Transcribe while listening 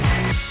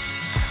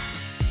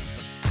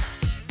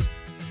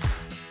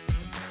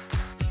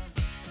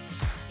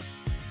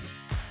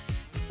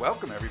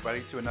Welcome,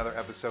 everybody, to another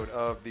episode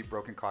of the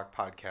Broken Clock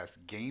Podcast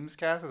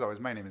Gamescast. As always,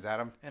 my name is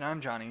Adam. And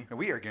I'm Johnny. And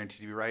we are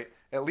guaranteed to be right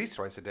at least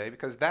twice a day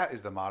because that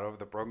is the motto of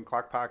the Broken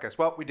Clock Podcast.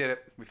 Well, we did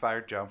it. We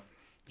fired Joe.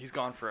 He's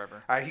gone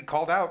forever. He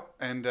called out,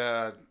 and,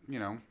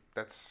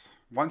 that's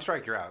one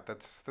strike, you're out.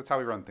 That's how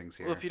we run things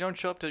here. Well, if you don't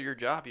show up to your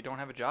job, you don't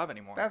have a job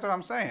anymore. That's what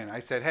I'm saying. I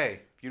said,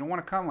 hey, if you don't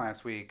want to come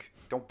last week,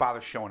 don't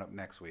bother showing up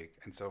next week.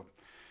 And so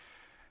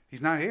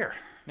he's not here.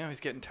 No, he's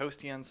getting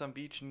toasty on some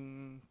beach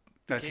and...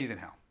 He's in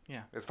hell.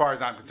 Yeah. As far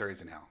as I'm concerned,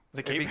 he's in hell.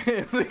 The Cape,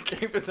 the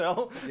Cape is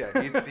hell?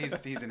 Yeah,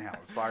 he's in hell.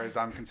 As far as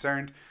I'm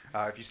concerned,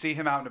 if you see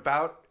him out and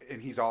about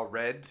and he's all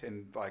red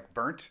and like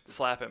burnt,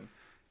 slap him.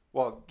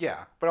 Well,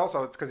 yeah, but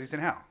also it's because he's in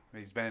hell.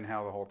 He's been in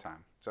hell the whole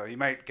time, so he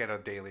might get a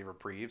daily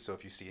reprieve. So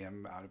if you see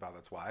him out and about,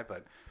 that's why.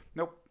 But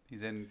nope,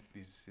 he's in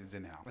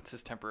hell. What's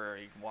his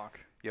temporary walk?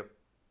 Yep.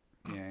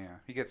 Yeah.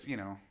 He gets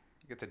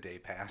a day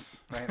pass,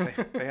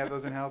 right? they have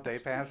those in hell, day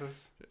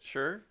passes.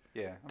 Sure.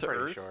 Yeah, I'm to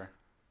pretty Earth? sure.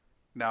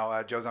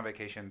 No, Joe's on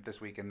vacation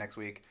this week and next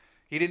week.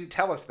 He didn't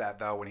tell us that,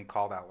 though, when he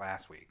called out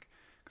last week.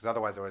 Because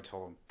otherwise I would have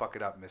told him, buck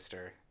it up,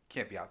 mister.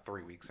 Can't be out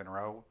 3 weeks in a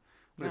row.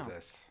 What is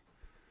this?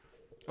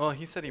 Well,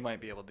 he said he might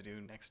be able to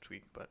do next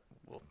week, but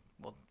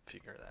we'll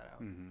figure that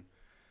out. Mm-hmm.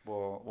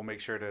 We'll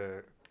make sure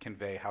to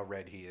convey how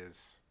red he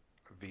is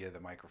via the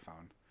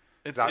microphone.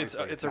 It's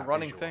a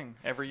running visual thing.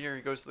 Every year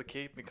he goes to the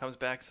Cape and comes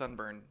back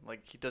sunburned.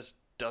 Like, he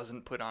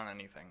doesn't put on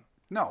anything.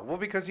 No, well,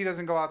 because he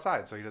doesn't go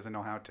outside, so he doesn't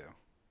know how to.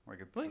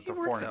 It's he a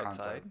works foreign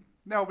outside. concept.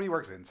 No, but he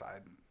works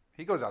inside.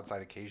 He goes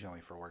outside occasionally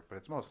for work, but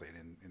it's mostly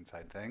an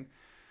inside thing.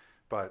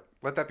 But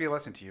let that be a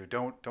lesson to you.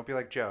 Don't be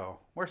like Joe.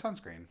 Wear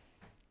sunscreen.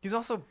 He's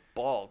also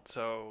bald,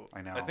 so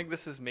I know. I think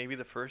this is maybe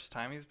the first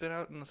time he's been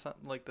out in the sun,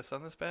 like the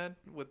sun this bad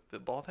with the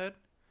bald head.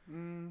 I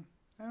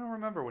don't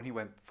remember when he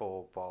went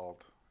full bald.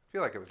 I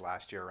feel like it was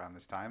last year around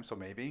this time, so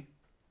maybe.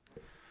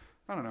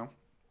 I don't know.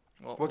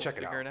 We'll check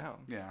it out.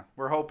 Yeah,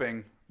 we're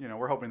hoping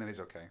that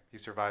he's okay. He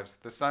survives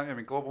the sun. I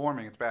mean, global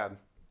warming, it's bad.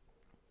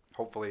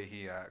 Hopefully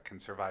he can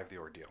survive the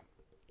ordeal.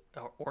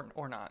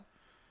 Or not.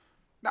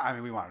 No, I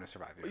mean, we want him to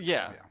survive the ordeal.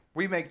 Yeah.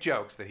 We make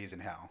jokes that he's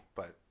in hell,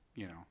 but,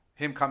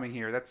 him coming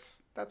here,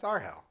 that's our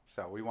hell.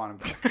 So we want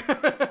him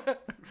back.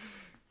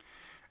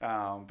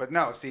 But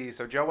no,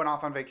 so Joe went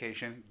off on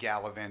vacation,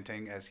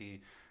 gallivanting as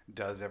he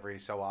does every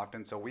so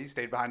often. So we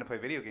stayed behind to play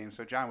video games.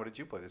 So, John, what did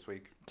you play this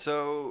week?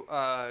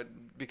 So,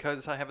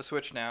 because I have a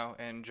Switch now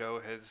and Joe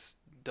has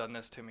done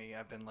this to me,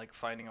 I've been like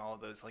finding all of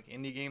those like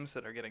indie games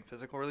that are getting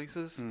physical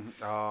releases.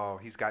 Mm-hmm. Oh,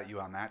 he's got you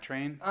on that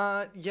train?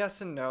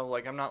 Yes and no.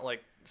 Like, I'm not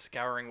like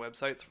scouring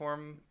websites for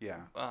them.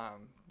 Yeah.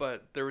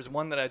 But there was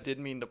one that I did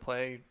mean to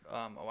play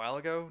a while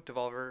ago.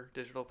 Devolver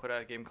Digital put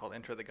out a game called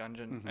Enter the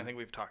Gungeon. Mm-hmm. I think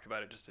we've talked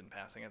about it just in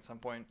passing at some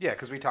point. Yeah,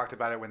 because we talked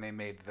about it when they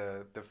made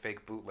the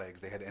fake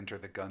bootlegs. They had Enter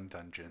the Gun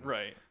Dungeon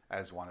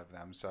as one of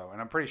them. So, and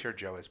I'm pretty sure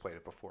Joe has played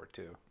it before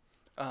too.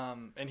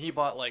 And he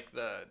bought like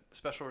the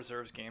Special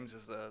Reserves Games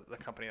is the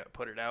company that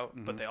put it out,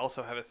 but they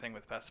also have a thing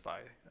with Best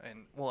Buy,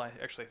 and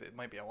actually it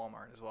might be at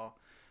Walmart as well.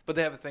 But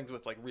they have things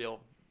with like real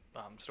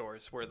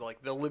stores where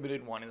like the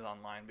limited one is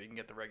online, but you can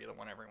get the regular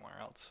one everywhere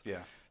else. Yeah.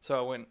 So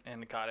I went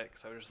and got it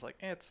because I was just like,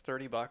 it's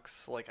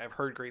 $30. Like, I've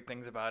heard great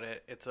things about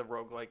it. It's a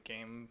roguelike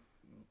game.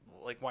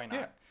 Like, why not?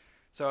 Yeah.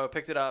 So I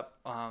picked it up,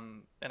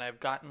 and I've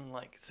gotten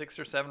like 6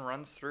 or 7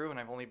 runs through, and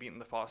I've only beaten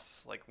the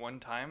boss like one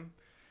time.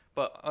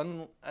 But I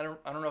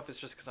don't know if it's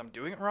just because I'm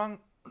doing it wrong,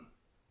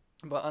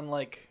 but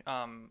unlike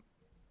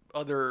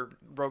other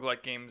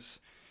roguelike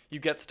games, you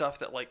get stuff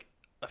that like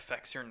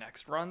affects your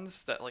next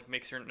runs, that like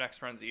makes your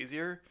next runs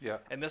easier. Yeah.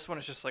 And this one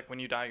is just like when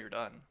you die, you're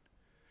done.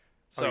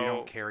 So you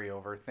don't carry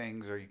over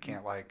things, or you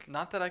can't like.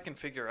 Not that I can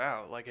figure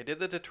out. Like, I did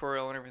the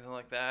tutorial and everything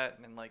like that,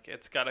 and like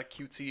it's got a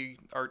cutesy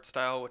art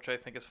style, which I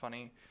think is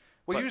funny.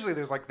 Well, usually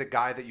there's like the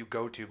guy that you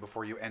go to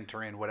before you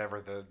enter in whatever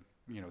the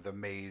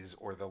maze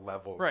or the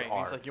levels are. Right.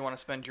 He's like, you want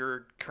to spend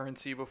your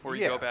currency before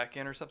you go back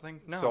in or something?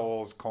 No.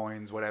 Souls,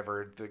 coins,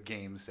 whatever the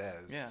game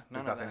says. Yeah.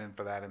 There's nothing in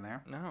for that in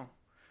there? No.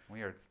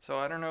 Weird. So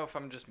I don't know if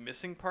I'm just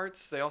missing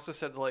parts. They also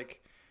said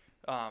like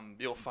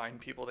you'll find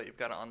people that you've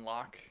got to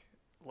unlock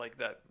like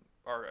that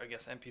are, I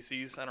guess,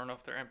 NPCs. I don't know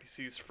if they're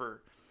NPCs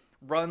for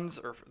runs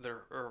or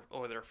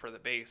they're for the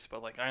base,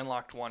 but like I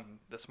unlocked one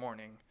this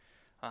morning.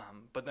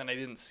 But then I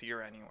didn't see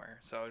her anywhere.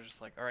 So I was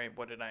just like, all right,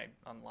 what did I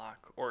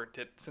unlock? Or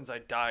since I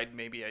died,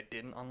 maybe I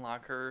didn't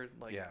unlock her.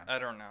 Like, yeah. I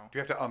don't know. Do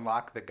you have to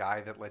unlock the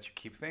guy that lets you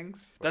keep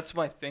things? That's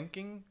my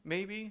thinking,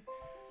 maybe.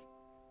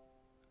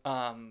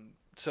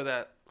 So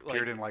that...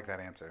 Pierre didn't like that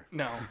answer.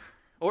 No.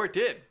 Or it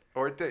did.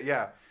 Or it did,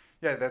 yeah.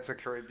 Yeah, that's a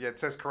correct... Yeah, it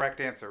says correct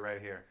answer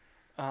right here.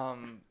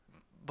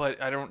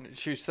 But I don't...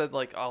 She said,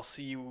 like, I'll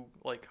see you,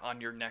 like,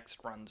 on your next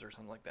runs or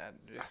something like that.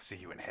 I'll see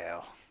you in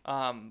hell.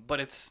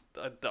 But it's...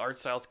 the art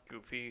style's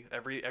goofy.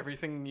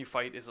 Everything you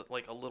fight is,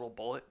 like, a little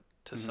bullet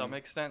to some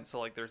extent. So,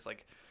 like, there's,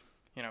 like,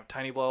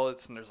 tiny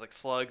bullets, and there's, like,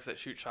 slugs that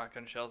shoot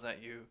shotgun shells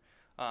at you.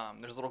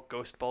 There's little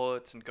ghost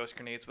bullets and ghost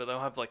grenades, but they'll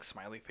have, like,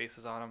 smiley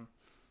faces on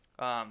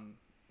them.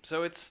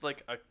 So it's,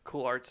 like, a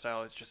cool art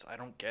style. It's just I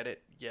don't get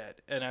it yet.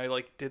 And I,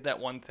 like, did that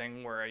one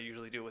thing where I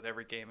usually do with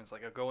every game. It's,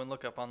 like, I go and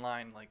look up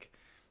online, like...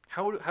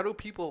 how do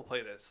people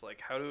play this?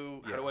 Like, how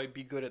do I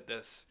be good at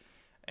this?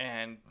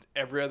 And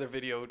every other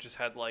video just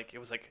had like, it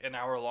was like an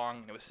hour long,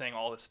 and it was saying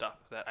all this stuff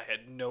that I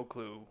had no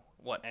clue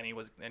what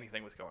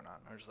anything was going on.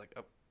 I was just like,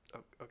 oh,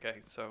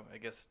 okay, so I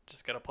guess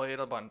just gotta play it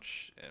a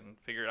bunch and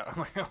figure it out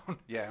on my own.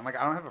 Yeah, and like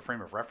I don't have a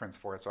frame of reference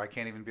for it, so I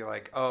can't even be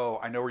like, oh,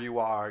 I know where you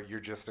are. You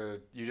just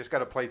got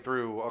to play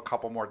through a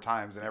couple more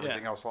times, and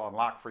everything else will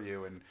unlock for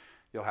you, and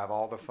you'll have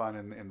all the fun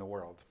in the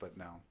world. But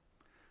no.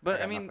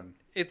 But I mean, nothing.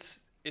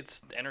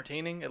 It's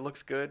entertaining. It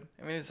looks good.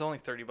 I mean, it's only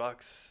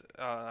 $30.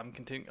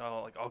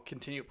 I'll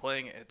continue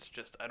playing it. It's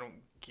just I don't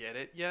get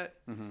it yet.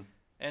 Mm-hmm.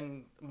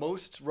 And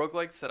most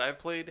roguelikes that I've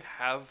played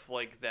have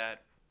like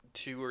that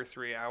 2 or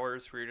 3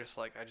 hours where you're just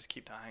like, I just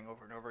keep dying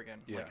over and over again.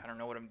 Yeah. Like I don't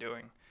know what I'm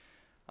doing.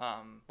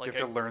 Like you have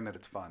to learn that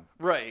it's fun.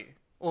 Right.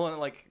 Well, and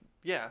like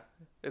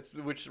it's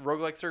which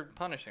roguelikes are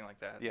punishing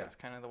like that. Yeah. That's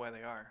kind of the way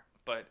they are.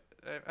 But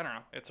I don't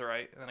know. It's all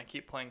right. And then I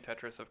keep playing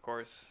Tetris, of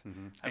course.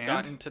 Mm-hmm. I've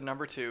gotten to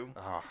number 2.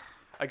 Oh.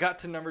 I got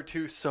to number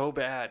 2 so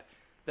bad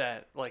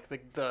that like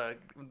the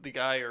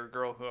guy or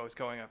girl who I was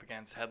going up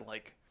against had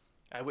like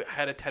I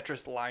had a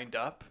Tetris lined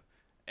up,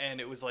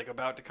 and it was like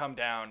about to come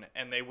down,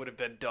 and they would have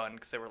been done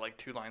because they were like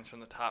 2 lines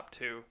from the top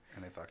 2.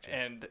 And they fucked you.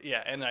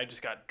 And I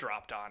just got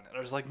dropped on, and I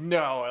was like,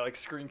 no. I like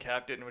screen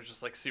capped it and was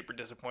just like super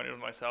disappointed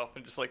with myself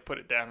and just like put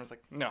it down. I was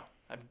like, no,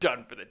 I'm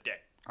done for the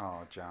day.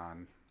 Oh,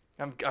 John.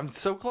 I'm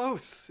so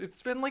close.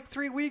 It's been like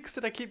 3 weeks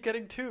that I keep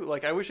getting 2.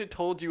 Like I wish it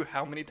told you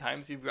how many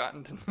times you've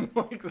gotten to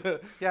like the.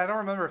 Yeah, I don't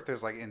remember if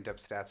there's like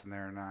in-depth stats in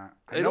there or not.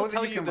 It'll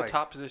tell you the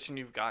top position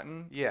you've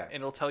gotten. Yeah. And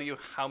it'll tell you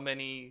how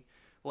many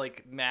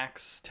like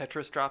max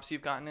Tetris drops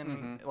you've gotten in.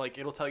 Mm-hmm. Like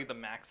it'll tell you the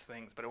max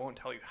things, but it won't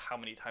tell you how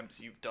many times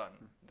you've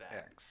done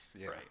that. X.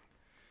 Yeah.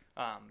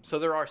 Right. So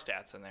there are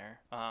stats in there.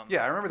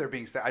 Yeah, I remember there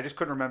being stats. I just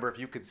couldn't remember if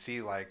you could see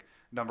like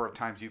number of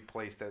times you've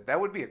placed it. That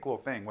would be a cool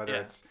thing, whether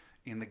it's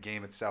in the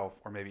game itself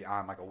or maybe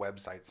on like a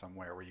website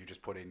somewhere where you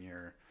just put in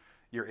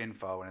your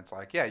info and it's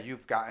like, yeah,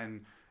 you've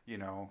gotten,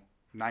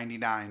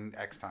 99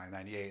 X time,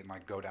 98, and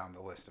like go down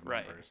the list of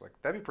numbers. Like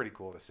that'd be pretty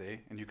cool to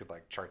see, and you could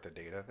like chart the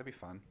data. That'd be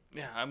fun.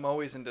 Yeah, I'm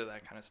always into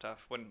that kind of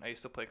stuff. When I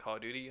used to play Call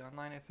of Duty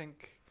online, I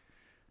think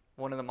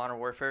one of the Modern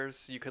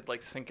Warfares, you could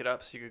like sync it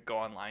up so you could go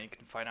online. You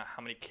can find out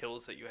how many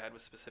kills that you had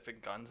with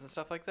specific guns and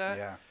stuff like that.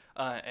 Yeah.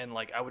 And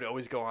like I would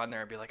always go on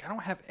there and be like, I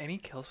don't have any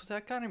kills with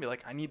that gun. And be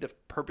like, I need to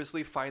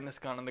purposely find this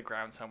gun on the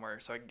ground somewhere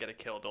so I can get a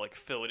kill to like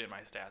fill it in my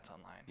stats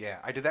online. Yeah,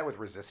 I did that with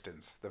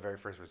Resistance. The very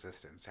first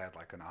Resistance had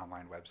like an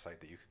online website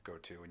that you could go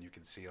to and you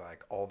could see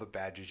like all the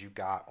badges you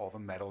got, all the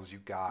medals you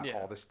got,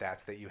 all the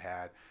stats that you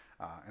had.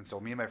 And so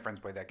me and my friends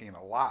played that game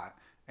a lot.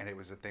 And it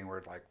was a thing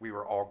where like we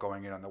were all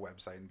going in on the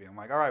website and being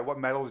like, all right, what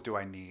medals do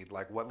I need?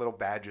 Like what little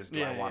badges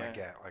do I want to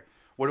get? Like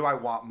what do I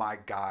want my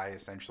guy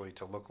essentially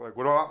to look like?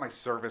 What do I want my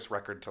service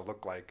record to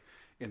look like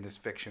in this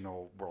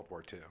fictional World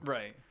War II?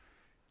 Right.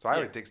 So I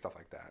always dig stuff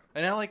like that.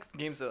 And I like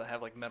games that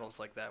have like medals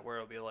like that where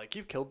it'll be like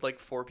you've killed like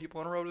 4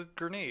 people in a row with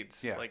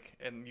grenades. Yeah. Like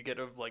and you get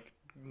a like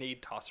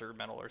nade tosser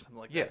medal or something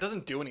like that. It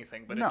doesn't do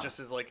anything, but it just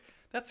is like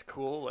that's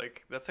cool.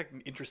 Like that's like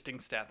an interesting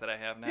stat that I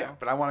have now. Yeah,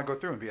 but I want to go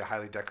through and be a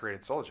highly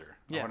decorated soldier.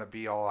 I want to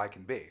be all I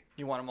can be.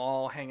 You want them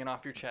all hanging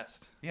off your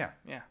chest. Yeah.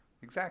 Yeah.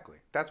 Exactly.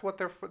 That's what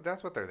they're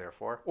there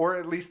for. Or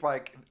at least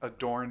like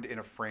adorned in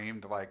a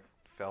framed like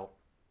felt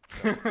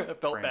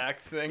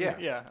backed thing.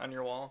 Yeah, on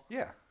your wall.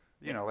 Yeah.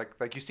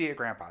 Like you see at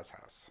Grandpa's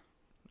house.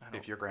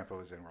 If your grandpa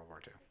was in World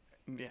War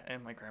II. Yeah,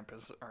 and my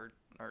grandpas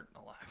aren't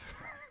alive.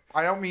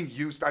 I don't mean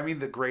you. I mean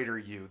the greater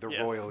you, the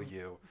royal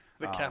you.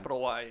 The capital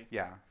Y.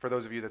 Yeah, for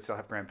those of you that still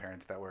have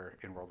grandparents that were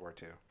in World War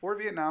II. Or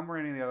Vietnam or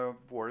any of the other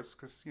wars,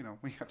 because,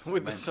 we have so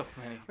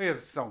many. We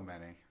have so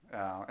many.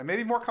 And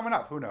maybe more coming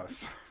up. Who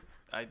knows?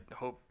 I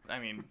hope. I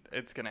mean,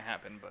 it's going to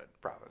happen, but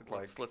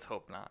probably. Let's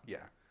hope not. Yeah.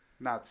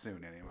 Not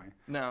soon, anyway.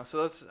 No,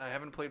 so I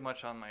haven't played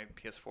much on my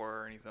PS4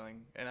 or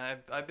anything. And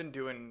I've been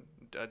doing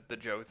the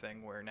Joe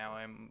thing where now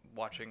I'm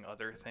watching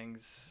other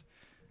things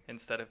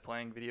instead of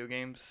playing video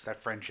games.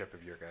 That friendship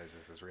of your guys'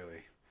 is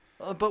really...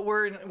 but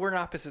we're in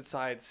opposite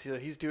sides.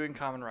 He's doing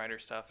Kamen Rider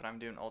stuff, and I'm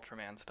doing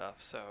Ultraman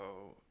stuff. So,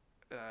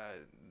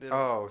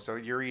 so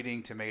you're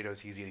eating tomatoes,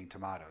 he's eating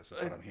tomatoes.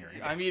 Is what I'm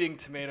hearing. I'm eating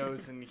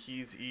tomatoes, and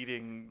he's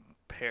eating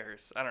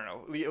pears. I don't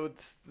know.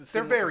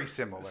 They're very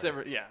similar.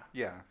 Yeah.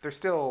 Yeah, they're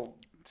still.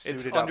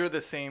 It's under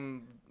the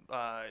same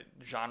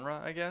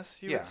genre, I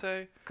guess you would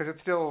say. Because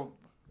it's still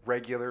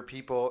regular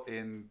people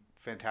in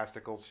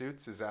fantastical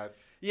suits. Is that?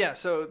 Yeah,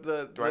 so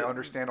Do I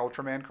understand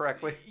Ultraman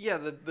correctly? Yeah,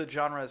 the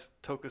genre is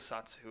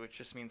tokusatsu, which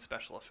just means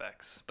special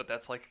effects, but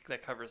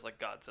that covers like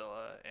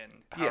Godzilla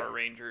and Power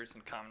Rangers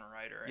and Kamen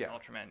Rider and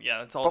Ultraman.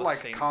 Yeah, it's all the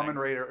same thing.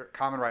 But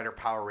Kamen Rider,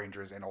 Power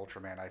Rangers, and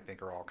Ultraman, I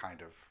think, are all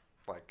kind of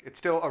like it's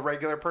still a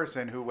regular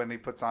person who, when he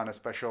puts on a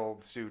special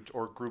suit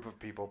or group of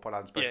people put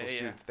on special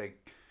suits, they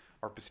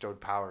are bestowed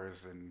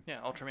powers and. Yeah,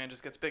 Ultraman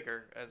just gets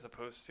bigger as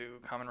opposed to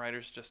Kamen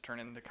Riders just turn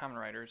into Kamen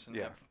Riders and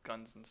have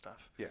guns and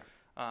stuff. Yeah.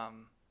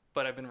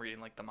 But I've been reading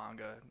like the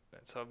manga,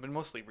 so I've been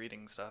mostly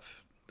reading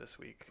stuff this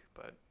week.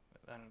 But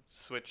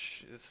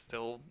Switch is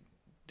still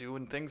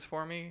doing things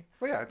for me.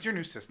 Well, yeah, it's your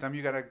new system.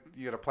 You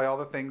gotta play all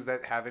the things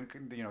that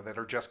haven't, that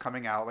are just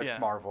coming out, like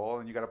Marvel,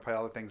 and you gotta play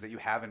all the things that you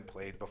haven't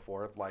played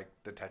before, like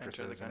the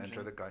Tetrises and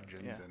Enter the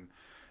Gungeons and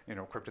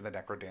Crypt of the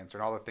Necrodancer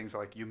and all the things that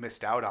like you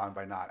missed out on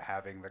by not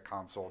having the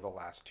console the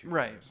last 2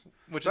 years.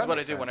 Which is what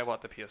I did when I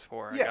bought the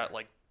PS4. I got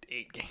like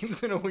 8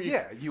 games in a week.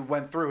 Yeah, you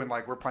went through and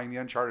like we're playing the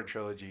Uncharted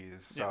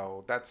trilogies.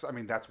 So that's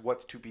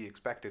what's to be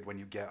expected when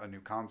you get a new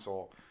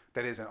console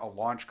that isn't a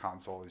launch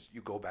console. Is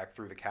you go back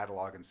through the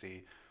catalog and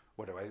see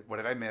what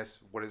did I miss?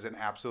 What is an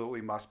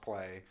absolutely must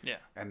play? Yeah.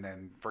 And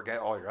then forget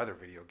all your other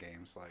video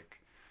games. Like,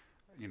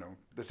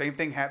 the same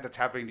thing that's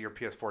happening to your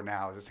PS4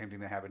 now is the same thing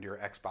that happened to your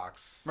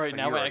Xbox. Right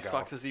now, my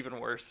Xbox is even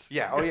worse.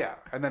 Yeah. Oh yeah.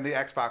 And then the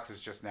Xbox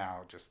is just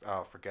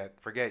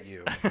forget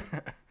you.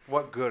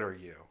 What good are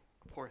you?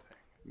 Poor thing.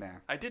 Nah.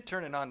 I did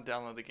turn it on and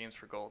download the games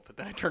for gold, but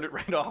then I turned it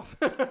right off.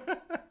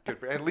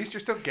 At least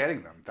you're still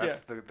getting them.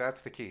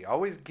 That's the key.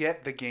 Always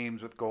get the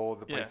games with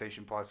gold, the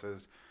PlayStation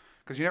Pluses,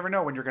 because you never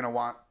know when you're going to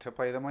want to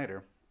play them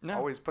later. No.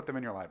 Always put them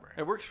in your library.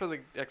 It works for the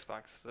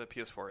Xbox, the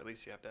PS4. At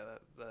least you have to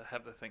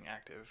have the thing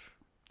active.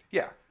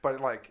 Yeah, but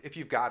like if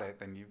you've got it,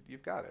 then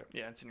you've got it.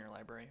 Yeah, it's in your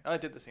library. I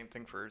did the same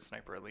thing for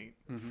Sniper Elite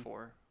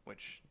 4,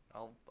 which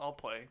I'll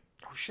play.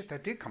 Oh shit,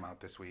 that did come out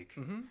this week.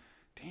 Mm-hmm.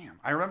 Damn,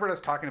 I remembered us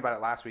talking about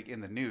it last week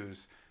in the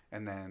news,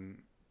 and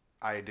then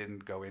I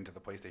didn't go into the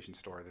PlayStation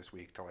Store this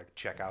week to like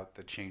check out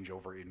the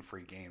changeover in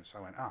free games. So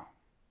I went, oh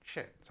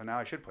shit, so now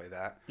I should play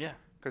that. Yeah.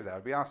 Because that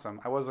would be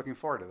awesome. I was looking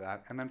forward to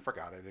that, and then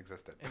forgot it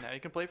existed. And now you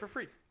can play for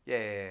free.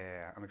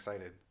 Yeah, I'm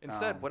excited.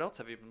 Instead, what else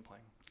have you been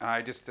playing?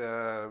 I just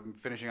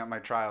finishing up my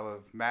trial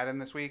of Madden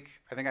this week.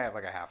 I think I have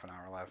like a half an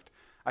hour left.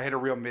 I hit a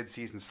real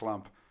mid-season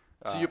slump.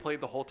 So you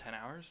played the whole 10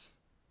 hours?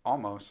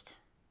 Almost.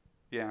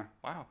 Yeah.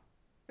 Wow.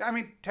 I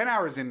mean, 10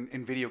 hours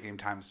in video game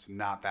time is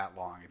not that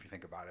long if you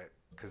think about it.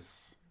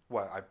 Because,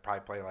 I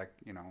probably play like,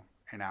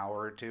 an hour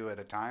or two at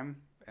a time.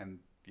 And,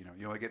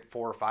 you only get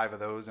 4 or 5 of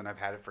those, and I've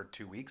had it for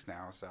 2 weeks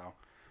now, so...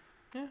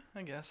 Yeah,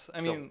 I guess. I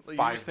mean,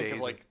 5 days of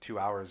like 2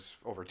 hours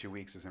over 2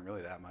 weeks isn't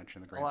really that much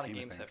in the grand scheme of things. A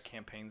lot of games have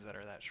campaigns that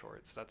are that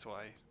short, so that's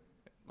why.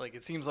 Like,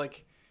 it seems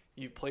like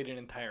you've played an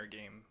entire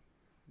game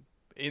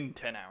in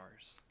 10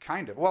 hours.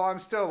 Kind of. Well, I'm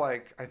still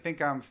I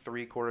think I'm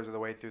 3/4 of the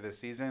way through this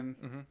season.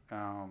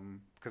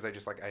 Because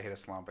I hit a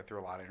slump. I threw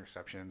a lot of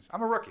interceptions.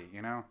 I'm a rookie,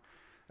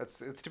 It's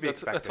to be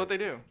expected. That's what they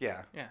do.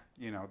 Yeah.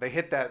 They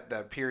hit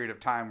that period of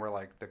time where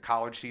like the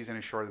college season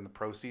is shorter than the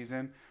pro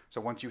season. So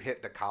once you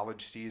hit the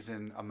college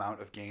season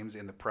amount of games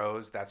in the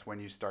pros, that's when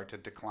you start to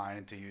decline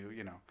until you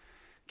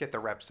get the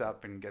reps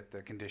up and get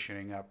the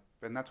conditioning up,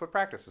 and that's what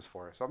practice is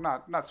for. So I'm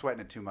not sweating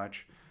it too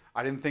much.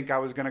 I didn't think I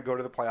was going to go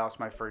to the playoffs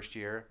my first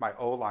year. My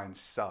O-line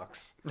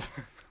sucks.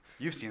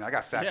 You've seen it. I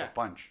got sacked a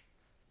bunch.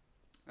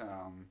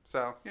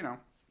 So,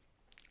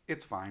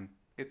 it's fine.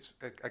 It's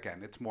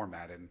more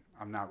Madden.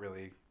 I'm not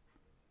going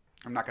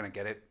to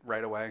get it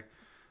right away.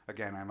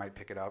 Again, I might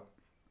pick it up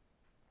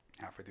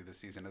halfway through the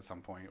season at some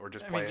point, or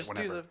just play it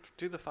whenever.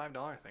 Do the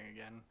 $5 thing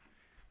again.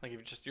 Like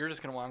you're just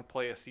gonna want to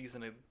play a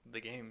season of the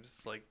games.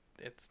 It's like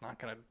it's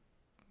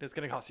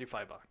gonna cost you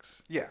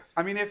 $5. Yeah,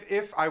 I mean,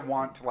 if I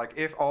want to,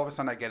 if all of a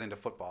sudden I get into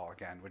football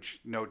again, which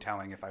no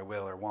telling if I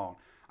will or won't,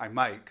 I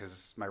might,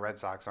 because my Red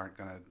Sox aren't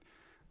gonna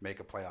make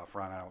a playoff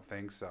run. I don't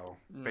think so.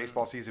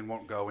 Baseball season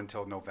won't go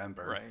until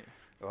November.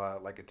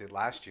 Right. Like it did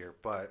last year.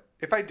 But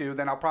if I do,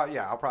 then I'll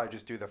probably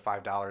just do the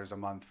 $5 a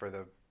month for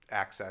the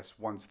access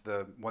once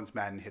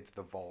Madden hits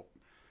the vault.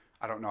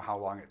 I don't know how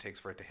long it takes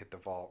for it to hit the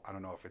vault. I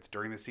don't know if it's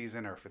during the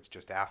season or if it's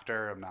just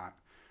after. I'm not.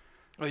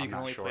 Oh, you can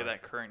only play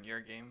that current year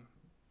game.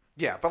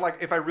 Yeah, but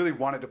if I really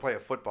wanted to play a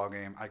football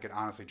game, I could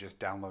honestly just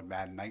download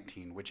Madden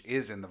 19, which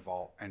is in the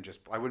vault, and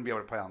I wouldn't be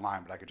able to play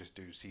online, but I could just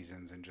do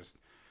seasons and just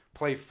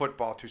play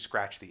football to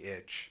scratch the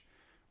itch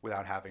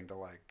without having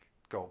to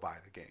go buy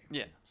the game.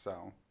 Yeah.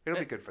 So it'll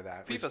be good for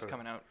that. FIFA's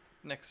coming out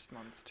next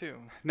month too.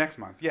 Next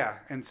month, yeah.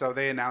 And so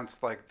they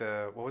announced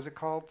what was it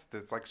called?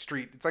 It's like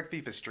Street. It's like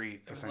FIFA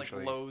Street, it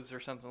essentially. It was like Lowe's or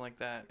something like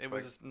that. It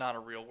was not a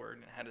real word,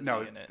 and it had a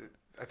Z in it.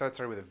 I thought it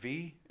started with a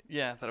V.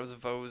 Yeah, I thought it was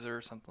Voza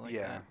or something like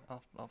that.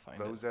 I'll find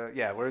Voza. It.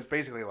 Yeah, where it's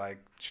basically like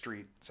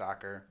street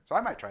soccer. So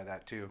I might try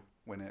that too.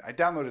 I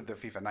downloaded the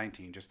FIFA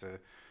 19 just to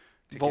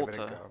Volta.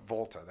 Give it a go.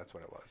 Volta, that's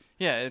what it was.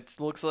 Yeah, it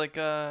looks like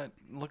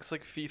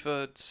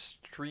FIFA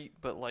Street,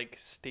 but like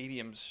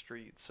Stadium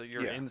Street. So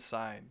you're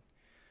inside.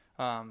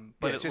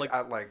 But it's just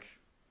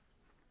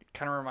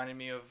kind of reminded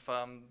me of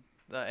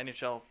the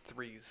NHL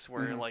 3s,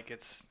 where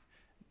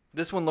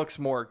this one looks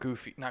more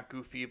goofy, not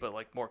goofy, but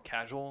more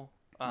casual.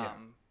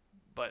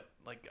 But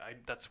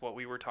that's what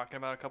we were talking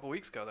about a couple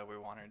weeks ago that we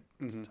wanted.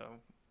 So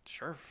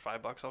sure,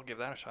 $5, I'll give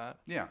that a shot.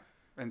 Yeah,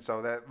 and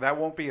so that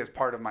won't be as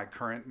part of my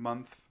current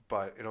month,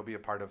 but it'll be a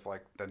part of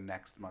the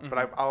next month.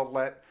 But I'll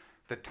let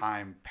the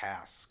time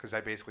pass because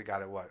I basically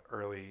got it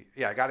early.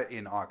 Yeah, I got it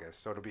in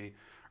August, so it'll be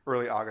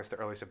early August to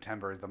early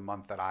September is the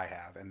month that I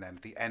have, and then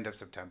at the end of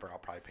September I'll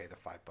probably pay the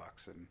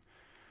 $5, and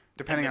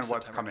depending on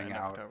what's coming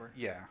out.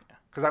 Yeah,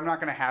 because I'm not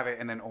going to have it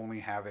and then only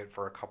have it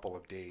for a couple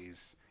of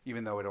days,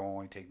 even though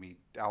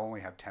I'll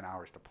only have 10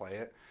 hours to play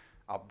it.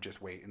 I'll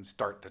just wait and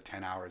start the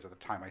 10 hours at the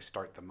time I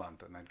start the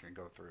month, and then can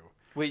go through.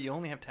 Wait, you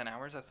only have 10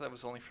 hours? I thought that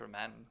was only for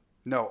Madden.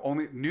 No,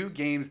 only new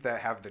games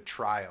that have the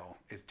trial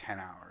is 10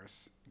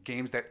 hours.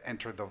 Games that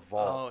enter the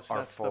vault so are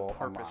that's full the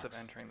purpose unlocks. of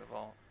entering the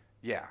vault.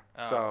 Yeah.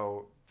 Oh.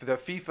 So the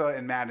FIFA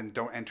and Madden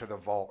don't enter the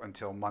vault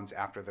until months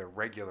after their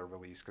regular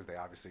release because they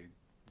obviously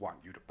want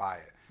you to buy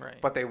it. Right.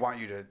 But they want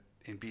you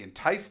to be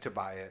enticed to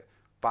buy it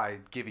by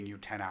giving you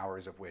 10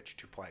 hours of which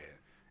to play it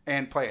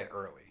and play it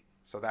early.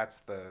 So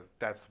that's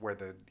where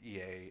the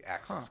EA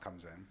access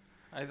comes in.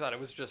 I thought it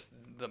was just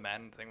the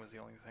Madden thing was the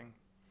only thing.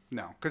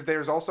 No, because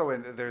there's also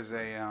there's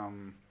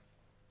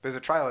a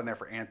trial in there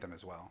for Anthem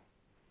as well.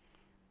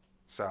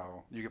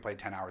 So you could play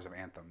 10 hours of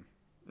Anthem.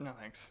 No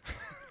thanks.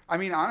 I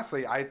mean,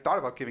 honestly, I thought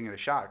about giving it a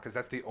shot because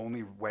that's the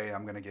only way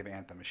I'm going to give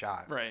Anthem a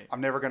shot. Right.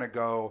 I'm never going to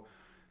go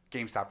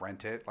GameStop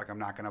rent it. Like, I'm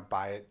not going to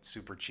buy it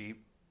super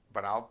cheap,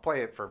 but I'll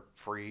play it for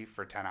free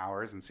for 10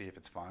 hours and see if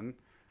it's fun.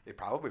 It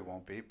probably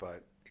won't be,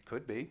 but it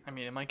could be. I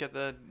mean, it might get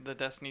the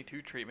Destiny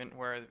 2 treatment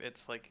where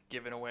it's like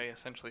given away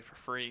essentially for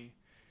free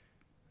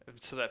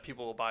so that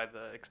people will buy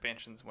the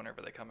expansions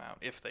whenever they come out,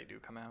 if they do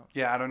come out.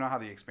 Yeah, I don't know how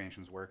the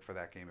expansions work for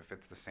that game, if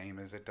it's the same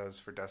as it does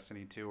for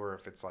Destiny 2 or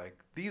if it's like,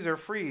 these are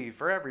free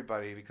for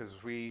everybody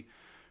because we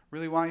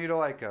really want you to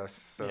like us.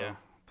 So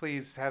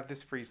please have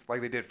this free,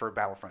 like they did for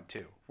Battlefront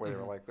 2, where they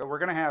were like, well, we're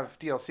going to have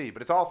DLC,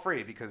 but it's all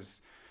free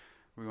because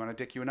we want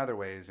to dick you in other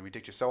ways, and we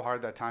dicked you so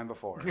hard that time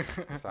before.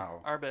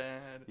 So our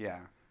bad. Yeah.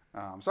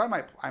 So I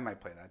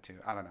might play that too.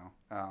 I don't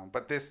know.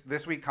 But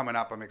this week coming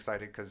up, I'm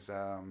excited because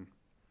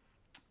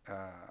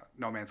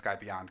No Man's Sky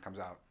Beyond comes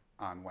out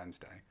on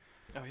Wednesday.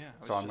 Oh yeah, I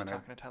was just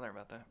talking to Tyler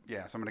about that.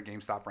 Yeah, so I'm gonna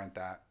GameStop rent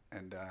that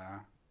and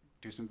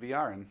do some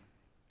VR, and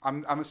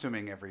I'm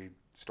assuming every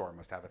store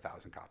must have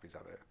 1,000 copies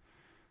of it.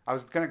 I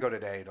was gonna go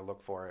today to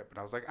look for it, but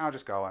I was like, I'll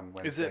just go on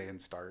Wednesday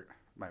and start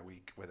my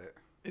week with it.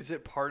 Is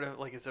it part of,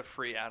 like, is it a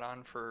free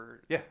add-on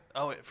for... Yeah.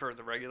 Oh, for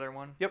the regular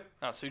one? Yep.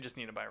 Oh, so you just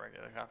need to buy a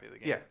regular copy of the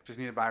game. Yeah, just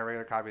need to buy a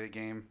regular copy of the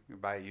game. You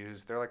buy it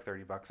used. They're like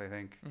 $30, I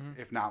think,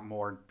 if not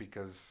more,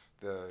 because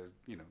the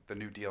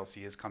new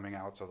DLC is coming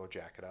out, so they'll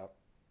jack it up,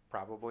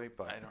 probably.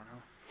 But I don't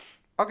know.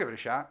 I'll give it a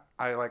shot.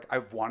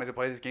 I've wanted to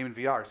play this game in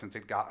VR since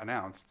it got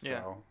announced,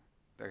 Yeah. so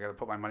I got to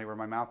put my money where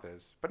my mouth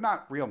is, but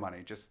not real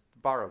money, just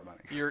borrowed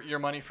money. Your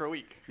money for a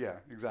week. Yeah,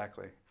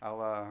 exactly.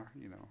 I'll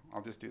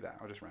just do that.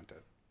 I'll just rent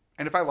it.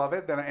 And if I love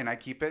it, and I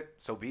keep it,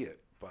 so be it.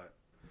 But,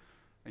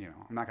 I'm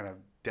not going to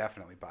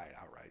definitely buy it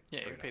outright.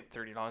 Yeah, you paid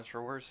 $30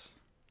 for worse.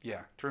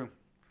 Yeah, true.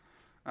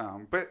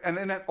 And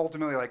then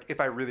ultimately, like, if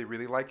I really,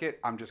 really like it,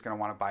 I'm just going to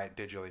want to buy it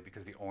digitally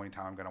because the only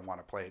time I'm going to want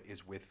to play it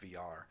is with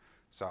VR.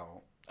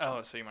 So.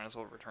 Oh, so you might as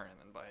well return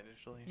it and buy it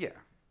digitally? Yeah.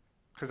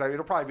 Because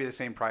it'll probably be the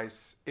same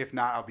price. If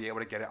not, I'll be able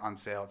to get it on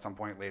sale at some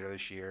point later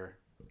this year.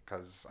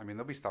 Because,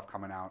 there'll be stuff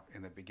coming out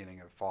in the beginning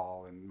of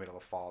fall and middle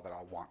of fall that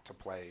I'll want to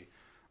play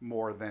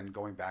more than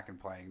going back and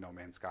playing No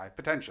Man's Sky,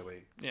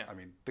 potentially. Yeah.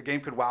 The game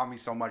could wow me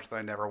so much that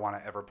I never want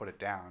to ever put it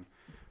down,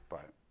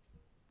 but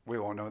we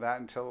won't know that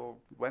until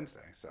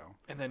Wednesday, so.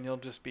 And then you'll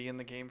just be in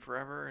the game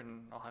forever,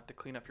 and I'll have to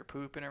clean up your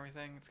poop and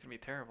everything. It's going to be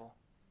terrible.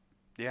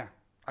 Yeah.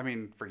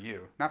 For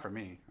you. Not for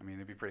me.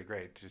 it'd be pretty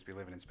great to just be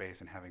living in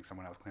space and having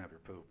someone else clean up your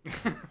poop.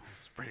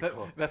 It's pretty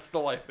cool. That's the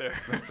life there.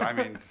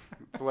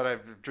 It's what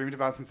I've dreamed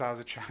about since I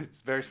was a child. It's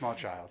a very small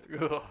child.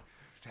 Ugh.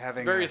 It's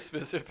a very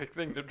specific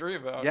thing to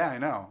dream about. Yeah, I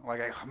know.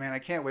 I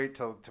can't wait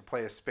to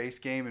play a space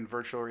game in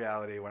virtual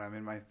reality when I'm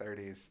in my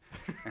 30s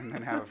and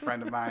then have a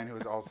friend of mine who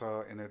is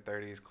also in their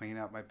 30s clean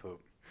up my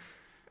poop.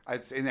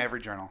 It's in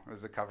every journal. It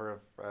was the cover of,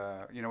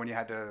 when you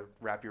had to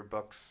wrap your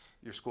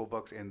school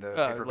books in the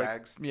paper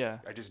bags? Yeah.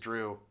 I just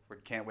drew,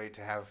 but can't wait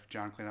to have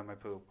John clean up my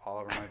poop all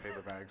over my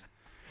paper bags.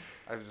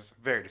 I was just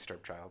a very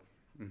disturbed child.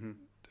 Mm-hmm.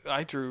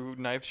 I drew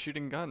knives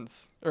shooting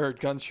guns, or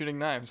guns shooting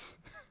knives.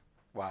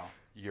 Wow.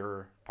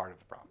 You're part of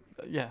the problem.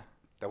 Yeah.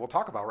 That we'll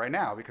talk about right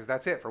now because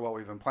that's it for what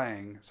we've been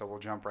playing. So we'll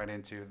jump right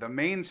into the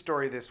main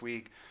story this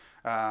week,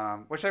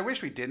 which I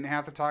wish we didn't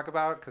have to talk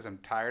about because I'm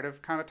tired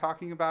of kind of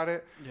talking about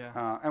it.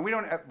 Yeah. And we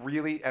don't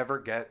really ever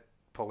get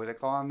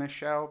political on this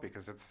show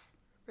because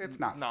it's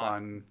not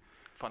fun.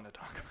 Fun to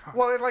talk about.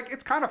 Well,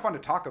 it's kind of fun to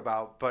talk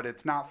about, but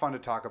it's not fun to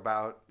talk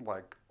about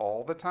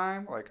all the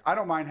time. I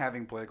don't mind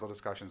having political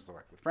discussions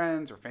with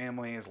friends or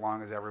family as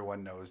long as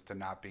everyone knows to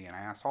not be an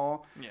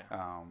asshole.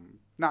 Yeah.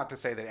 Not to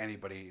say that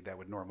anybody that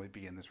would normally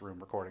be in this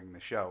room recording the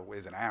show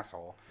is an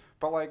asshole,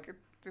 but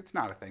it's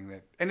not a thing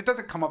that, and it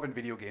doesn't come up in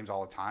video games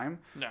all the time.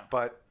 No.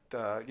 But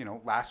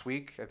last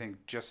week, I think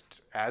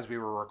just as we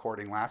were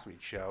recording last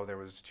week's show, there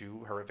was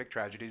 2 horrific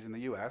tragedies in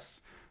the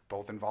U.S.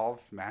 Both involve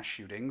mass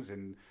shootings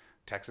in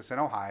Texas and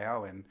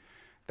Ohio, and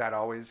that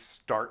always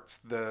starts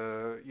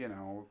the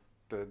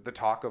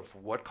talk of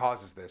what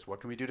causes this, what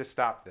can we do to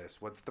stop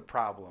this, what's the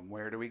problem,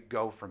 where do we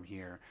go from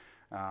here.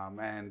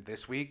 And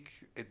this week,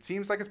 it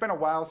seems like it's been a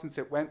while since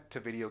it went to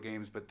video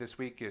games, but this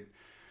week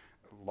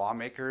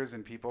lawmakers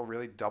and people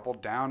really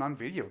doubled down on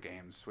video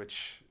games,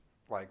 which,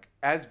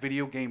 as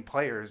video game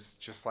players,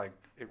 just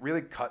it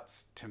really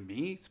cuts to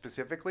me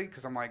specifically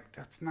because I'm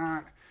it's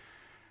not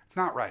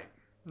right.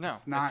 No,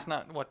 it's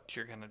not what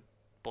you're going to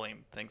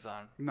blame things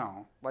on.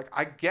 No. Like,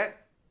 I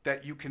get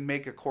that you can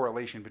make a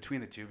correlation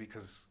between the two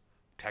because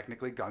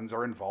technically guns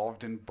are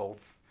involved in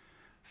both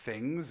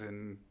things,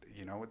 and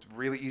it's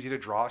really easy to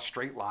draw a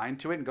straight line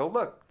to it and go,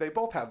 look, they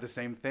both have the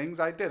same things.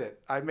 I did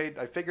it. I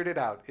figured it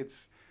out.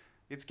 It's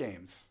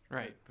games.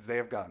 Right. Because they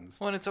have guns.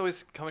 Well, and it's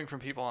always coming from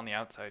people on the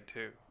outside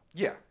too.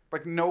 Yeah.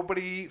 Like,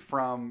 nobody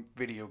from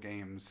video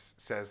games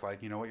says,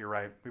 like, you know what, you're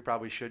right. We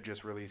probably should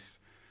just release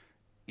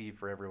E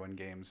for Everyone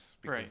games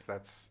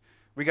because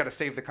we got to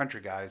save the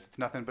country, guys. It's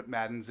nothing but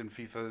Maddens and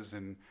FIFAs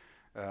and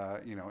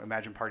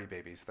Imagine Party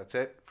Babies. That's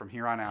it. From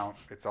here on out,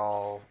 it's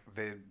all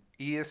the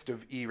E-est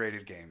of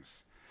E-rated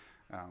games.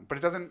 But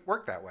it doesn't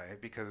work that way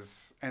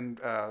because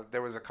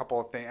there was a couple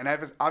of things,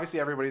 and obviously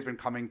everybody's been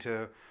coming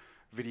to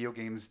video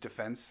games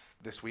defense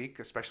this week,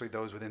 especially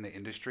those within the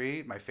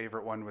industry. My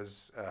favorite one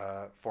was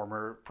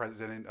former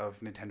president of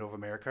Nintendo of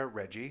America,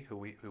 Reggie, who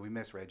we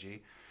miss,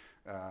 Reggie,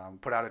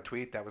 put out a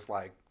tweet that was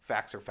like,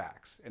 facts are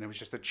facts, and it was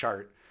just a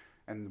chart.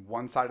 And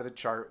one side of the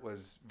chart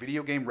was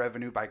video game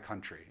revenue by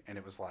country. And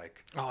it was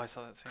like, oh, I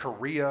saw that.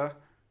 Korea,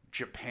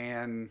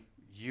 Japan,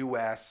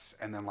 US,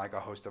 and then like a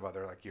host of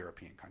other like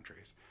European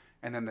countries.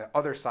 And then the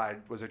other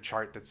side was a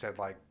chart that said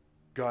like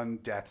gun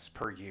deaths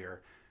per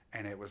year.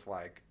 And it was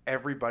like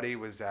everybody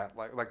was at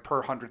like per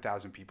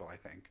 100,000 people, I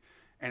think.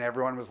 And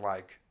everyone was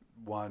like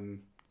 1,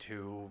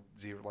 2,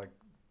 0, like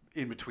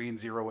in between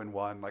 0 and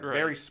 1, like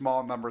very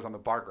small numbers on the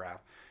bar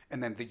graph.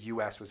 And then the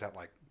US was at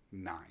like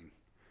 9.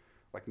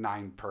 Like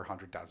 9 per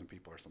 100,000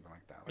 people or something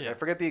like that. Like, I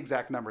forget the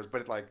exact numbers,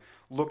 but like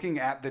looking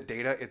at the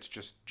data, it's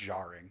just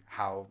jarring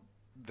how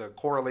the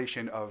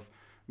correlation of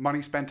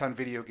money spent on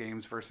video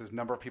games versus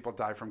number of people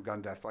die from gun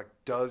deaths like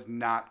does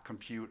not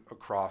compute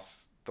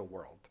across the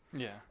world.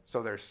 Yeah.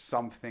 So there's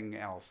something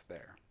else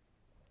there.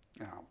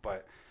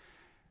 But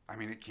I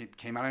mean, it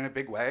came out in a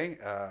big way.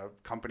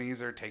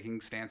 Companies are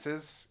taking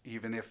stances,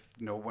 even if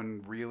no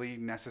one really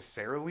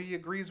necessarily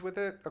agrees with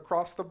it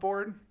across the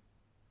board.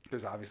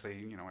 There's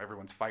obviously,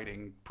 everyone's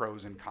fighting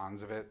pros and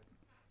cons of it.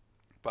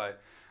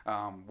 But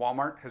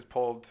Walmart has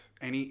pulled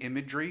any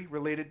imagery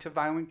related to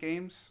violent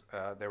games.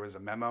 There was a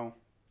memo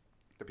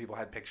that people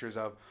had pictures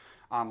of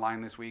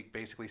online this week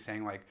basically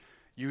saying, like,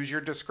 use your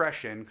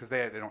discretion, because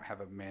they don't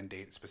have a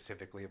mandate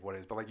specifically of what it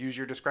is, but, like, use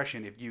your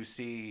discretion if you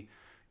see,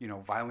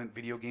 violent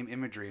video game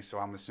imagery. So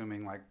I'm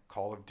assuming, like,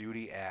 Call of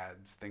Duty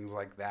ads, things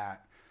like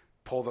that.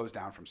 Pull those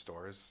down from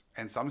stores.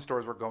 And some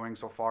stores were going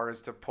so far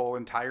as to pull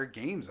entire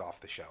games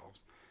off the shelves.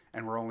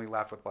 And we're only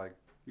left with like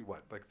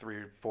 3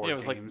 or 4 games. Yeah, it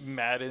was like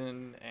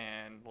Madden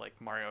and like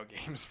Mario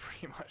games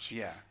pretty much.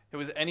 Yeah. It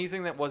was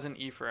anything that wasn't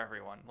E for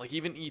Everyone. Like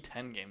even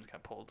E10 games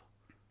got pulled.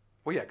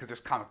 Well, yeah, because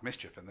there's comic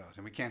mischief in those,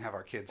 and we can't have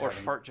our kids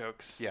fart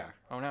jokes. Yeah.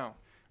 Oh no.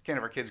 Can't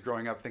have our kids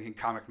growing up thinking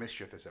comic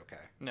mischief is okay.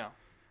 No.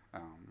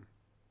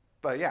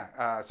 But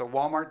yeah, so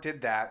Walmart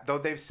did that, though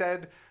they've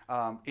said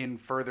in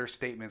further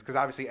statements, because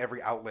obviously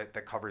every outlet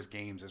that covers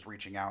games is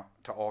reaching out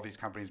to all these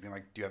companies being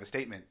like, do you have a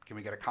statement? Can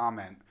we get a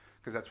comment?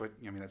 Because that's what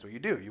you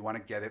do. You want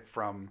to get it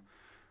from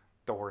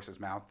the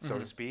horse's mouth, so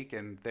to speak.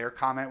 And their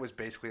comment was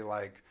basically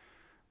like,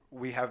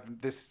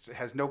 this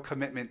has no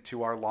commitment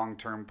to our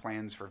long-term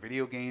plans for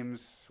video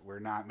games. We're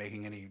not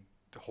making any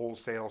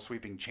wholesale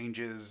sweeping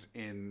changes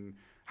in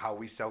how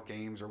we sell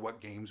games or what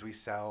games we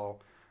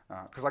sell.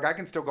 Because I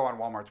can still go on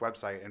Walmart's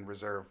website and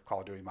reserve Call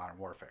of Duty Modern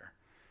Warfare.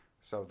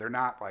 So they're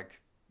not like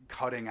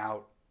cutting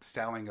out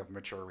selling of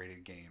mature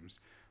rated games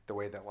the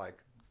way that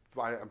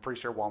I'm pretty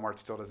sure Walmart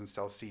still doesn't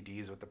sell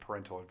CDs with the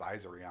parental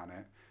advisory on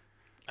it.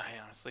 I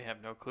honestly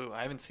have no clue.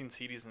 I haven't seen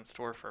CDs in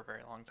store for a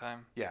very long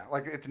time. Yeah,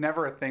 like it's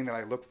never a thing that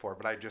I look for,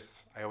 but I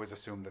always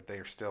assume that they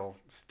are still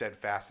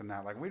steadfast in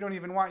that. Like, we don't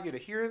even want you to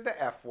hear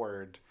the F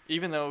word.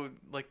 Even though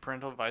like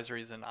parental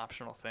advisory is an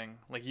optional thing.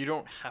 Like you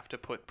don't have to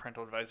put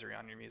parental advisory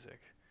on your music.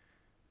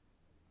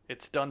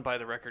 It's done by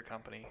the record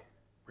company.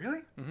 Really?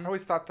 Mm-hmm. I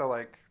always thought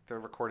the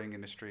Recording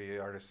Industry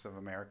Artists of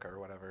America or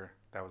whatever,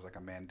 that was like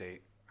a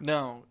mandate.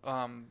 No,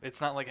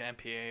 it's not like an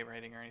MPA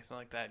rating or anything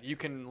like that. You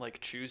can like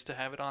choose to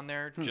have it on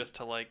there just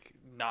to like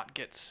not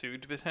get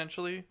sued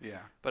potentially. Yeah.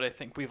 But I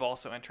think we've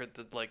also entered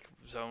the like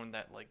zone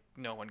that like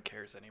no one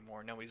cares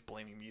anymore. Nobody's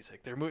blaming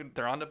music.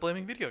 They're on to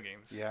blaming video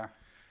games. Yeah.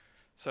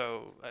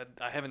 So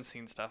I haven't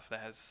seen stuff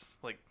that has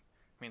like,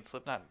 I mean,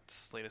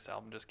 Slipknot's latest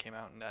album just came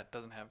out and that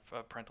doesn't have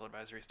a parental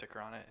advisory sticker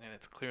on it, and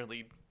it's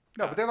clearly.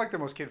 No, but they're like the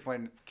most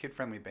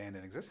kid-friendly band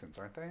in existence,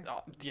 aren't they?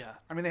 Oh, yeah.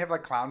 I mean, they have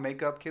like clown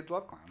makeup. Kids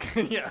love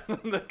clowns. Yeah,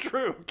 that's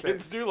true.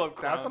 Kids do love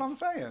clowns. That's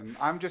what I'm saying.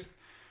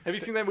 Have you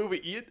seen that movie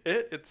It?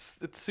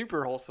 It's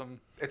super wholesome.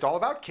 It's all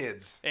about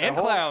kids. And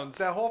clowns.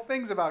 The whole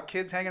thing's about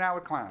kids hanging out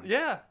with clowns.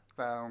 Yeah.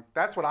 So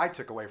that's what I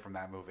took away from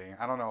that movie.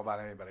 I don't know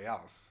about anybody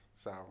else.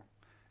 So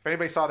if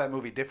anybody saw that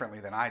movie differently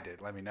than I did,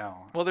 let me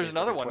know. Well, there's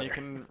another one. You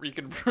can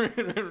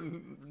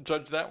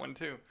judge that one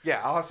too.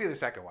 Yeah, I'll see the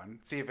second one.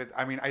 See if it.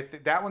 I mean,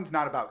 that one's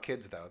not about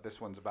kids though. This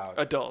one's about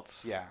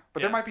adults. Yeah,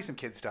 but there might be some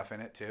kid stuff in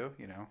it too.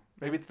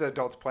 Maybe it's the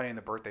adults planning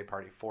the birthday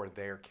party for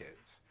their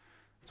kids.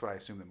 That's what I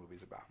assume the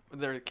movie's about.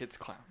 Their kid's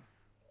clown.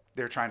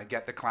 they're trying to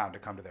get the clown to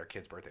come to their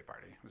kid's birthday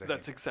party.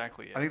 That's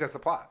exactly it. I think that's the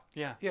plot.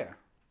 Yeah. Yeah.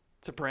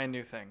 It's a brand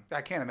new thing.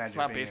 I can't imagine. It's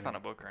not based on a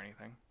book or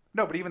anything.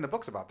 No, but even the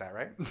book's about that,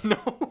 right? No.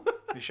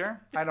 You sure?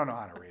 I don't know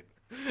how to read.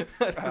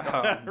 I don't know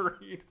how to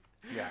read.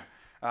 Yeah.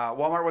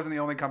 Walmart wasn't the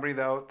only company,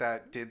 though,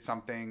 that did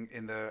something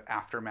in the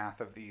aftermath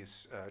of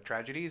these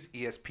tragedies.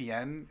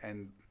 ESPN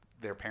and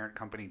their parent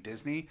company,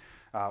 Disney,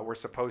 were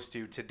supposed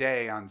to,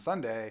 today on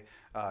Sunday,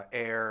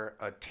 air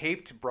a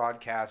taped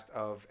broadcast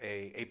of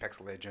a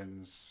Apex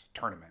Legends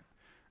tournament.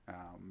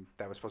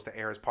 That was supposed to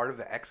air as part of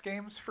the X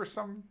Games for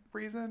some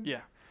reason.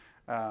 Yeah.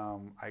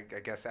 I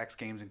guess X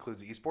Games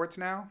includes esports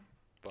now.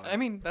 But... I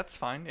mean, that's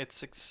fine.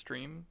 It's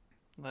extreme.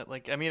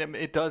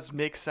 It does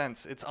make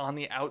sense. It's on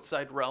the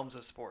outside realms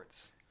of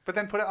sports. But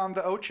then put it on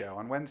the Ocho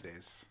on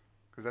Wednesdays,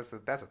 because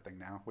that's a thing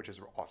now, which is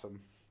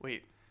awesome.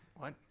 Wait,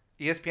 what?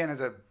 ESPN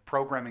has a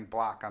programming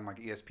block on like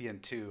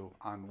ESPN2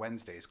 on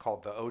Wednesdays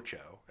called the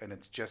Ocho, and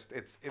it's.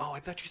 Oh, I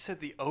thought you said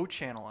the O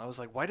channel. I was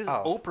like, why does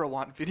Oprah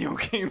want video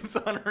games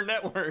on her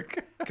network?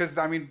 Because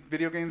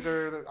video games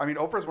are.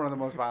 Oprah's one of the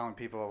most violent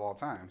people of all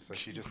time, so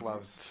she just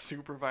loves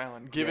super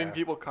violent, giving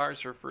people cars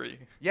for free.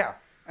 Yeah.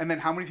 And then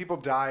how many people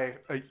die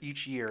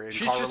each year in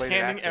She's car-related just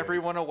handing accidents?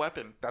 everyone a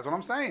weapon. That's what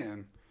I'm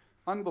saying.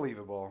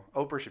 Unbelievable.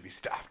 Oprah should be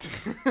stopped.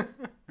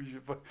 We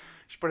should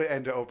put an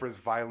end to Oprah's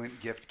violent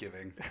gift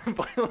giving.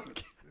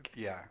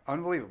 Yeah,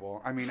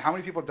 unbelievable. I mean, how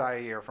many people die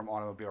a year from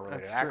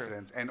automobile-related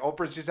accidents? And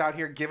Oprah's just out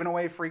here giving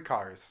away free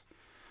cars.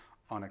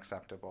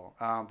 Unacceptable.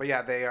 But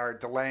yeah, they are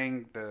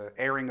delaying the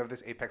airing of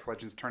this Apex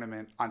Legends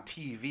tournament on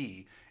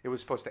TV. It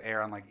was supposed to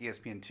air on like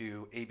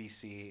ESPN2,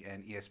 ABC,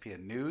 and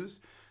ESPN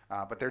News.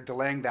 But they're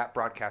delaying that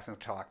broadcast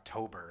until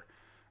October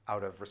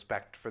out of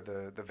respect for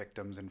the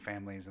victims and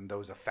families and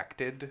those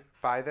affected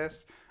by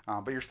this.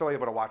 But you're still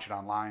able to watch it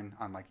online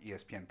on like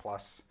ESPN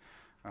Plus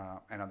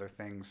and other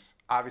things.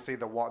 Obviously,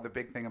 the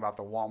big thing about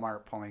the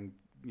Walmart pulling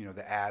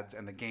the ads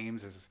and the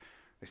games is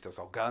they still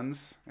sell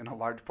guns in a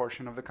large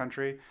portion of the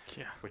country,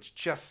 which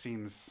just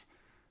seems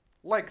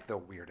like the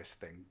weirdest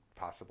thing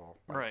possible.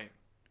 Right.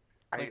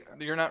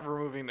 You're not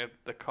removing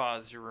the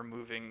cause, you're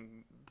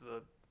removing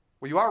the...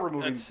 Well, you are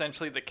removing...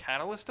 essentially the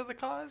catalyst of the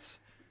cause?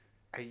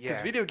 Yeah.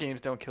 Because video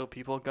games don't kill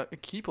people.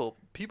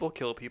 People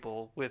kill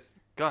people with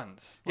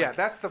guns. Yeah,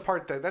 that's the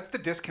part that's the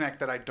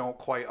disconnect that I don't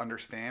quite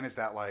understand is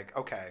that, like,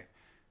 okay,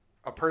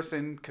 a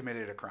person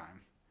committed a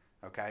crime,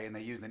 okay, and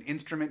they used an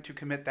instrument to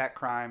commit that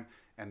crime,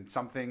 and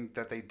something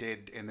that they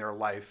did in their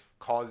life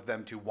caused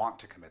them to want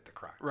to commit the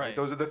crime. Right.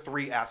 Those are the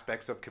three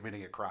aspects of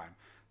committing a crime.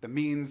 The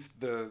means,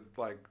 the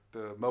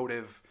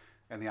motive,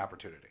 and the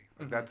opportunity.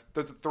 Those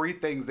are three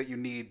things that you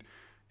need.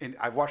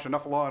 I've watched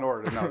enough Law and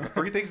Order to know the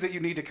three things that you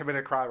need to commit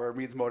a crime are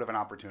means, motive, and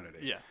opportunity.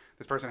 Yeah.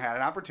 This person had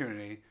an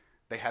opportunity,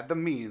 they had the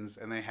means,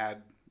 and they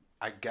had,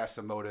 I guess,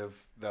 a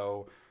motive,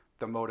 though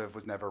the motive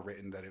was never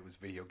written that it was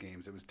video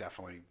games. It was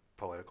definitely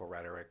political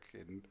rhetoric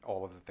and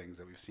all of the things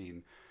that we've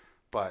seen.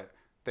 But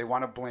they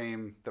want to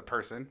blame the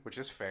person, which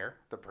is fair.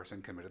 The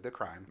person committed the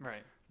crime.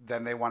 Right.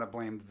 Then they want to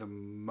blame the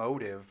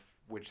motive,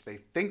 which they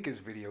think is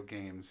video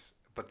games,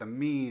 but the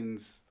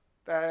means,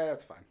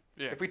 that's fine.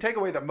 Yeah. If we take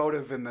away the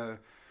motive and the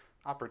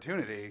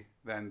opportunity,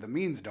 then the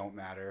means don't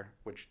matter,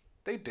 which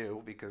they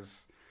do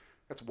because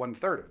that's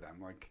 1/3 of them.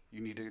 Like,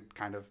 you need to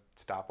kind of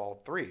stop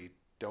all three,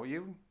 don't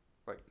you?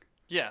 Like,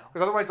 yeah,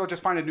 because otherwise they'll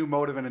just find a new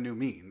motive and a new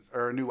means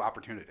or a new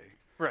opportunity.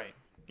 Right.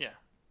 Yeah.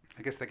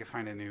 I guess they could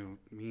find a new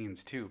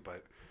means too,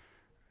 but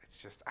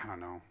it's just, I don't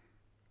know.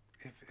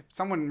 If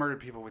someone murdered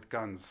people with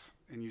guns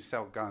and you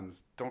sell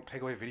guns, don't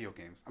take away video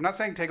games. I'm not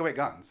saying take away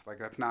guns. Like,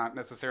 that's not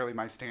necessarily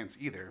my stance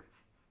either.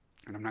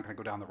 And I'm not going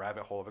to go down the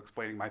rabbit hole of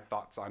explaining my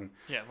thoughts on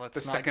the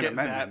Second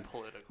Amendment. That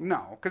political.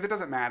 No, because it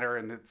doesn't matter,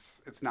 and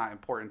it's not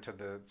important to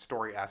the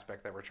story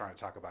aspect that we're trying to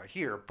talk about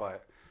here.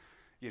 But,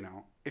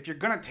 if you're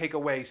going to take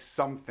away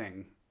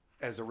something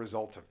as a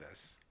result of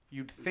this,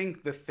 you'd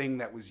think the thing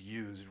that was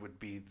used would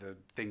be the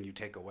thing you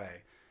take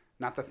away,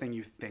 not the thing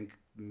you think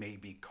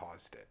maybe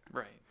caused it.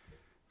 Right.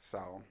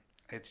 So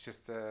it's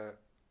just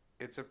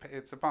it's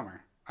a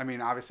bummer. I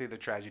mean, obviously the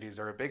tragedies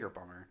are a bigger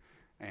bummer.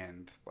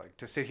 And like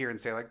to sit here and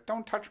say like,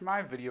 don't touch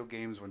my video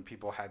games when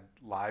people had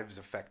lives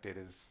affected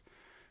is,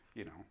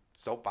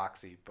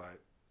 soapboxy. But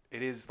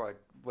it is like,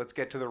 let's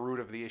get to the root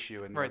of the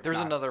issue. And right, there's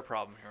another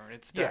problem here, and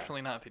it's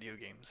definitely not video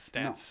games.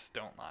 Stats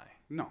don't lie.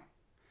 No,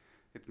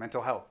 it's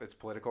mental health. It's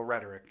political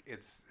rhetoric.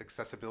 It's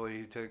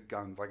accessibility to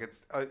guns. Like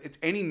it's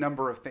any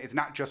number of things. It's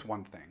not just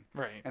one thing.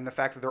 Right. And the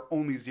fact that they're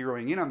only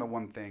zeroing in on the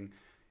one thing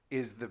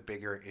is the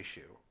bigger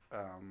issue.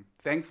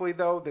 Thankfully,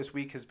 though, this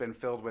week has been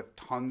filled with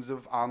tons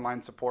of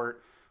online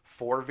support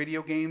for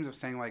video games of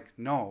saying like,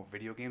 no,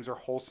 video games are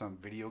wholesome.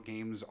 Video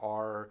games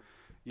are,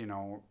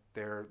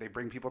 they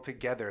bring people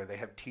together. They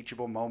have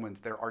teachable moments.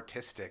 They're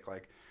artistic.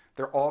 Like,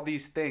 they're all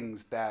these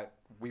things that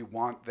we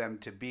want them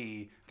to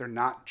be. They're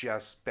not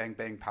just bang,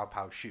 bang, pow,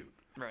 pow, shoot.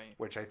 Right.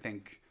 Which I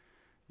think,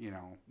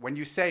 when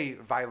you say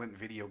violent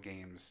video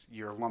games,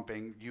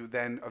 you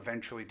then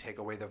eventually take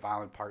away the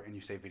violent part and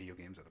you say video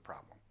games are the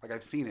problem. Like,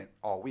 I've seen it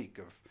all week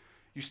of,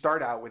 you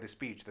start out with a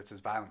speech that says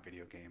violent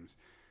video games,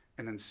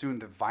 and then soon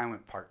the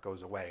violent part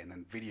goes away, and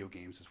then video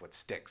games is what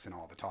sticks in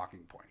all the talking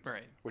points.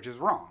 Right. Which is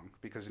wrong,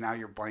 because now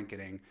you're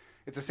blanketing.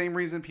 It's the same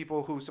reason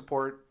people who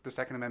support the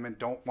Second Amendment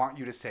don't want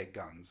you to say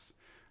guns.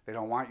 They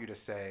don't want you to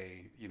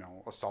say,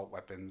 assault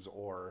weapons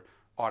or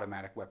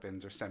automatic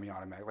weapons or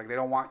semi-automatic. Like, they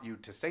don't want you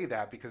to say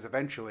that, because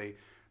eventually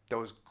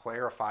those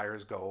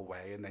clarifiers go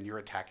away and then you're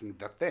attacking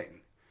the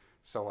thing.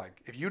 So,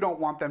 like, if you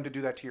don't want them to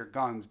do that to your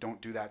guns, don't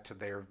do that to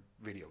their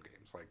video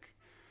games. Like,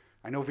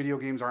 I know video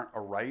games aren't a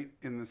right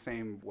in the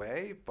same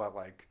way, but,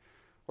 like,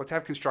 let's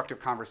have constructive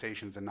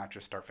conversations and not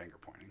just start finger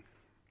pointing.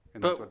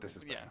 And that's what this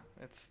is. Yeah,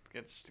 it's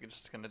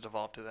just going to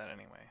devolve to that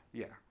anyway.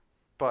 Yeah.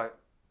 But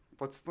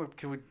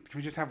can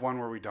we just have one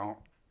where we don't?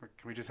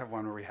 Can we just have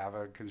one where we have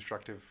a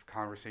constructive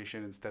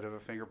conversation instead of a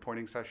finger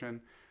pointing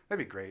session?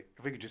 That'd be great.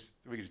 If we could just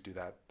do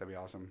that, that'd be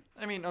awesome.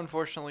 I mean,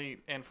 unfortunately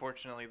and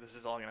fortunately, this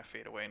is all going to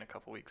fade away in a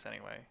couple weeks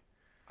anyway.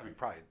 I mean,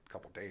 probably a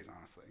couple days,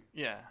 honestly.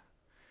 Yeah.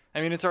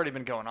 I mean, it's already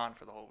been going on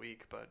for the whole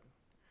week, but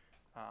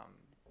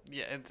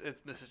yeah,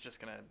 this is just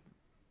going to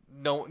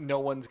no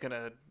one's going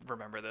to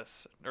remember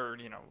this, or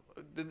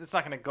it's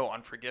not going to go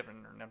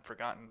unforgiven or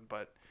unforgotten,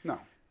 but no.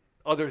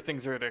 Other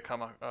things are going to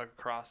come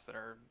across that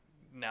are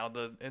now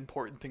the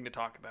important thing to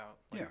talk about.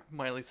 Like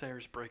Miley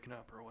Cyrus breaking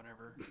up or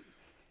whatever.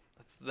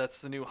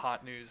 That's the new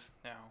hot news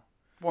now.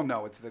 Well,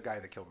 no, it's the guy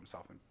that killed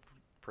himself in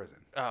prison.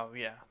 Oh,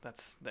 yeah.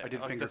 I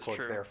did finger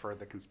quotes there for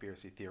the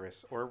conspiracy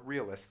theorists or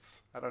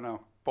realists. I don't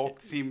know.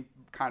 Both seem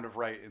kind of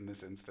right in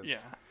this instance. Yeah.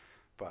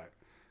 But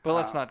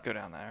let's not go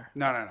down there.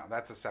 No.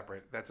 That's a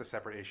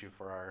separate issue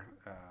for our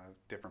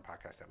different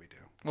podcast that we do.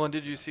 Well, and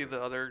did you see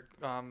the other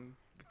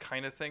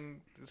kind of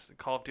thing? This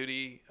Call of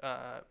Duty,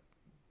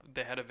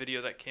 they had a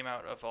video that came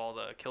out of all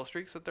the kill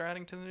streaks that they're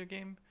adding to the new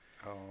game.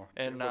 Oh,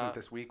 and it wasn't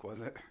this week, was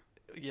it?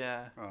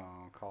 Yeah.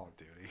 Oh, Call of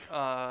Duty.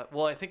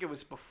 Well, I think it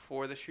was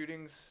before the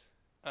shootings,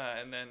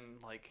 and then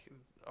like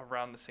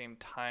around the same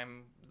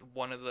time,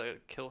 one of the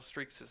kill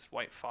streaks is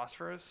white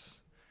phosphorus,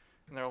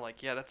 and they're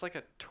like, yeah, that's like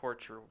a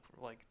torture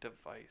like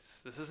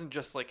device. This isn't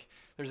just like,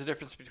 there's a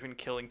difference between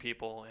killing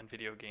people in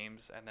video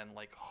games and then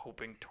like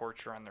hoping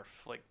torture on their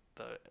like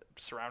the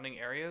surrounding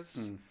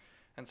areas,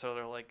 and so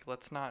they're like,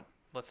 let's not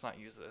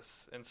use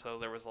this, and so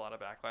there was a lot of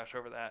backlash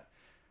over that.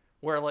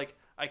 Where, like,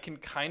 I can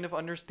kind of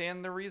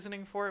understand the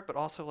reasoning for it, but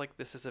also, like,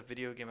 this is a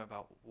video game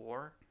about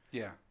war.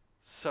 Yeah.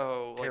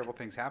 So, like, terrible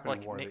things happen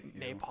in war.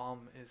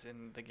 Napalm is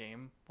in the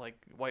game. Like,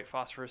 white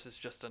phosphorus is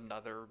just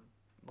another,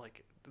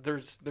 like,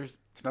 there's it's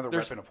another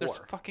weapon of war. There's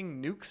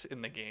fucking nukes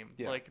in the game.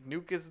 Yeah. Like,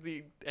 nuke is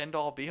the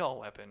end-all, be-all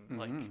weapon. Mm-hmm.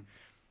 Like,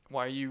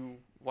 why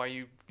are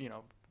you,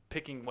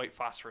 picking white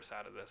phosphorus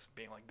out of this,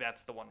 being like,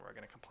 that's the one we're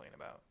going to complain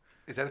about?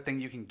 Is that a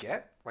thing you can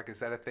get? Like, is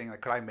that a thing,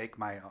 like, could I make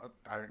my own?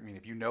 I mean,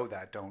 if you know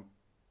that, don't,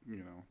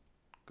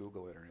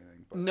 Google it or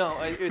anything. But. No,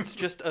 it's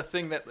just a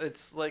thing that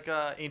it's like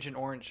Agent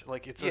Orange.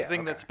 Like it's a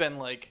thing that's been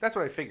like. That's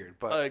what I figured,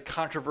 but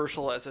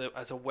controversial as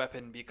a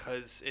weapon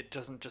because it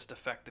doesn't just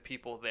affect the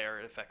people there;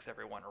 it affects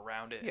everyone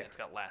around it. Yeah. And it's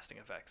got lasting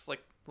effects,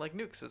 like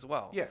nukes as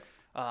well. Yeah.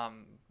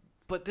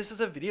 But this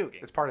is a video game.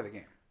 It's part of the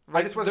game.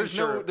 Right? I just wasn't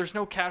sure. There's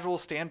no casual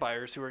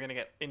standbyers who are going to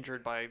get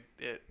injured by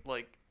it.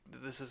 Like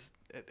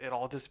it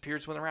all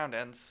disappears when the round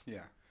ends.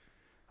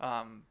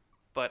 Yeah.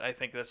 But I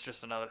think that's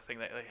just another thing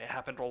that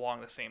happened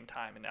along the same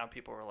time, and now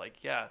people are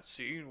like, "Yeah,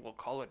 see, well,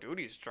 Call of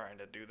Duty's trying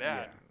to do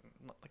that."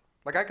 Yeah.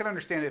 Like I could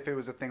understand if it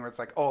was a thing where it's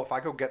like, "Oh, if I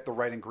go get the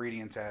right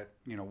ingredients at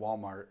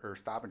Walmart or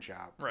Stop and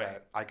Shop,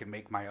 that I can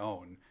make my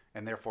own,"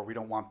 and therefore we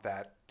don't want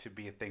that to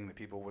be a thing that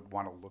people would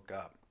want to look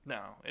up.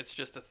 No, it's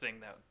just a thing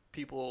that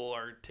people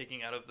are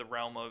taking out of the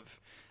realm of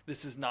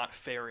this is not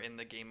fair in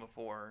the game of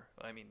war.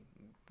 I mean,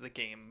 the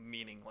game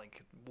meaning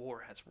like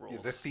war has rules.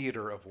 Yeah, the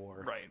theater of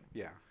war. Right.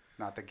 Yeah.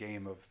 Not the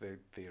game of the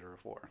theater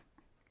of war.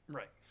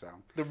 Right. So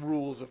the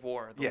rules of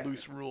war, the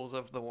loose rules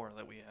of the war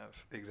that we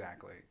have.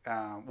 Exactly.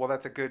 Well,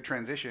 that's a good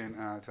transition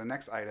to the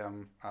next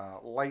item.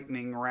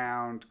 Lightning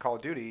round Call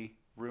of Duty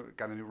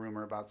got a new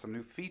rumor about some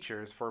new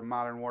features for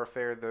Modern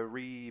Warfare, the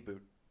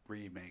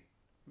remake,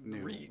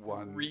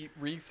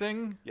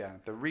 thing? Yeah,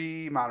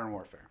 the Modern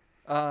Warfare.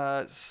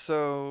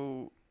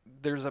 So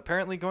there's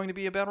apparently going to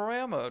be a Battle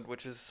Royale mode,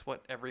 which is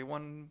what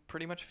everyone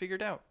pretty much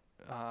figured out.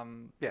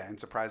 Yeah, and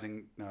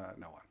surprising no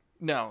one.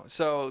 No.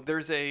 So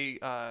there's a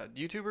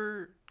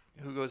YouTuber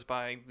who goes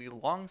by The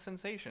Long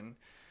Sensation,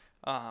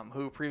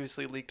 who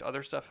previously leaked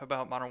other stuff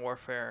about Modern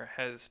Warfare,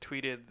 has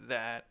tweeted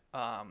that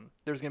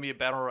there's going to be a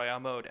Battle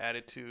Royale mode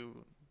added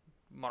to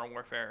Modern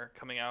Warfare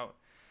coming out,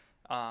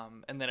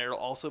 and then it'll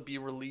also be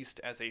released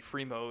as a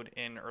free mode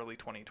in early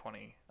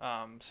 2020.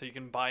 So you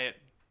can buy it.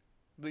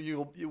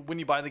 When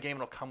you buy the game,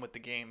 it'll come with the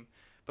game,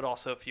 but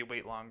also if you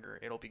wait longer,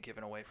 it'll be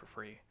given away for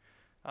free,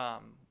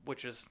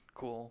 which is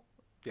cool.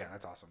 Yeah,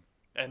 that's awesome.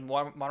 And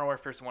Modern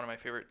Warfare is one of my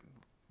favorite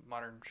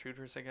modern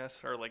shooters, I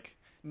guess, or like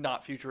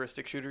not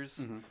futuristic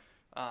shooters.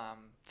 Mm-hmm.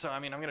 So I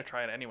mean, I'm gonna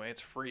try it anyway.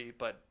 It's free,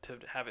 but to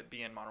have it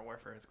be in Modern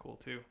Warfare is cool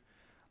too.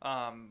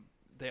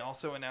 They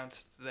also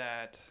announced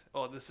that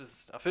this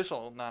is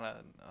official,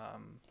 not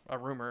a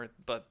rumor,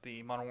 but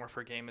the Modern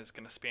Warfare game is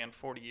gonna span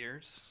 40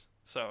 years.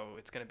 So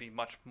it's going to be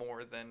much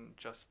more than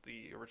just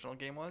the original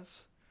game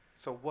was.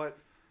 So what?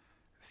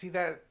 See,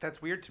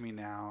 that's weird to me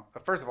now.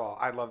 First of all,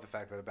 I love the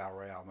fact that a Battle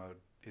Royale mode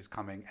is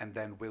coming and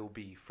then will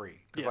be free.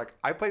 Because, like,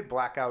 I played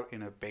Blackout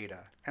in a beta,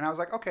 and I was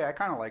like, okay, I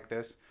kind of like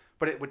this,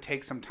 but it would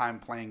take some time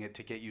playing it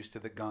to get used to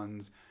the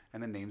guns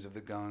and the names of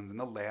the guns and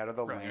the layout of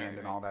the land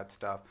and all that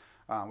stuff,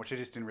 which I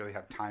just didn't really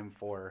have time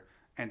for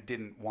and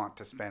didn't want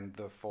to spend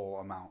the full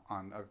amount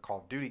on a Call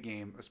of Duty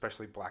game,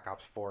 especially Black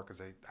Ops 4,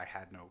 because I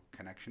had no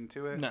connection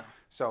to it. No.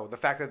 So the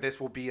fact that this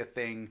will be a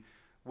thing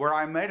where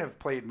I might have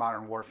played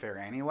Modern Warfare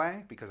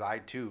anyway, because I,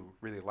 too,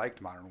 really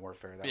liked Modern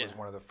Warfare. That was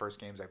one of the first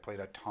games I played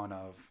a ton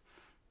of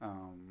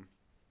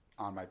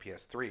on my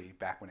PS3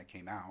 back when it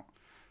came out.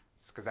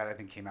 Because that, I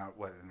think, came out,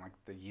 in like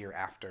the year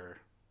after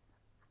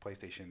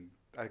PlayStation.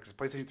 Because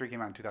PlayStation 3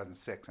 came out in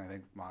 2006, and I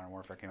think Modern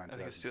Warfare came out in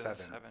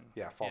 2007.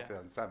 Yeah, fall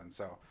 2007.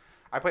 So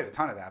I played a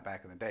ton of that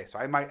back in the day. So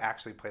I might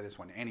actually play this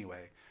one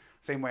anyway.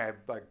 Same way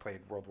I played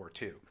World War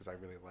II, because I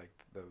really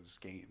liked those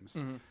games.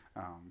 Mm-hmm.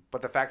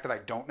 But the fact that I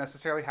don't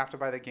necessarily have to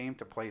buy the game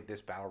to play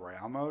this Battle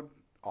Royale mode,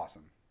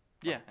 awesome.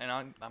 Yeah, and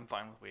I'm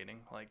fine with waiting.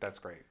 That's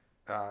great.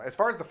 As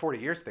far as the 40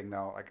 years thing,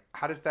 though, like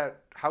how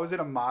is it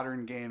a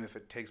modern game if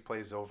it takes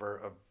place over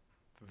a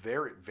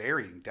very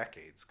varying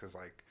decades? Because,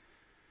 like,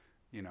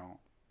 you know,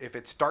 if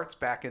it starts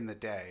back in the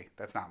day,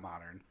 that's not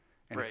modern.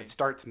 And if it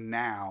starts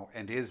now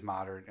and is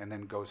modern and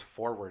then goes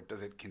forward,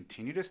 does it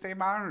continue to stay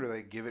modern, or do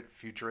they give it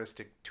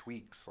futuristic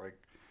tweaks?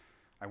 Like,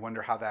 I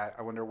wonder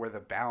where the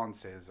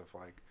balance is of,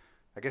 like,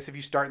 I guess if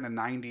you start in the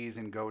 90s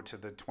and go to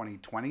the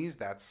 2020s,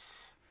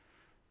 that's,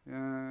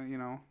 you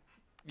know.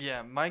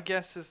 Yeah, my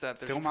guess is that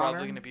there's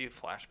probably going to be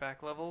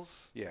flashback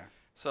levels. Yeah.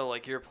 So,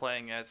 like, you're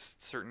playing as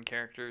certain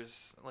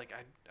characters. Like,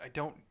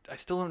 I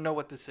still don't know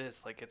what this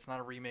is. Like, it's not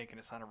a remake and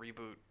it's not a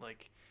reboot.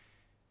 Like,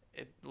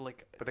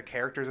 but the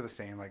characters are the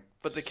same. Like,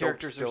 but the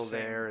characters still are still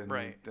there, and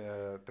right.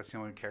 That's the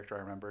only character I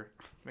remember.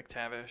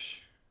 McTavish.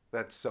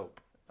 That's Soap.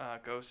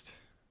 Ghost.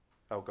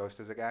 Oh, Ghost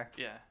is a guy.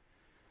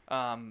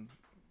 Yeah.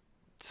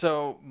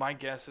 So my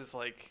guess is,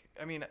 like,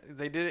 I mean,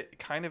 they did it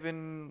kind of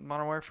in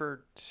Modern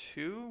Warfare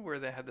 2, where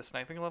they had the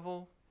sniping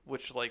level,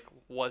 which, like,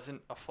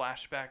 wasn't a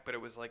flashback, but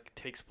it was, like,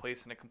 takes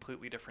place in a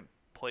completely different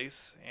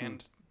place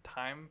and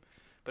time.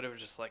 But it was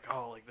just like,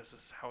 oh, like, this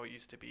is how it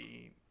used to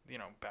be, you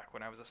know, back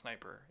when I was a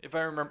sniper. If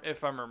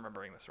I'm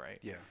remembering this right.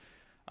 Yeah.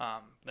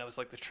 That was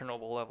like the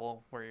Chernobyl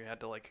level where you had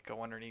to, like,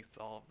 go underneath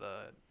all of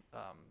the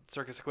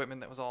circus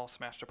equipment that was all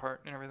smashed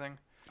apart and everything.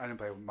 I didn't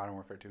play Modern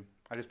Warfare 2.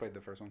 I just played the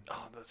first one.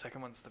 Oh, the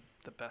second one's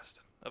the best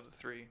of the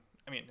three.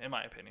 I mean, in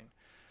my opinion.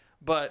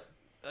 But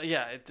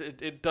yeah,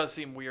 it does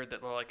seem weird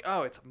that they're like,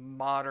 oh, it's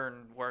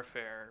modern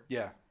warfare.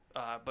 Yeah.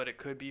 But it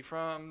could be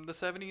from the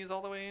 70s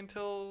all the way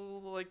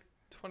until, like,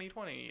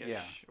 2020-ish.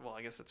 Yeah. Well,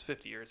 I guess it's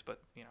 50 years, but,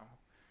 you know,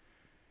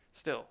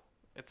 still,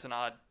 it's an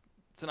odd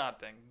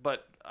thing.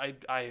 But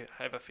I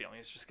have a feeling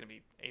it's just going to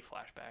be a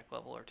flashback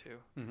level or two.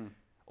 Mm-hmm.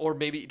 Or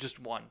maybe just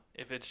one,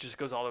 if it just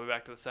goes all the way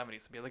back to the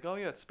 70s and be like, oh,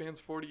 yeah, it spans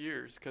 40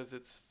 years because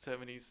it's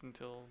 70s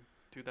until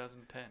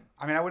 2010.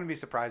 I mean, I wouldn't be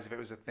surprised if it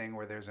was a thing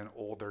where there's an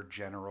older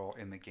general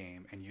in the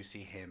game and you see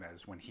him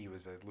as when he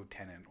was a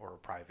lieutenant or a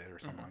private or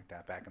something like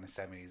that back in the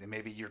 70s. And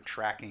maybe you're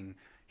tracking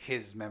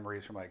his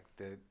memories from, like,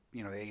 the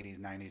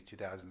 80s, 90s,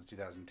 2000s,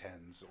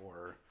 2010s,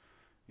 or,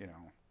 you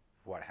know,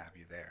 what have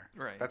you there.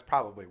 Right. That's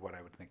probably what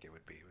I would think it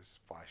would be, was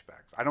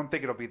flashbacks. I don't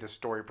think it'll be the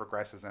story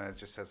progresses and it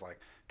just says, like,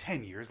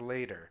 10 years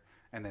later.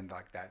 And then,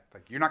 like, that,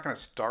 like, you're not going to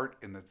start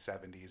in the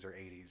 70s or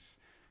 80s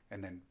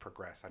and then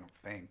progress, I don't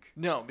think.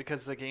 No,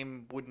 because the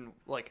game wouldn't,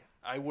 like,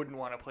 I wouldn't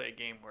want to play a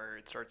game where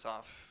it starts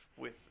off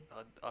with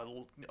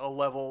a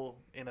level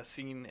in a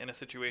scene, in a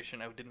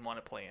situation I didn't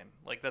want to play in.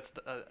 Like,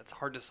 it's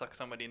hard to suck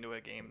somebody into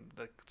a game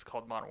that's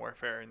called Modern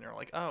Warfare, and they're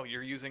like, oh,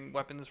 you're using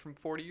weapons from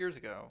 40 years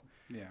ago.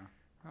 Yeah.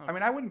 Oh. I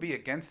mean, I wouldn't be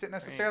against it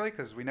necessarily,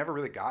 because we never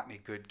really got any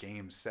good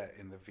games set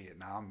in the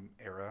Vietnam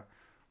era,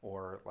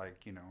 or,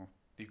 like, you know,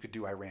 you could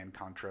do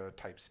Iran-Contra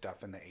type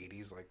stuff in the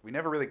 80s. Like, we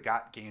never really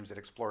got games that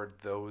explored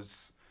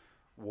those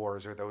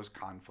wars or those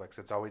conflicts.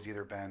 It's always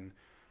either been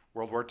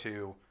World War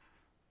II,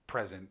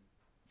 present,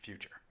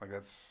 future. Like,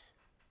 that's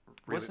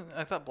really...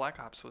 I thought Black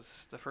Ops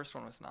was the first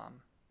one was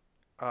Nam.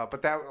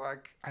 But that,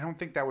 like, I don't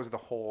think that was the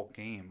whole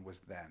game was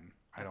then.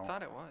 I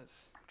thought it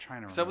was. I'm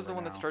trying to remember. That was the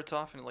one that starts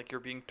off and, like, you're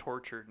being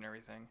tortured and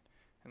everything,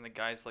 and the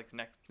guy's, like,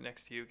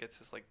 next to you gets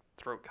his, like,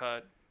 throat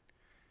cut.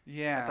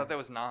 Yeah. I thought that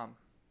was Nam.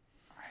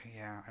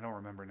 Yeah, I don't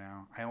remember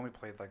now. I only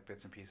played, like,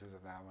 bits and pieces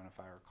of that one, if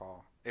I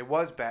recall. It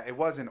was bad. It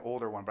was an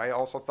older one, but I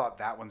also thought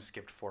that one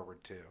skipped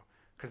forward too,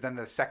 because then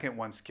the second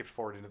one skipped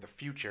forward into the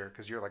future,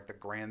 because you're, like, the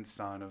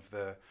grandson of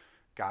the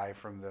guy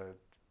from the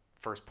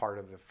first part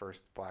of the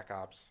first Black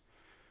Ops.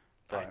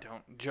 But,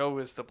 Joe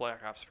is the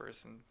Black Ops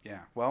person.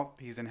 Yeah. Well,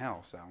 he's in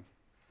hell, so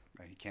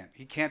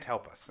he can't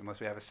help us unless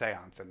we have a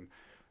seance, and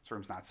this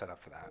room's not set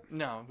up for that.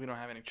 No, we don't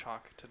have any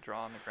chalk to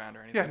draw on the ground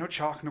or anything. Yeah, no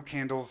chalk, no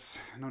candles,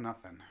 no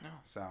nothing. No.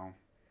 So.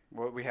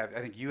 Well, we have.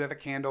 I think you have a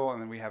candle,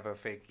 and then we have a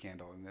fake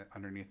candle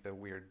underneath the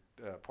weird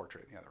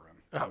portrait in the other room.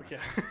 Oh,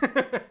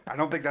 yeah. I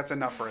don't think that's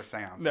enough for a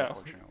seance, no.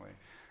 Unfortunately.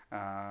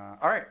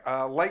 All right,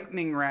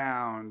 lightning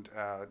round.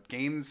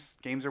 Games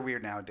are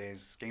weird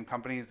nowadays. Game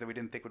companies that we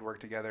didn't think would work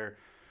together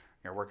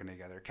are working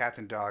together. Cats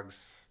and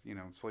dogs,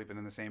 sleeping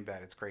in the same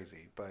bed. It's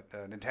crazy. But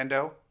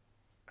Nintendo,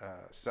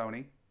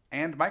 Sony,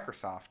 and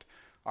Microsoft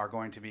are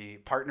going to be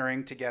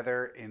partnering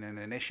together in an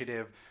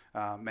initiative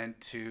meant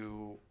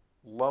to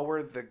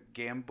lower the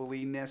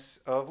gambliness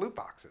of loot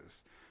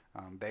boxes.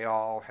 They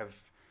all have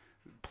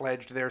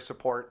pledged their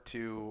support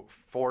to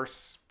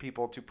force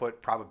people to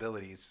put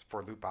probabilities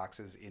for loot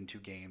boxes into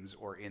games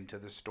or into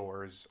the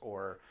stores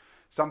or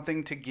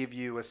something to give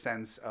you a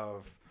sense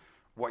of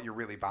what you're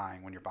really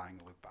buying when you're buying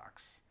the loot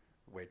box,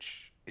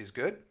 which is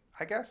good,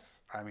 I guess.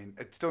 I mean,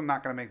 it's still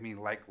not going to make me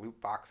like loot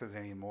boxes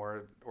any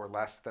more or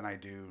less than I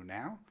do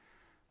now,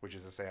 which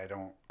is to say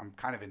I'm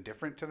kind of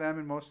indifferent to them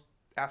in most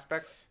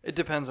aspects. It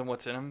depends on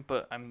what's in them,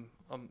 but I'm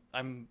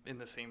in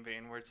the same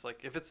vein where it's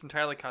like if it's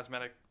entirely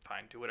cosmetic,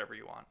 fine, do whatever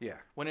you want. Yeah.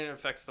 When it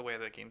affects the way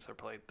that games are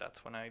played,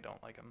 that's when I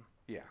don't like them.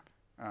 Yeah.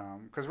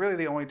 Because really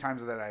the only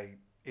times that I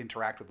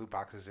interact with loot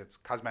boxes, it's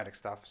cosmetic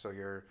stuff. So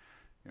your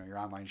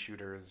online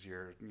shooters,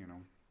 your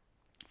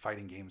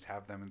fighting games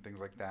have them and things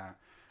like that.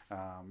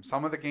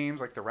 Some of the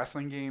games, like the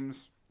wrestling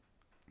games,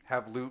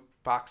 have loot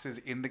boxes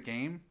in the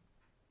game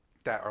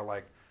that are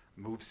like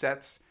move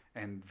sets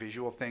and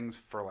visual things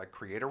for like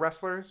creator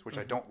wrestlers, which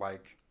I don't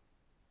like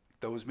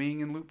those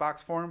being in loot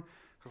box form,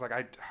 because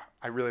like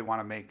I really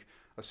want to make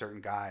a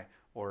certain guy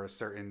or a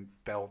certain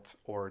belt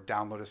or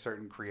download a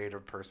certain creator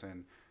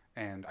person,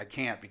 and I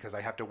can't because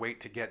I have to wait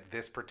to get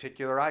this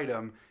particular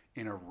item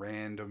in a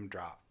random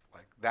drop.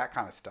 Like that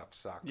kind of stuff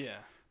sucks. Yeah.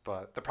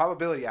 But the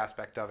probability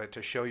aspect of it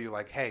to show you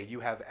like, hey, you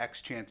have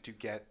X chance to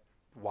get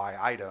Y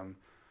item,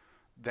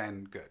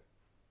 then good.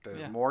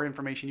 The more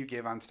information you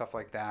give on stuff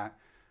like that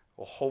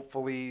will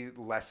hopefully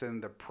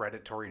lessen the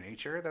predatory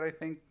nature that I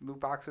think loot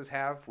boxes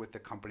have with the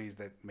companies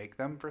that make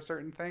them for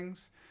certain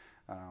things.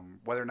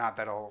 Whether or not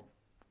that'll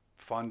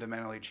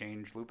fundamentally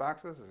change loot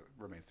boxes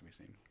remains to be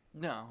seen.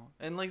 No,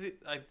 and like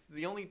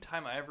the only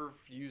time I ever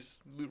use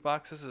loot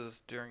boxes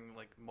is during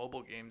like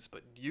mobile games,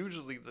 but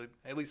usually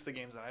at least the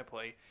games that I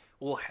play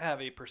will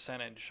have a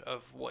percentage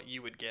of what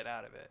you would get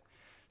out of it.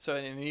 So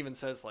and it even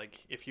says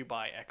like if you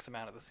buy X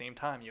amount at the same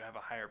time, you have a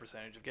higher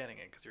percentage of getting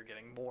it because you're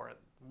getting more at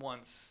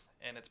once,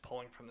 and it's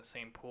pulling from the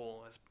same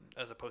pool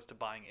as opposed to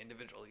buying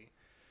individually.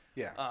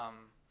 Yeah.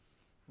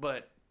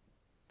 But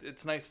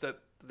it's nice that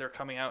they're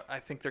coming out. I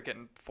think they're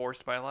getting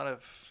forced by a lot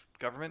of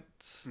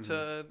governments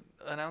to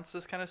announce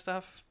this kind of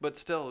stuff. But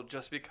still,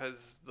 just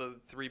because the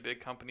three big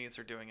companies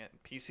are doing it,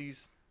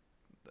 PC's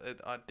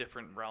a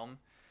different realm.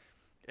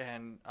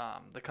 And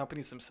the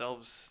companies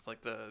themselves,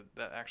 like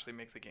that actually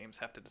make the games,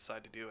 have to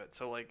decide to do it.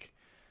 So like,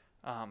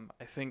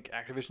 I think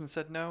Activision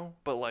said no,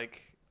 but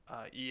like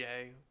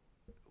EA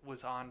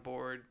was on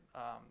board.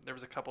 There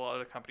was a couple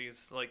other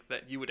companies like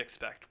that you would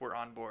expect were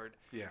on board.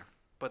 Yeah.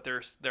 But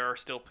there are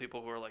still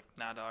people who are like,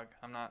 nah, dog,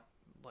 I'm not.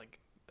 Like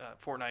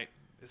Fortnite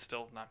is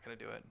still not going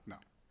to do it. No.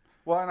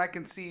 Well, and I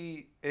can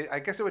see, I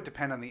guess it would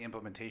depend on the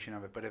implementation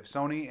of it, but if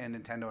Sony and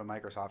Nintendo and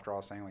Microsoft are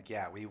all saying, like,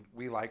 yeah,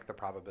 we like the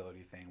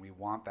probability thing, we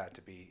want that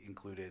to be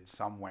included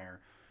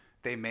somewhere,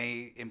 they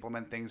may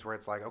implement things where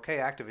it's like, okay,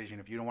 Activision,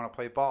 if you don't want to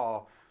play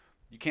ball,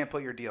 you can't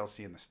put your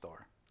DLC in the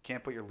store. You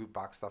can't put your loot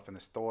box stuff in the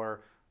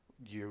store.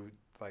 If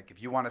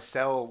you want to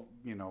sell,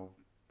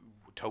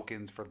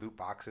 tokens for loot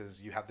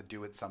boxes, you have to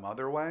do it some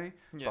other way.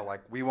 Yeah. But,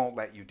 like, we won't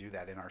let you do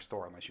that in our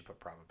store unless you put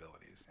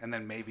probabilities. And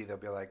then maybe they'll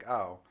be like,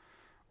 oh,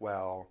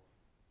 well,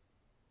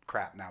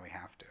 crap, now we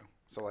have to.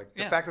 So like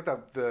the fact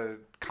that the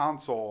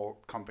console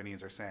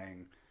companies are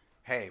saying,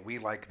 hey, we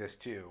like this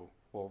too,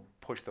 will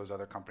push those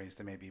other companies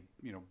to maybe,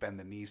 bend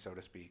the knee, so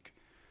to speak,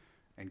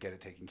 and get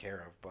it taken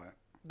care of. But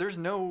there's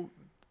no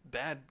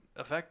bad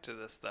effect to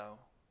this though,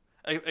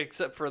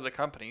 except for the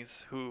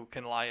companies who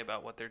can lie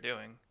about what they're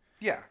doing.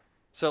 Yeah.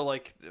 So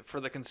like for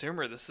the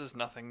consumer, this is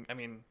nothing. I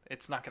mean,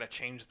 it's not going to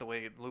change the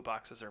way loot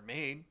boxes are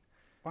made.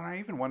 Well, I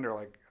even wonder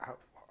like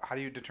how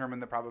do you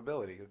determine the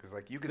probability? Because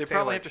like you could they say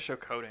probably have to show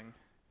coding.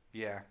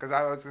 Yeah, because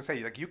I was gonna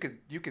say like you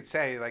could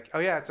say like, oh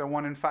yeah, it's a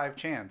 1 in 5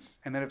 chance,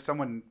 and then if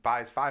someone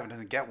buys 5 and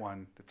doesn't get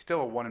one, it's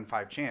still a 1 in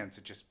 5 chance.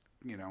 It just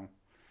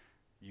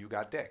you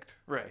got dicked.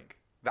 Right. Like,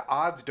 the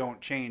odds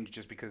don't change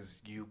just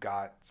because you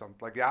got some.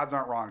 Like the odds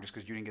aren't wrong just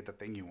because you didn't get the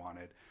thing you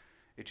wanted.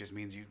 It just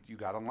means you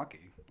got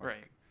unlucky. Like,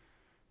 right.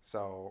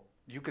 So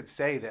you could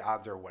say the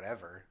odds are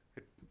whatever.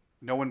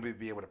 No one would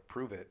be able to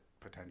prove it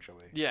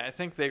potentially. Yeah, I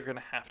think they're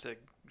gonna have to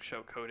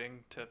show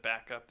coding to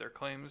back up their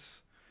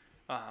claims.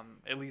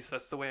 At least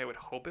that's the way I would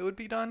hope it would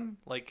be done.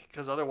 Like,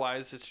 because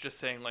otherwise it's just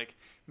saying like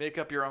make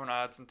up your own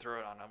odds and throw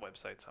it on a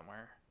website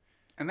somewhere.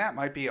 And that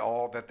might be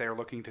all that they're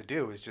looking to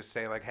do is just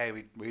say like,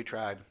 hey, we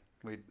tried,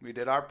 we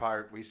did our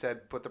part. We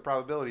said put the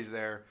probabilities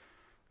there.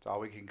 It's all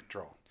we can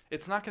control.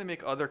 It's not going to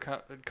make other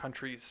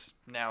countries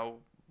now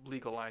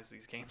legalize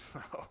these games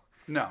though.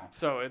 No.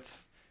 So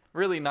it's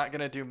really not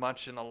going to do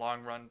much in the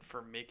long run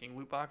for making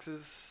loot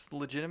boxes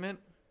legitimate.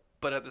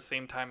 But at the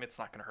same time, it's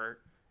not going to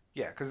hurt.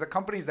 Yeah, because the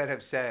companies that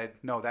have said,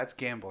 no, that's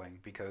gambling,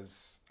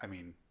 because, I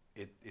mean,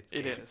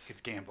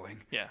 It's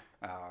gambling. Yeah.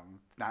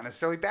 Not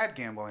necessarily bad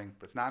gambling,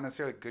 but it's not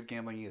necessarily good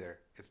gambling either.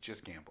 It's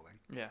just gambling.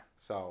 Yeah.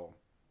 So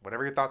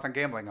whatever your thoughts on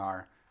gambling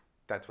are,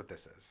 that's what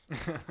this is.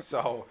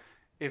 So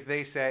if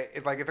they say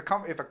if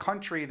a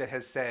country that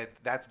has said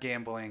that's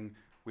gambling,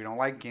 we don't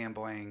like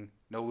gambling,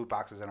 no loot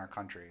boxes in our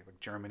country, like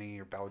Germany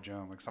or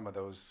Belgium, like some of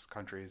those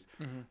countries,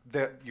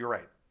 you're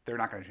right. They're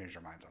not going to change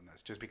their minds on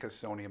this just because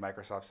Sony and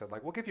Microsoft said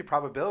like we'll give you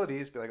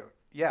probabilities. Be like,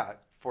 yeah,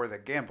 for the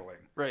gambling.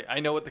 Right. I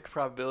know what the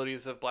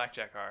probabilities of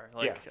blackjack are.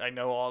 Like I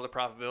know all the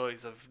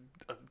probabilities of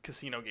a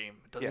casino game.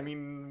 Doesn't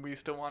mean we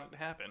still want it to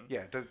happen.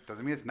 Yeah.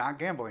 Doesn't mean it's not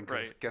gambling.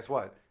 Because guess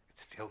what?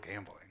 It's still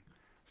gambling.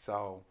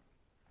 So,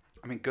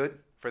 I mean, good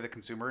for the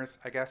consumers,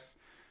 I guess.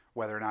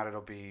 Whether or not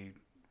it'll be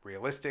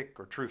realistic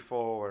or truthful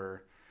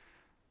or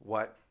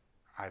what,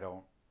 I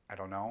don't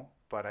know.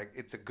 But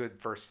it's a good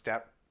first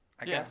step,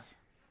 I guess.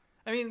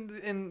 I mean,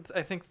 and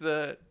I think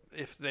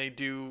if they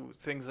do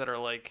things that are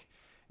like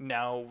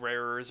now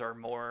rarers are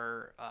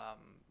more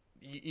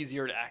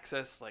easier to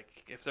access,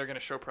 like if they're going to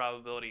show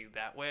probability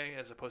that way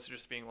as opposed to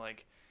just being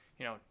like,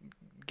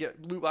 get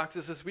loot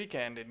boxes this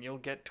weekend and you'll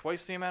get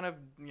twice the amount of,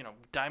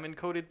 diamond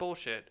coated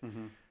bullshit.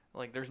 Mm-hmm.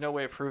 Like there's no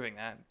way of proving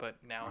that, but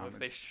now if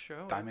they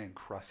show diamond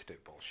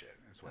encrusted bullshit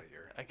is what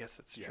you're. I guess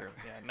it's true.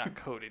 Yeah, not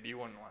coated. You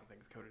wouldn't want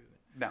things coated.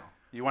 No,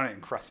 you want it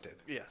encrusted.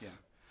 Yes.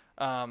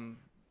 Yeah.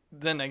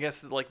 Then I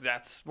guess like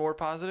that's more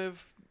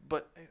positive,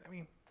 but I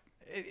mean,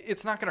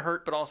 it's not going to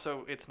hurt, but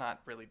also it's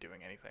not really doing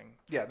anything.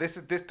 Yeah, this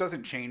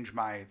doesn't change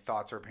my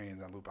thoughts or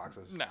opinions on loot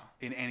boxes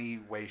in any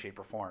way, shape,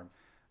 or form.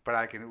 But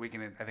I think we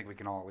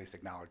can all at least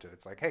acknowledge that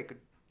it's like, hey,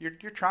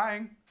 you're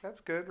trying. That's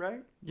good,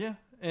 right? Yeah,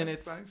 and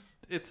that's nice.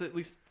 It's at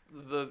least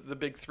the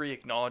big three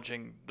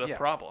acknowledging the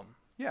problem.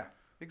 Yeah,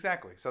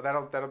 exactly. So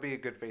that'll be a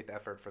good faith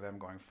effort for them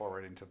going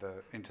forward into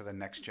the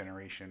next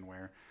generation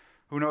where.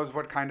 Who knows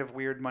what kind of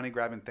weird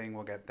money-grabbing thing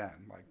we'll get then.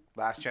 Like,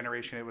 last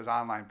generation, it was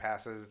online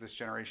passes. This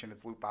generation,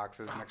 it's loot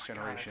boxes. Next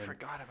generation. God, I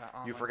forgot about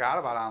online You forgot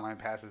about online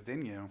passes,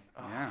 didn't you?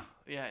 Oh,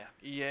 yeah.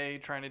 EA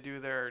trying to do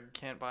their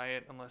can't buy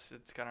it unless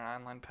it's got an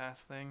online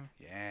pass thing.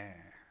 Yeah.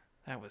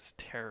 That was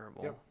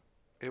terrible. Yep.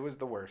 It was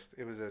the worst.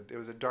 It was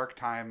a dark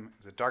time.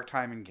 It was a dark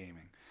time in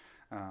gaming.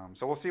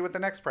 So we'll see what the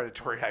next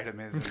predatory item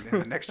is in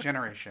the next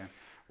generation.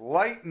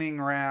 Lightning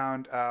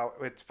round.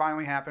 It's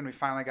finally happened. We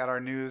finally got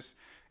our news.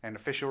 An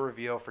official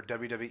reveal for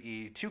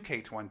WWE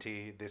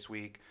 2K20 this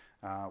week.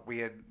 We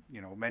had,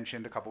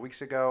 mentioned a couple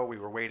weeks ago, we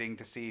were waiting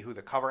to see who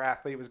the cover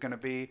athlete was going to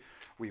be.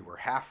 We were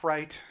half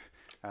right.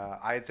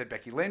 I had said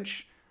Becky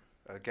Lynch.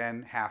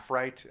 Again, half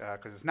right,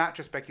 because it's not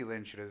just Becky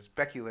Lynch. It is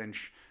Becky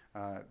Lynch,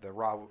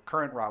 the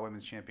current Raw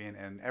Women's Champion,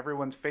 and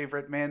everyone's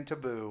favorite man to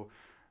boo,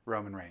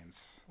 Roman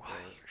Reigns.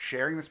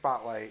 Sharing the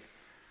spotlight.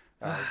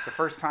 It's the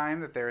first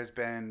time that there has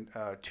been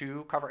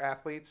two cover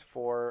athletes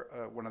for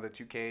one of the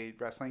 2K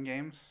wrestling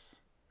games.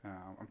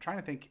 I'm trying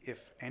to think if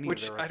any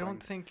Which of the wrestling... I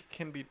don't think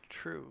can be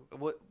true.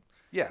 What?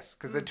 Yes,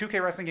 because the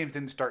 2K wrestling games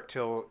didn't start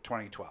till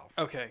 2012.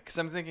 Okay, because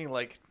I'm thinking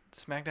like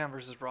SmackDown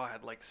versus Raw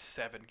had like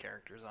 7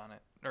 characters on it,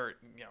 or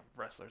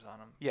wrestlers on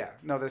them. Yeah,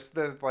 no, the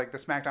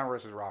SmackDown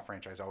versus Raw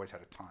franchise always had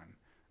a ton,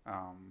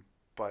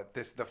 but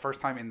the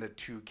first time in the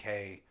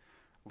 2K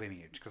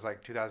lineage, because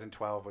like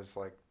 2012 was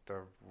like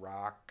The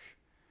Rock,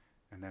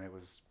 and then it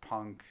was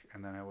Punk,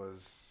 and then it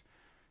was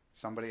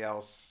somebody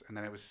else, and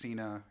then it was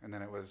Cena, and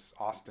then it was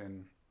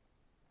Austin.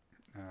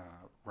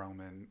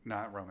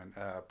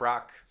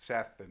 Brock,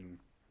 Seth, and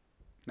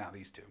now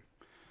these two.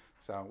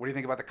 So what do you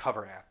think about the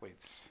cover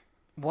athletes?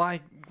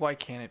 Why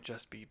can't it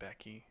just be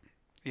Becky?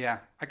 Yeah,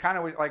 I kind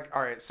of like,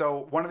 all right,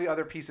 so one of the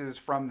other pieces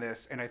from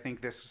this, and I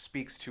think this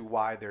speaks to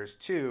why there's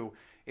two,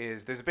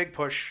 is there's a big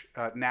push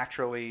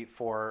naturally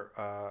for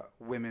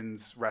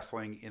women's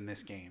wrestling in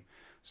this game.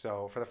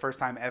 So for the first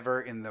time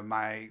ever in the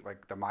my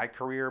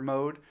career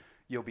mode,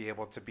 you'll be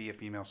able to be a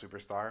female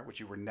superstar, which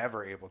you were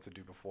never able to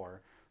do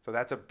before. So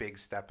that's a big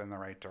step in the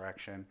right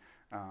direction.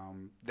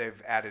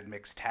 They've added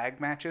mixed tag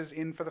matches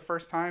in for the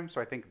first time. So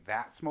I think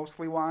that's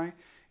mostly why,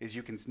 is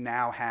you can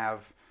now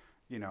have,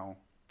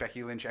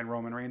 Becky Lynch and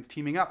Roman Reigns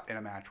teaming up in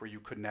a match where you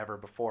could never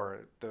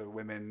before. The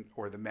women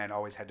or the men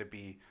always had to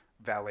be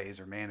valets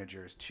or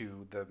managers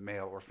to the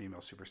male or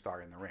female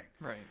superstar in the ring.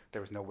 Right.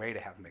 There was no way to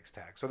have mixed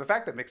tag. So the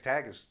fact that mixed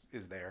tag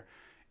is there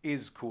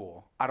is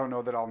cool. I don't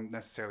know that I'll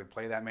necessarily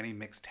play that many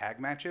mixed tag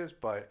matches,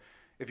 but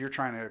if you're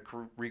trying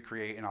to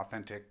recreate an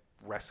authentic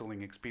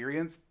wrestling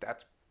experience,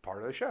 that's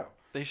part of the show.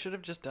 They should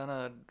have just done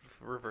a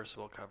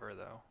reversible cover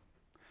though.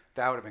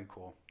 That would have been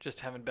cool.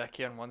 Just having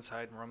Becky on one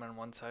side and Roman on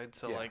one side,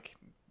 so like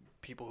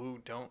people who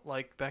don't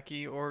like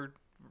Becky or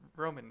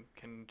Roman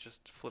can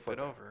just flip it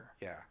over.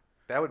 Yeah,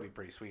 that would be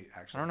pretty sweet,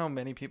 actually. I don't know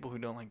many people who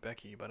don't like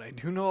Becky, but I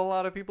do know a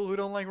lot of people who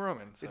don't like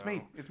Roman. So. It's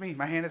me.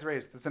 My hand is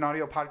raised. It's an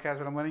audio podcast,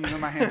 but I'm letting you know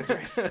my hand is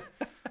raised.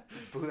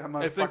 Boo that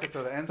motherfucker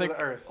to the ends of the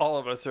earth. All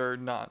of us are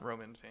not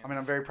Roman fans. I mean,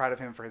 I'm very proud of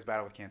him for his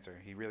battle with cancer.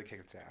 He really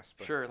kicked its ass.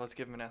 But, sure, let's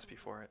give him an SP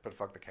for it. But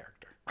fuck the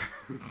character.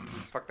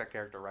 Fuck that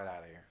character right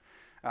out of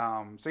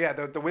here. So yeah,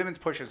 the women's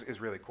push is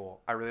really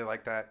cool. I really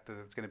like that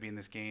it's going to be in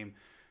this game.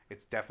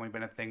 It's definitely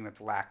been a thing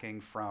that's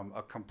lacking from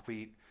a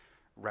complete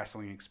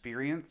wrestling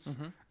experience.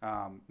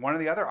 One of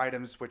the other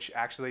items, which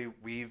actually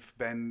we've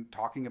been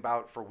talking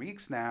about for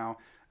weeks now,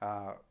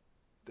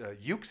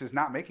 Yuke's is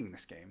not making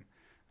this game.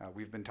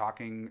 We've been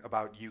talking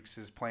about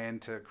Yuke's plan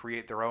to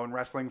create their own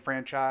wrestling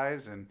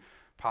franchise and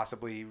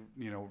possibly,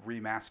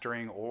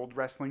 remastering old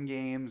wrestling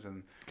games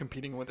and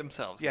competing with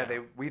themselves. Yeah,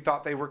 we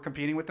thought they were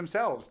competing with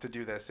themselves to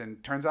do this,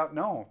 and turns out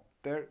no,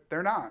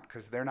 they're not,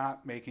 because they're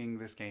not making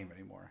this game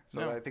anymore.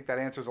 So I think that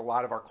answers a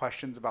lot of our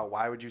questions about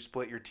why would you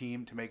split your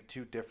team to make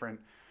two different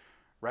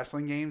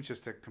wrestling games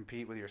just to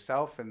compete with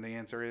yourself, and the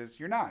answer is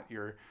you're not.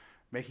 You're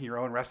making your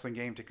own wrestling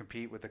game to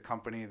compete with a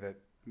company that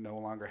no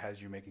longer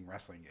has you making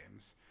wrestling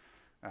games.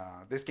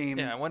 This game...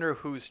 Yeah, I wonder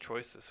whose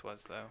choice this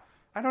was, though.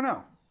 I don't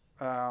know.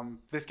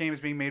 This game is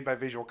being made by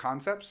Visual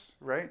Concepts,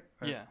 right?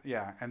 Yeah.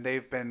 Yeah, and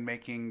they've been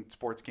making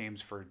sports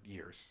games for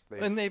years.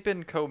 They've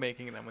been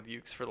co-making them with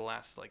Yuke's for the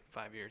last,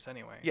 5 years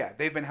anyway. Yeah,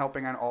 they've been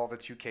helping on all the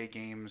 2K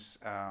games.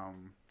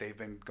 They've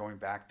been going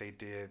back. They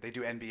do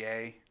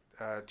NBA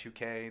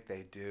 2K.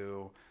 They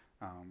do,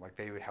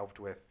 they helped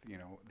with,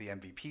 the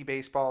MVP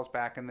baseballs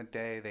back in the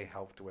day. They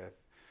helped with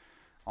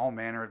all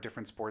manner of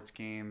different sports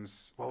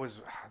games.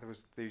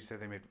 They said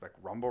they made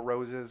Rumble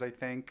Roses, I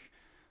think.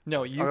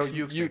 No,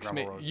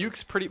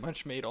 Yuke's pretty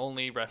much made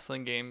only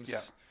wrestling games. Yeah.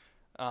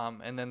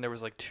 And then there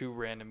was 2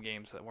 random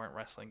games that weren't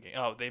wrestling games.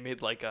 Oh, they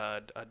made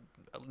a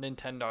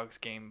Nintendogs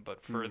game,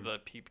 but for the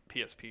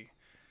PSP.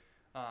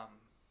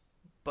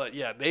 But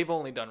yeah, they've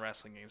only done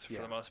wrestling games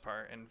for the most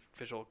part, and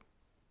Visual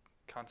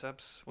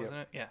Concepts, wasn't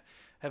it? Yeah,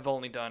 have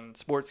only done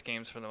sports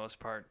games for the most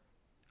part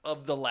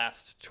of the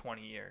last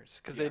 20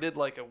 years, because they did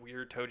a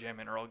weird Toe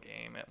Jam and Earl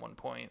game at one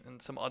point, and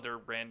some other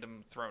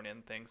random thrown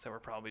in things that were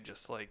probably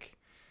just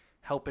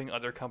helping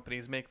other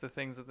companies make the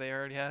things that they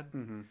already had.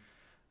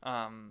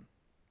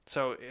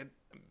 So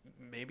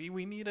maybe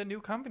we need a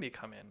new company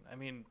come in. I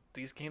mean,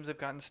 these games have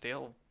gotten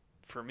stale,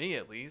 for me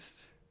at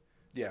least.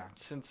 Yeah.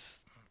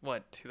 Since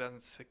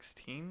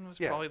 2016 was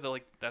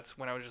probably that's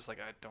when I was just I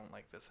don't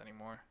like this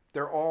anymore.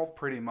 They're all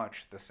pretty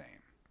much the same.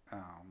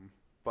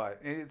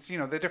 But it's,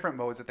 the different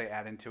modes that they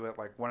add into it.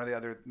 One of the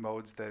other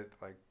modes that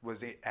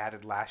was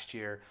added last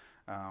year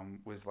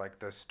was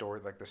the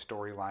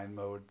storyline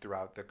mode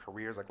throughout the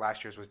careers.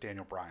 Last year's was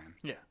Daniel Bryan.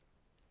 Yeah.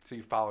 So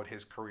you followed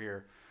his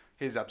career,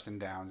 his ups and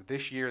downs.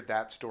 This year,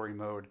 that story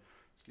mode,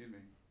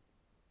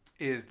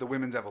 is the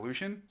women's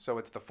evolution. So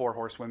it's the 4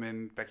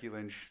 horsewomen: Becky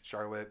Lynch,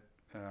 Charlotte,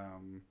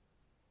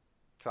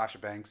 Sasha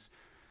Banks,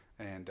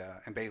 and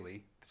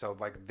Bayley. So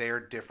they're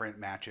different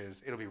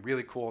matches. It'll be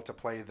really cool to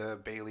play the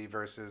Bayley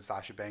versus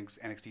Sasha Banks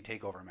NXT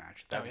TakeOver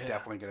match. That's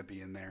definitely going to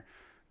be in there.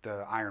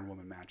 The Iron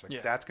Woman match.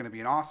 That's going to be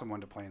an awesome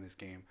one to play in this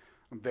game.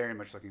 I'm very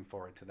much looking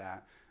forward to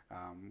that.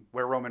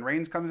 Where Roman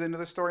Reigns comes into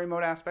the story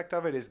mode aspect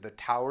of it is the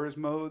Towers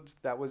modes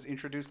that was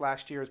introduced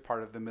last year as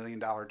part of the $1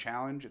 Million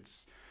Challenge.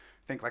 It's,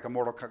 think a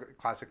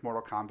classic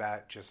Mortal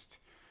Kombat, just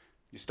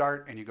you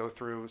start and you go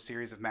through a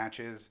series of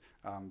matches.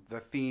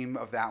 The theme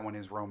of that one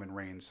is Roman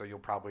Reigns, so you'll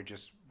probably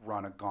just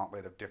run a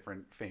gauntlet of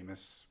different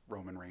famous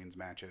Roman Reigns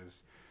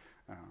matches.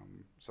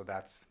 So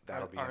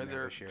that'll be in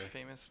there this year. Are there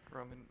famous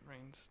Roman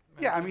Reigns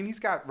matches? Yeah, I mean, he's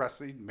got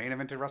main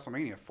evented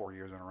WrestleMania 4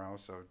 years in a row,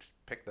 so just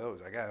pick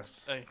those, I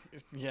guess.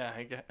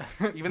 I guess.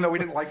 Even though we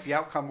didn't like the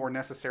outcome or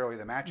necessarily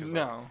the matches.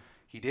 No.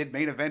 He did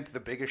main event the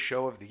biggest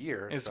show of the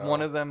year. Is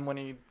one of them when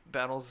he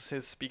battles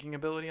his speaking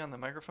ability on the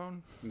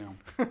microphone? No.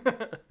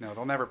 No,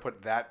 they'll never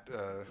put that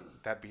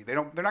beat. They're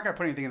not going to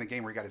put anything in the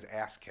game where he got his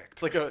ass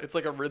kicked. It's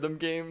like a rhythm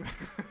game.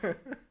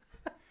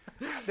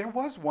 There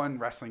was one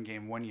wrestling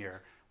game one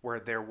year where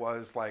there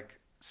was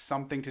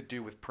something to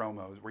do with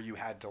promos, where you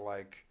had to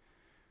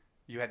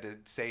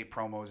say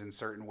promos in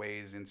certain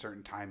ways in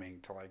certain timing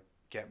to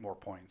get more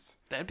points.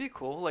 That'd be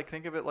cool.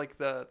 Think of it like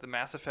the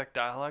Mass Effect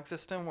dialogue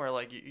system, where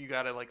you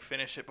gotta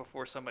finish it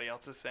before somebody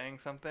else is saying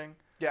something.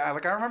 Yeah,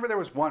 I remember there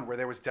was one where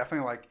there was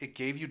definitely it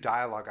gave you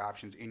dialogue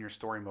options in your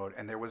story mode,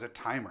 and there was a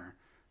timer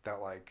that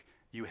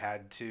you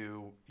had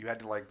to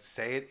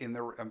say it in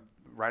the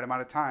right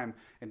amount of time,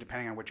 and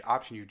depending on which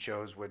option you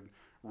chose would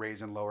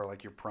raise and lower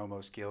your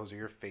promo skills or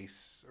your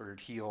face or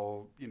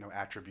heel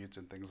attributes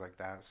and things like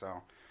that.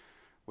 So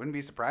wouldn't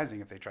be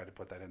surprising if they tried to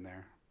put that in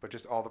there. But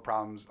just all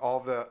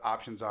the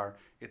options are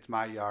it's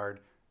my yard,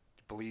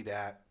 bleed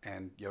at,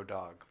 and yo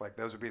dog.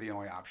 Those would be the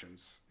only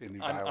options in the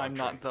dialogue. I'm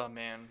not the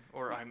man,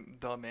 or I'm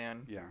the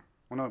man. Yeah.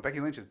 Well, no, Becky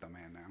Lynch is the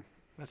man now.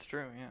 That's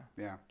true,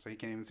 yeah. Yeah, so you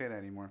can't even say that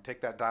anymore.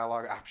 Take that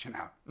dialogue option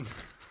out.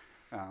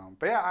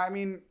 But yeah, I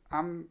mean,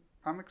 I'm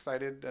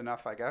excited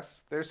enough, I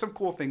guess. There's some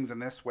cool things in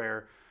this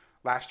where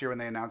last year when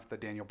they announced the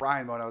Daniel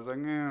Bryan mode, I was I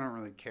don't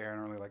really care. I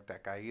don't really like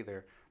that guy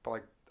either.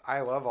 But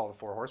I love all the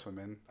 4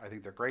 horsewomen. I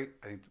think they're great.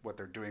 I think what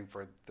they're doing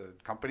for the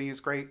company is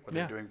great. What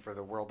they're doing for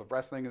the world of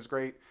wrestling is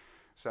great.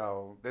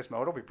 So this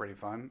mode will be pretty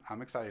fun.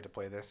 I'm excited to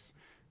play this,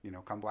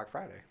 come Black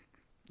Friday.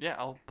 Yeah,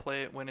 I'll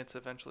play it when it's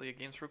eventually a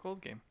Games for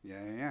Gold game.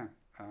 Yeah.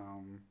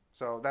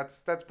 So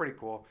that's pretty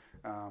cool.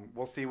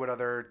 We'll see what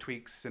other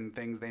tweaks and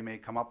things they may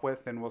come up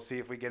with, and we'll see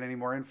if we get any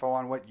more info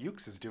on what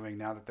Yuke's is doing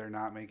now that they're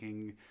not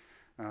making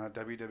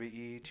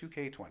WWE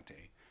 2K20.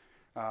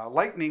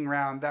 Lightning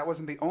round, that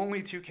wasn't the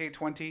only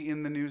 2K20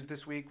 in the news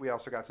this week. We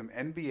also got some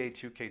NBA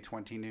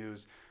 2K20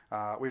 news.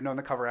 We've known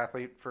the cover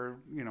athlete for,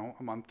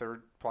 a month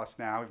or plus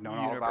now. We've known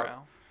all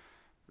about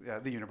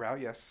the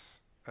unibrow, yes.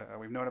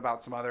 We've known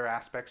about some other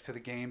aspects to the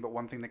game, but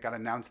one thing that got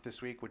announced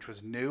this week, which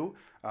was new,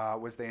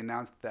 was they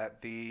announced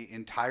that the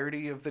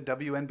entirety of the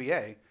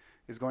WNBA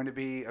is going to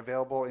be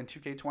available in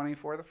 2K20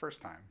 for the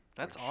first time.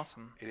 That's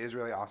awesome. It is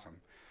really awesome.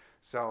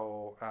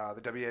 So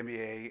the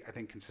WNBA, I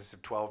think, consists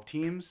of 12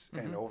 teams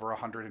and over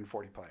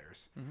 140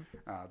 players.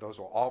 Those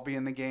will all be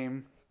in the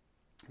game.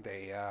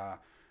 They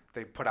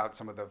put out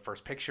some of the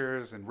first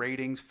pictures and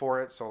ratings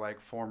for it. So, like,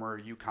 former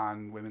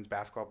UConn women's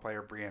basketball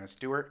player Breanna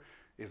Stewart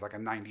is like a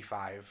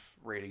 95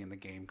 rating in the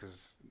game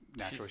because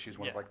naturally she's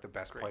one of like the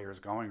best players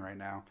going right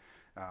now.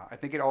 I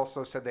think it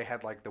also said they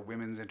had like the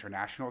women's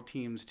international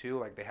teams too.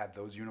 Like they had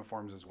those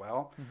uniforms as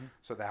well.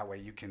 So that way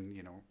you can,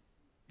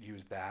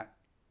 use that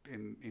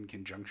in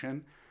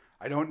conjunction.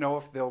 I don't know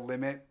if they'll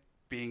limit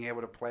being able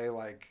to play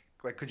like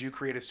could you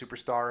create a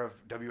superstar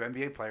of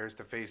WNBA players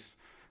to face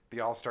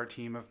the all-star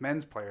team of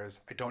men's players?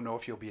 I don't know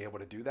if you'll be able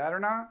to do that or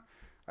not.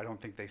 I don't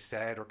think they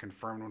said or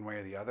confirmed one way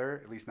or the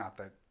other, at least not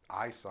that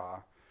I saw.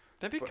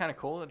 That'd be kind of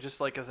cool, just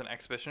like as an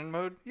exhibition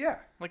mode. Yeah.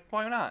 Like,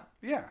 why not?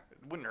 Yeah.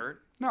 It wouldn't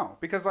hurt. No,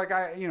 because like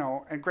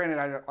and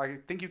granted, I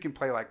think you can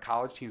play like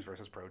college teams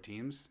versus pro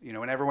teams,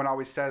 and everyone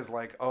always says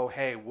like, oh,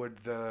 hey,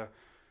 would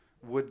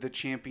the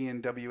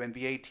champion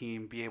WNBA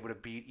team be able to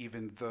beat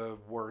even the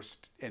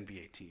worst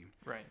NBA team?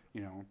 Right.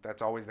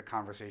 That's always the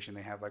conversation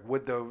they have. Like,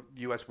 would the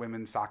U.S.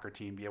 women's soccer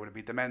team be able to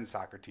beat the men's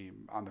soccer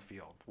team on the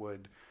field?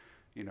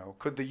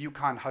 Could the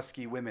UConn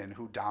Husky women,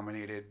 who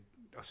dominated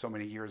so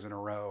many years in a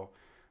row,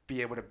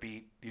 be able to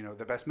beat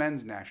the best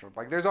men's national?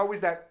 Like, there's always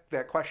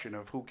that question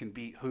of who can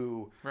beat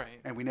who,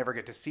 right? And we never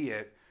get to see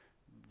it.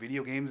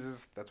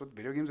 That's what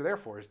video games are there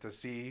for, is to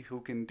see who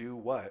can do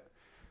what,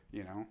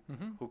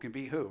 who can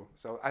beat who.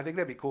 So I think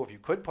that'd be cool if you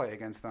could play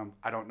against them.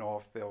 I don't know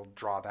if they'll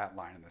draw that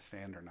line in the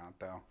sand or not,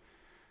 though.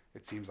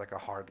 It seems like a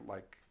hard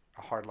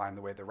line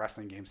the way the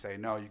wrestling games say,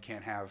 no, you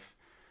can't have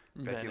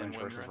Becky Lynch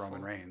versus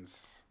Roman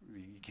Reigns.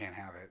 You can't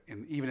have it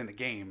even in the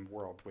game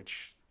world,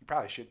 which you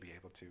probably should be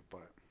able to,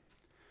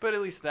 But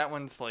at least that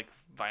one's like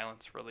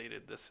violence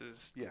related. This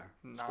is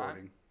not.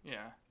 Sporting.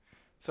 Yeah.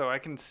 So I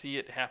can see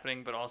it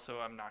happening, but also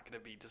I'm not going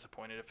to be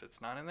disappointed if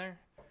it's not in there.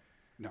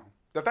 No.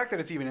 The fact that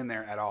it's even in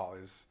there at all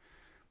is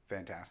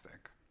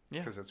fantastic.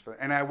 Yeah.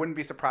 And I wouldn't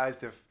be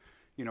surprised if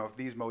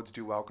these modes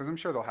do well, because I'm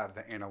sure they'll have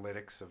the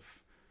analytics of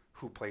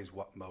who plays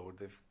what mode.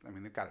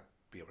 They've got to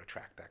be able to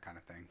track that kind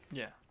of thing.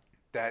 Yeah.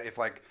 That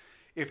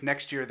if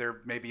next year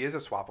there maybe is a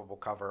swappable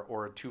cover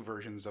or two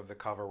versions of the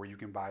cover where you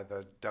can buy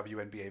the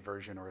WNBA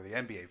version or the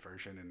NBA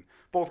version, and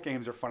both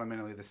games are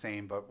fundamentally the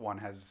same, but one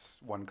has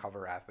one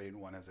cover athlete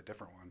and one has a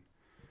different one.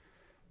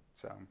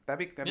 So that'd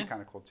be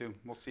kind of cool too.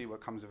 We'll see what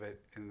comes of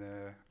it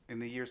in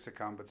the years to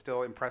come, but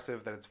still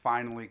impressive that it's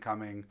finally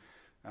coming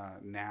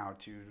now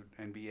to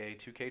NBA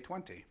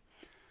 2K20.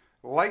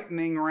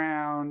 Lightning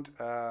round.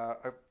 I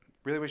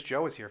really wish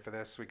Joe was here for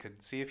this. We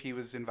could see if he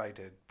was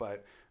invited,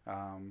 but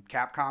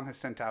Capcom has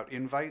sent out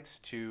invites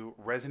to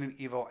Resident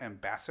Evil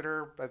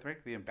Ambassador, I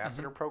think, the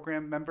Ambassador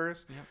Program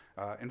members,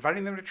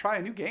 inviting them to try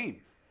a new game.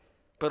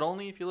 But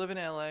only if you live in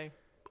LA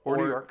or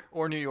New York.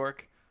 Or New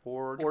York.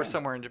 Or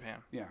somewhere in Japan.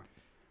 Yeah.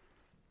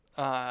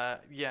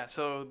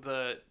 So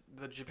the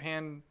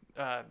Japan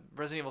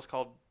Resident Evil is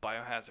called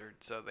Biohazard,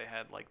 so they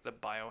had like the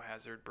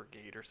Biohazard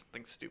Brigade or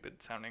something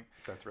stupid sounding.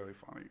 That's really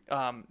funny.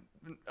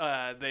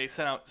 They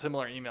sent out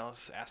similar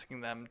emails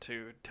asking them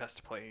to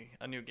test play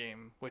a new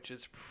game, which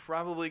is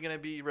probably going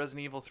to be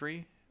Resident Evil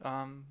 3,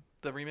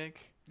 the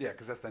remake. Yeah,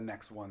 because that's the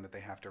next one that they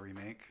have to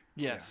remake.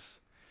 Yes.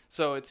 Yeah.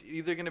 So it's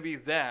either going to be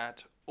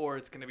that, or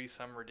it's going to be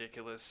some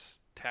ridiculous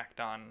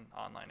tacked-on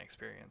online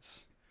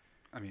experience.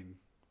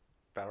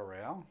 Battle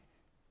Royale?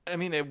 I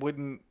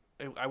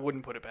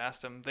wouldn't put it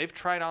past them. They've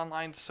tried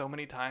online so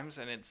many times,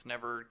 and it's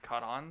never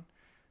caught on.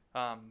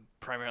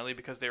 Primarily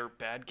because they were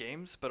bad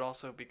games, but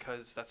also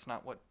because that's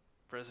not what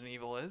Resident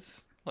Evil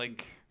is.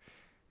 Like,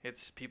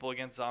 it's people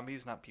against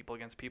zombies, not people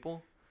against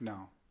people.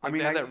 No. Like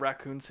they had that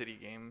Raccoon City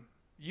game.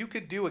 You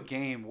could do a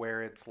game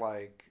where it's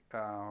like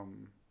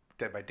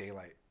Dead by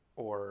Daylight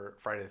or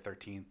Friday the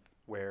 13th,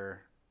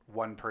 where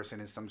one person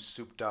is some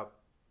souped up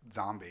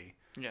zombie,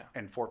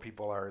 and 4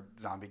 people are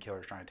zombie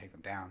killers trying to take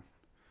them down.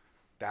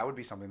 That would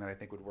be something that I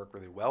think would work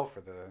really well for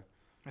the...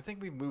 I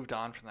think we moved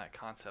on from that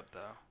concept,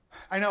 though.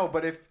 I know,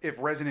 but if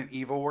Resident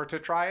Evil were to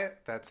try it,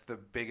 that's the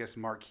biggest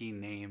marquee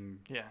name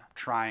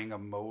trying a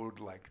mode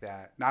like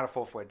that. Not a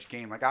full-fledged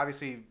game. Like,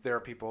 obviously, there are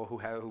people who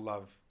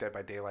love Dead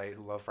by Daylight,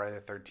 who love Friday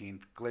the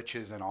 13th,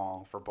 glitches and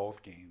all for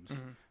both games.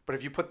 Mm-hmm. But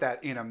if you put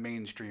that in a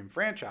mainstream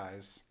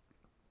franchise,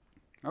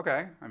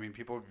 okay.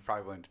 People would be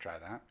probably willing to try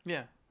that.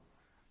 Yeah.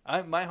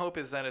 My hope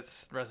is that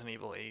it's Resident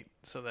Evil 8,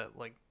 so that,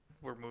 like,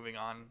 we're moving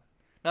on.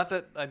 Not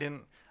that I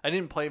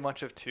didn't play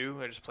much of 2.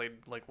 I just played,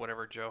 like,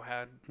 whatever Joe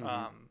had.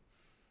 Mm-hmm.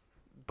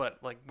 But,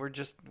 like,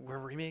 we're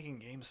remaking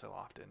games so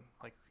often.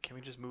 Like, can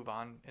we just move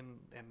on and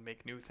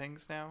make new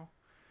things now?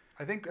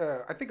 I think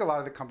a lot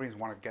of the companies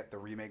want to get the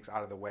remakes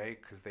out of the way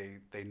because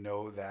they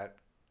know that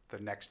the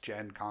next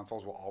gen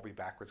consoles will all be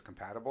backwards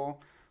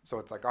compatible. So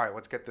it's like, all right,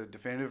 let's get the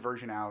definitive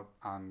version out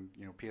on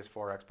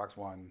PS4, Xbox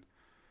One,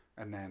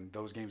 and then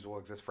those games will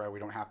exist forever. We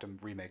don't have to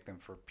remake them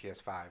for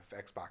PS5,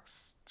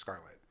 Xbox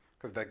Scarlet,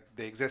 because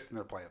they exist and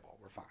they're playable.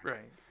 We're fine.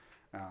 Right.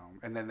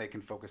 And then they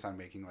can focus on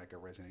making like a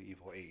Resident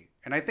Evil 8.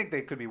 And I think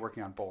they could be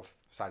working on both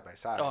side by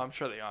side. Oh, I'm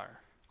sure they are.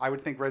 I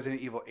would think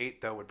Resident Evil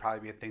 8, though, would probably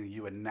be a thing that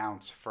you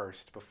announce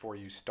first before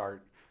you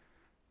start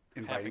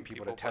inviting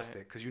people to test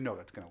it, because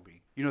that's going to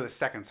leak. The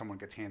second someone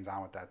gets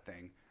hands-on with that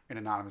thing, an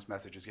anonymous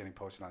message is getting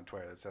posted on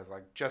Twitter that says,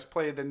 like, just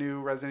played the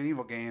new Resident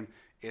Evil game.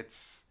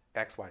 It's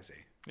XYZ.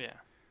 Yeah.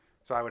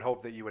 So I would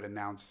hope that you would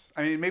announce.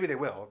 I mean, maybe they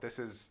will.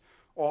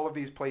 All of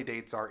these play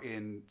dates are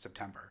in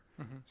September.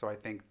 Mm-hmm. So I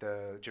think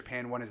the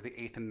Japan one is the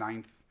 8th and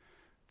 9th.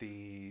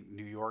 The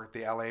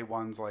LA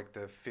one's like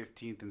the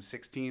 15th and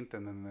 16th,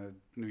 and then the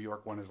New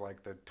York one is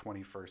like the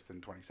 21st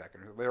and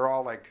 22nd. They're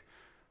all like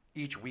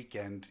each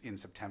weekend in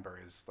September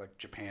is like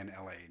Japan,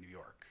 LA, New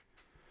York.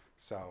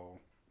 So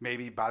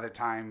maybe by the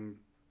time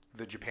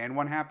the Japan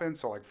one happens,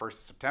 so like 1st of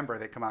September,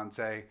 they come out and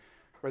say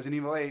Resident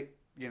Evil 8,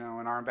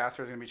 and our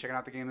ambassador is going to be checking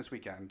out the game this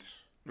weekend.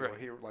 Right.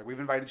 Like we've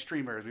invited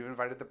streamers, we've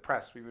invited the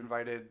press, we've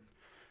invited,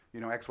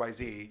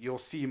 XYZ. You'll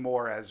see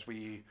more as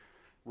we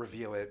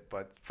reveal it,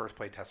 but first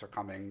play tests are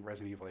coming.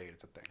 Resident Evil 8,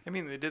 it's a thing. I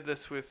mean, they did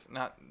this with,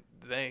 not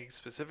they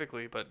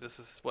specifically, but this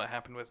is what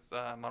happened with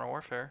Modern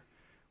Warfare,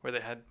 where they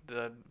had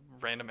the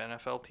random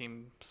NFL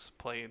teams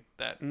play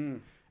that,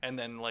 and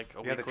then like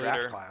a week later, the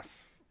draft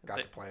class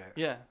got to play it.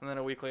 Yeah, and then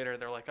a week later,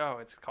 they're like, oh,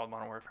 it's called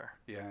Modern Warfare.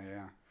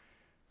 Yeah.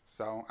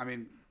 So, I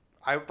mean,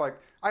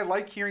 I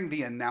like hearing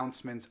the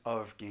announcements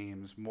of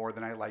games more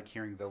than I like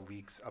hearing the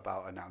leaks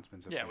about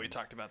announcements of games. Yeah, we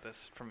talked about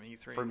this from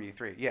E3. From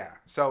E3, yeah.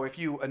 So if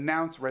you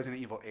announce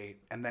Resident Evil 8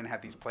 and then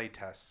have these play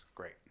tests,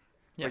 great.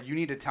 Yeah. But you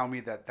need to tell me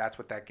that that's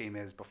what that game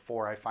is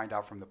before I find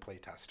out from the play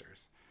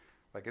testers.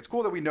 Like, it's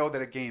cool that we know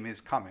that a game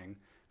is coming,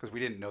 because we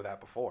didn't know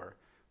that before.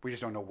 We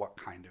just don't know what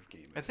kind of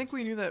game it is. I think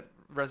we knew that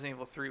Resident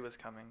Evil 3 was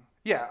coming.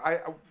 Yeah,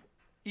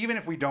 even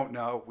if we don't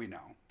know, we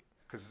know.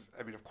 Because,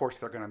 I mean, of course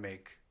they're going to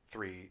make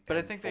 3. But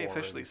I think they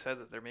officially said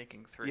that they're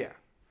making 3.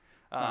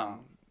 Yeah.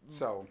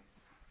 So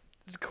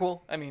it's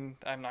cool. I mean,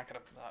 I'm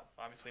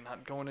obviously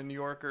not going to New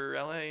York or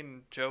LA,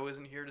 and Joe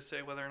isn't here to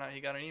say whether or not he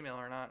got an email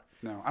or not.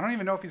 No, I don't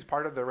even know if he's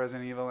part of the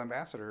Resident Evil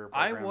ambassador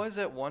program. I was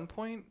at one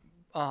point,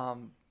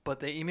 but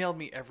they emailed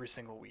me every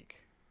single week,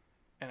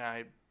 and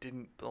I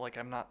didn't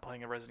I'm not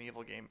playing a Resident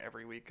Evil game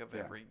every week of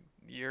every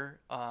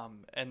year.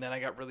 And then I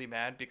got really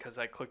mad because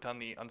I clicked on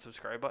the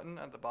unsubscribe button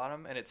at the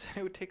bottom, and it said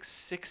it would take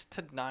 6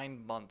 to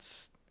 9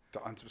 months to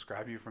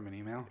unsubscribe you from an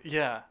email.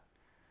 Yeah,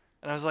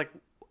 and I was like,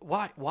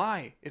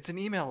 why? It's an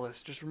email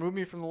list. Just remove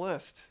me from the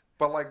list.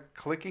 But like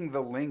clicking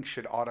the link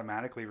should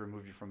automatically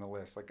remove you from the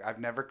list. Like I've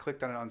never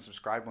clicked on an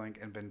unsubscribe link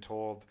and been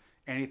told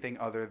anything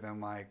other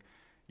than like,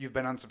 you've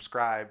been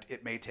unsubscribed.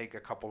 It may take a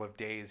couple of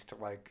days to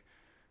like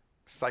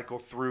cycle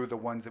through the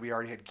ones that we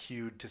already had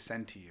queued to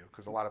send to you.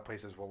 Because a lot of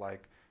places will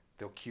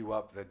they'll queue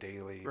up the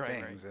daily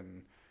things,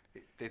 and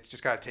it's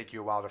just got to take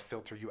you a while to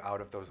filter you out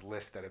of those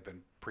lists that have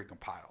been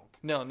precompiled.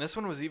 No, and this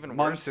one was even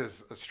Months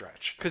worse. Is a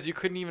stretch. Because you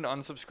couldn't even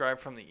unsubscribe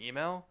from the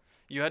email.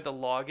 You had to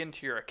log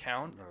into your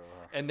account,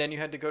 and then you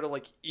had to go to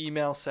like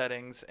email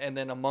settings, and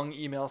then among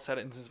email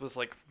settings was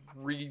like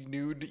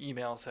renewed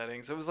email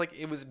settings. It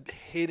was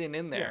hidden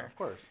in there. Yeah, of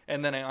course.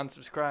 And then I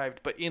unsubscribed,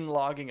 but in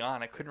logging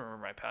on, I couldn't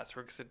remember my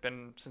password because it'd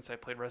been since I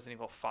played Resident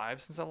Evil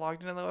 5 since I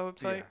logged into the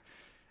website. Yeah.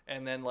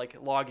 And then like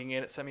logging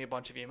in, it sent me a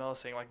bunch of emails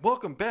saying like,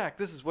 "Welcome back.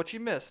 This is what you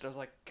missed." I was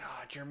like,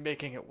 "God, you're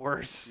making it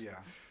worse." Yeah.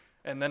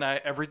 And then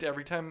every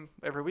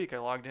week I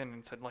logged in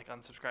and said like,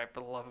 "Unsubscribe,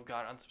 for the love of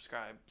God,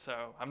 unsubscribe."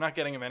 So I'm not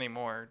getting them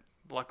anymore,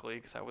 luckily,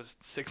 because that was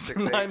 6 to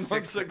 9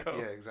 months ago.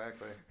 Yeah,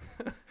 exactly.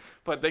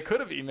 But they could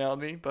have emailed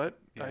me, but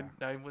yeah.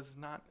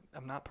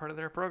 I'm not part of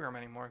their program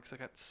anymore because I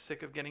got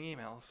sick of getting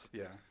emails.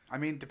 Yeah. I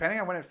mean, depending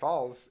on when it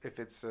falls, if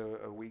it's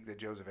a week that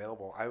Joe's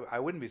available, I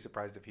wouldn't be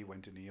surprised if he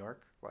went to New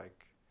York,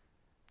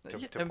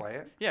 to play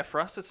it. Yeah, for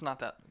us it's not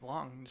that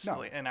long. Just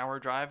like an hour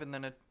drive and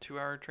then a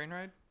 2-hour train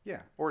ride.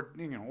 Yeah, or a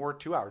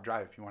 2-hour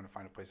drive if you want to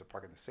find a place to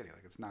park in the city.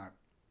 Like it's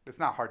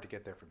not hard to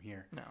get there from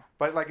here. No.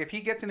 But like if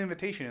he gets an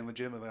invitation and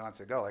legitimately wants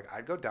to go, like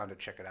I'd go down to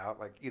check it out.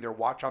 Like either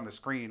watch on the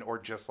screen or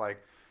just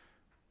like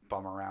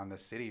bum around the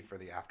city for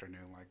the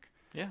afternoon. Like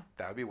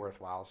that would be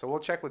worthwhile. So we'll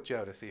check with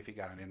Joe to see if he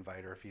got an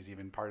invite or if he's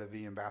even part of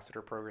the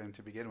ambassador program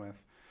to begin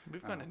with.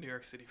 We've gone to New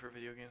York City for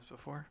video games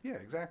before. Yeah,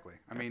 exactly.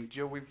 I mean,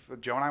 Joe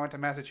and I went to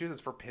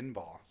Massachusetts for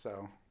pinball,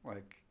 so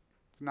like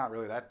it's not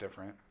really that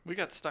different. We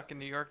got stuck in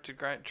New York to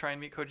try and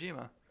meet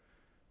Kojima,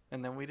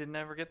 and then we didn't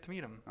ever get to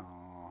meet him.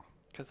 Oh.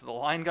 Because the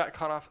line got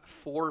cut off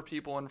 4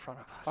 people in front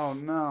of us. Oh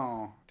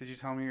no! Did you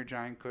tell me you're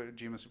giant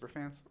Kojima super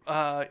fans?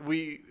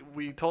 We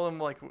told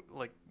him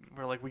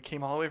we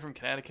came all the way from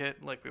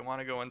Connecticut, like we want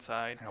to go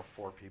inside. I know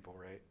 4 people,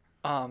 right?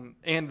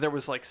 And there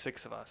was like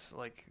 6 of us.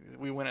 Like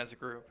we went as a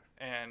group,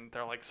 and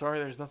they're like, "Sorry,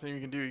 there's nothing you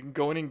can do. You can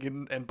go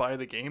in and buy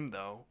the game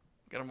though."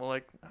 And I'm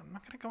like, I'm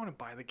not gonna go in and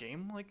buy the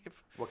game. Like,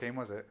 if what game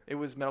was it? It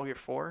was Metal Gear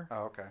 4. Oh,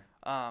 okay.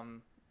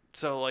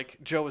 So like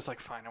Joe was like,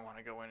 fine, I want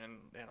to go in and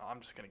I'm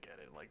just gonna get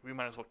it. Like, we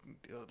might as well,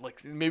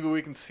 like, maybe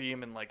we can see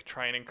him and like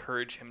try and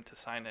encourage him to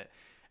sign it.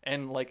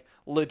 And like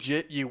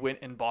legit, you went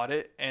and bought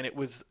it, and it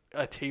was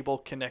a table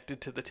connected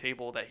to the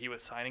table that he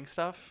was signing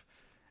stuff.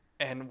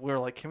 And we're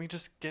like, can we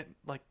just get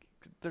like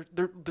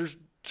there's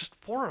just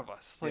 4 of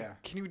us.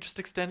 Like, can you just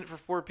extend it for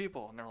 4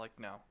 people? And they're like,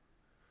 no.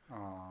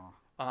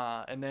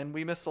 Aww. And then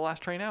we missed the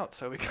last train out,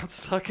 so we got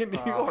stuck in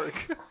New York.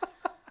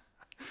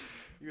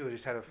 You really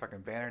just had a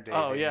fucking banner day.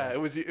 Oh yeah, it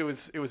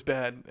was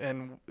bad,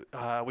 and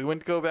we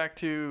went to go back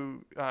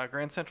to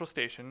Grand Central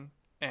Station,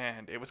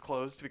 and it was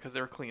closed because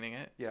they were cleaning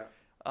it. Yeah.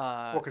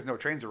 Well, because no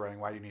trains are running.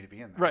 Why do you need to be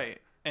in there?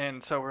 Right.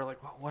 And so we're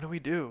like, well, what do we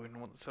do?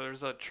 And so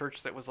there's a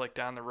church that was like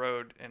down the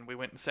road, and we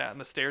went and sat on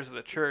the stairs of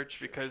the church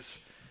because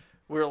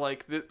we were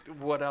like,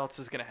 what else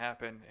is gonna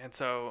happen? And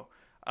so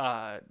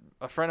a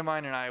friend of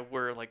mine and I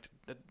were like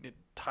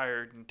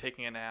tired and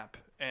taking a nap,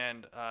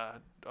 and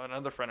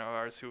another friend of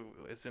ours who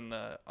is in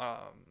the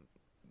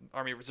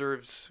Army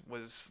Reserves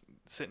was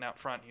sitting out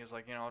front. He was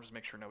like, I'll just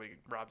make sure nobody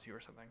robs you or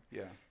something.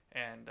 Yeah.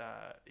 And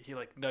he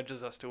like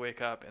nudges us to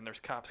wake up, and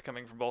there's cops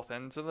coming from both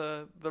ends of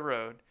the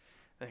road.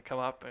 They come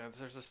up, and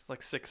there's just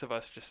like 6 of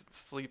us just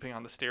sleeping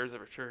on the stairs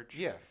of a church.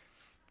 Yeah.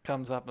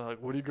 Comes up and they're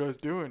like, what are you guys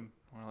doing?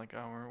 We're like,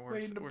 oh, we're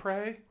waiting to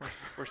pray.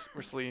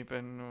 We're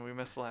sleeping. We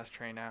missed the last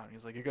train out. And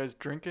he's like, you guys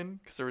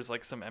drinking? Because there was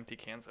like some empty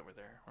cans that were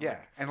there. Yeah,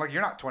 and like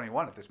you're not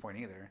 21 at this point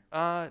either.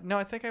 No,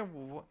 I think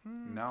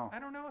no. I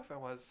don't know if I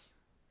was.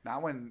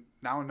 Not when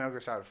Metal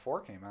Gear Solid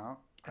 4 came out.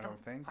 I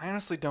don't think. I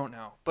honestly don't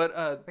know, but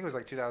I think it was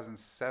like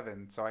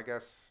 2007. So I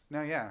guess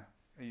no, yeah.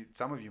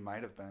 Some of you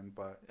might have been,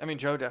 but I mean,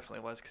 Joe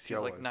definitely was because he's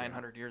like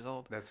 900 years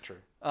old. That's true.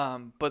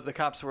 But the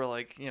cops were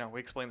like, we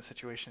explained the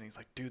situation. And he's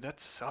like, dude, that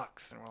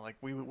sucks. And we're like,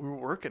 we were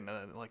working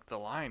like the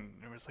line,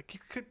 and it was like,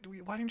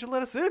 why didn't you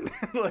let us in?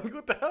 Like,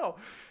 what the hell?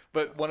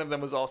 But one of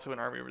them was also an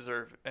Army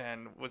Reserve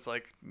and was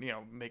like,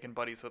 making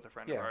buddies with a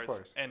friend of ours. Of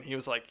course. And he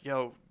was like,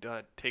 yo,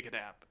 take a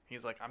nap.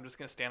 He's like, I'm just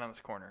gonna stand on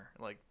this corner,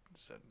 like,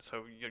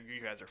 so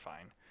you guys are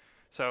fine.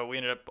 So we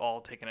ended up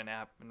all taking a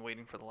nap and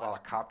waiting for the last. While a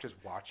cop just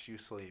watched you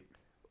sleep.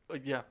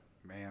 Yeah.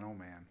 Man, oh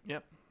man.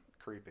 Yep.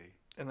 Creepy.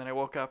 And then I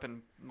woke up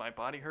and my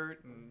body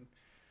hurt and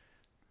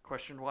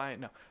questioned why.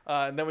 No.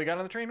 And then we got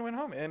on the train and went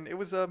home, and it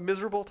was a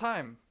miserable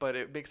time, but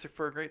it makes it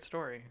for a great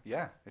story.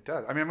 Yeah, it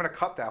does. I mean, I'm going to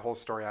cut that whole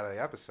story out of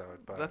the episode,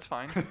 but that's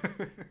fine.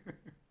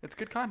 It's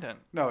good content.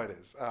 No, it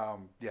is.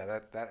 Yeah,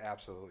 that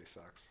absolutely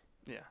sucks.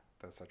 Yeah.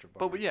 That's such a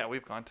bummer. But yeah,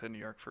 we've gone to New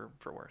York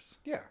for worse.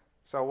 Yeah.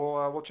 So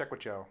we'll check with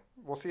Joe.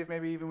 We'll see if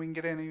maybe even we can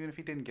get in, even if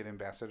he didn't get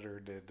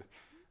ambassador, did.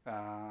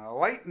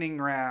 Lightning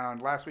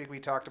round. Last week we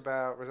talked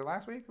about, was it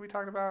last week we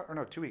talked about, or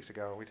no, 2 weeks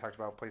ago we talked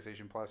about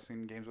PlayStation Plus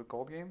and games with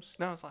gold games?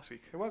 No, it was last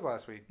week. It was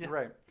last week. Yeah.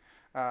 You're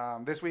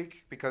right. This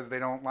week, because they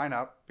don't line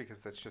up, because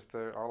that's just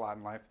our lot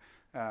in life,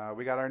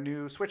 we got our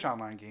new Switch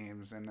Online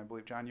games, and I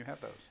believe, John, you have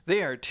those.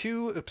 They are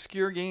 2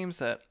 obscure games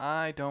that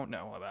I don't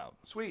know about.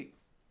 Sweet.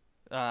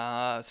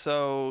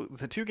 So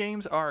the 2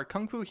 games are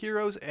Kung Fu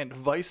Heroes and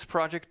Vice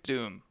Project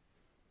Doom.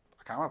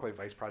 I kind of want to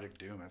play Vice Project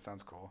Doom. That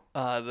sounds cool.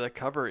 The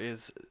cover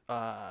is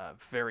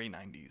very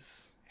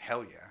 90s.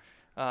 Hell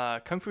yeah.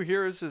 Kung Fu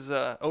Heroes is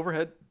an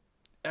overhead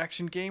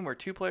action game where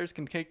 2 players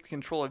can take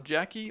control of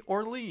Jackie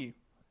or Lee.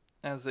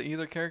 As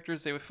either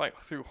characters, they would fight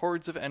through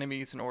hordes of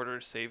enemies in order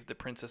to save the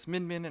Princess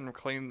Min Min and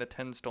reclaim the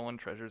 10 stolen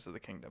treasures of the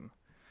kingdom.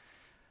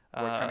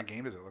 What kind of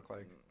game does it look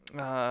like? Is it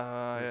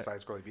a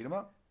side-scrolling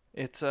beat-em-up?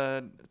 It's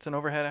an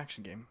overhead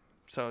action game.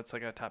 So it's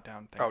like a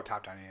top-down thing. Oh,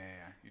 top-down,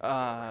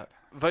 yeah.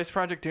 Vice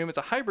Project Doom is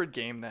a hybrid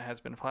game that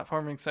has been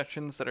platforming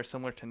sections that are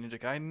similar to Ninja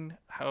Gaiden.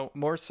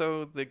 More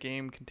so, the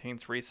game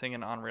contains racing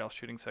and on-rail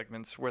shooting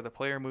segments where the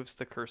player moves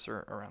the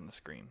cursor around the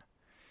screen.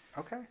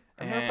 Okay.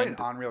 I've never played an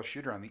on-rail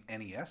shooter on the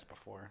NES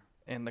before.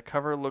 And the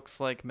cover looks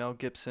like Mel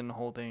Gibson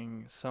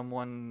holding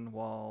someone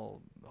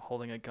while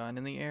holding a gun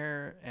in the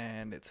air,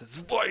 and it says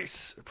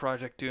Vice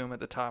Project Doom at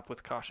the top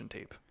with caution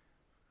tape.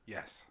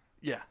 Yes.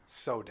 Yeah.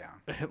 So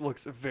down. It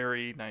looks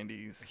very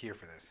 90s. Here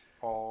for this.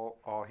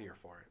 All here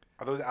for it.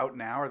 Are those out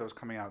now or are those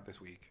coming out this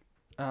week?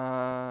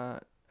 I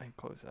can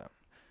close that.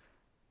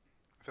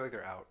 I feel like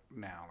they're out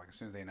now. Like as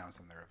soon as they announce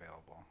them, they're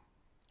available.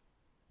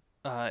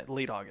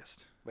 Late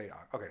August.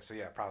 Okay, so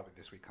yeah, probably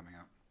this week coming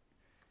out.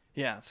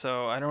 Yeah,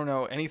 so I don't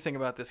know anything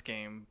about this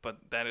game, but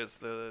that is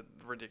the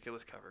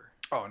ridiculous cover.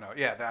 Oh, no.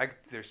 Yeah,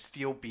 there's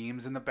steel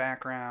beams in the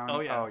background. Oh,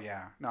 yeah. Oh,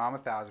 yeah. No, I'm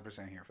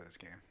 1,000% here for this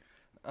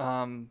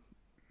game.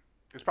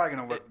 It's probably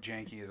going to look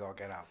janky as all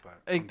get out,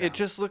 but it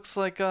just looks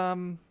like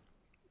Contra.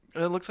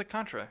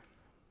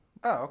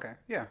 Oh, okay.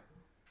 Yeah.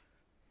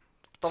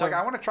 But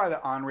I want to try the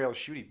on-rail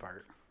shooty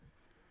part.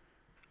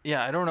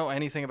 Yeah, I don't know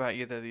anything about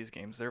either of these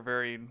games. They're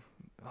very...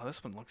 Oh,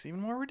 this one looks even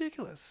more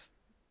ridiculous.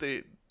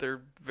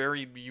 They're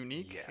very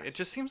unique. Yes. It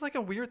just seems like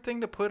a weird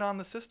thing to put on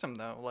the system,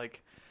 though.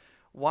 Like,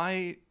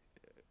 why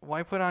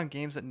put on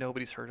games that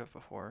nobody's heard of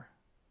before?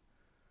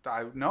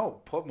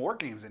 put more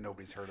games that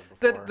nobody's heard of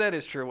before. That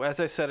is true. As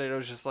I said it, I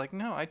was just like,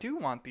 no, I do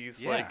want these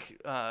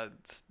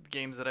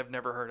games that I've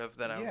never heard of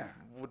that I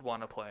would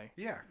want to play.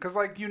 Yeah, because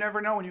like you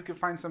never know when you can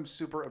find some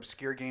super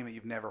obscure game that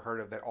you've never heard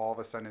of that all of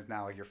a sudden is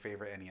now like your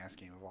favorite NES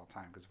game of all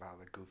time because of how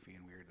like goofy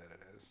and weird that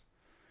it is.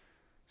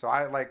 So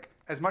I like,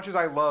 as much as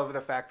I love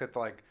the fact that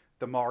like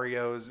the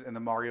Marios and the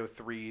Mario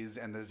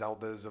 3s and the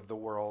Zeldas of the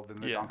world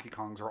and the Donkey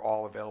Kongs are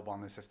all available on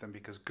the system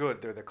because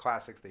good, they're the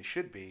classics they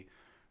should be.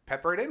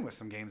 Pepper it in with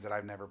some games that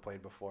I've never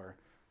played before,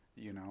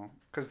 you know?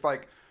 Because,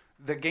 like,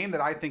 the game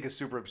that I think is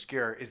super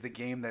obscure is the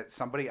game that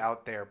somebody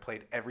out there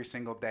played every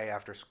single day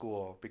after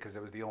school because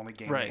it was the only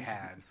game they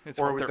had.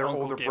 Or it was their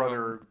older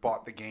brother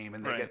bought the game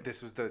and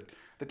this was the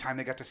time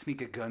they got to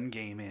sneak a gun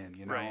game in,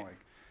 you know?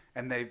 Like,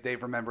 and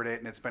they've remembered it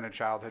and it's been a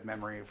childhood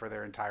memory for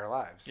their entire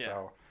lives. Yeah.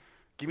 So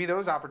give me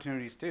those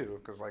opportunities, too,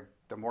 because, like,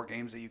 the more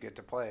games that you get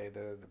to play,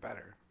 the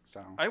better.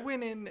 So I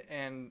went in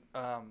and...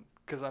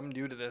 because I'm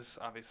new to this,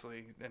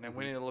 obviously, and I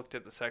went in and looked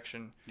at the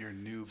section. You're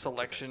noob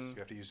selection. To this. You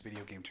have to use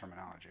video game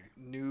terminology.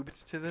 Noob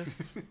to this?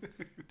 Do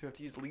I have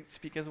to use leet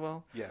speak as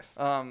well? Yes.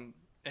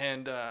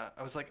 And I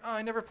was like, oh,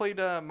 I never played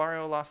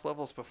Mario Lost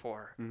Levels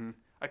before. Mm-hmm.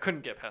 I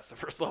couldn't get past the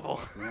first level.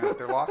 Yeah,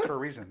 they're lost for a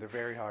reason. They're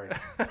very hard.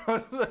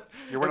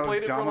 You're one of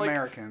those dumb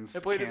Americans. I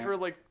played it for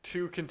like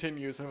 2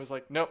 continues and was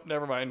like, nope,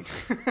 never mind.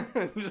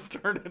 Just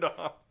turned it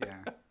off.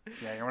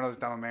 Yeah, you're one of those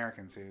dumb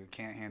Americans who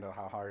can't handle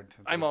how hard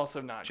I'm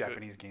also not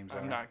Japanese games are.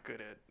 I'm not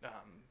good at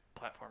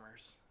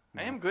platformers.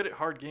 No. I am good at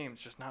hard games,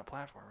 just not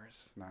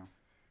platformers. No.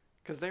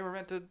 Because they were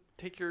meant to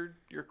take your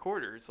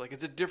quarters. Like,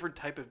 it's a different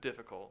type of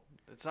difficult.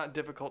 It's not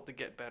difficult to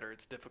get better.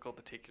 It's difficult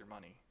to take your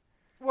money.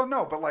 Well,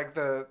 no, but like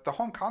the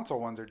home console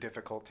ones are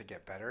difficult to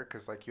get better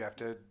because like you have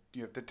to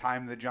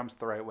time the jumps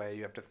the right way.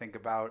 You have to think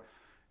about,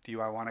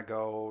 I want to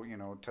go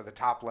to the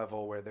top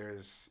level where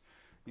there's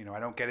I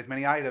don't get as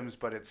many items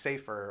but it's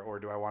safer, or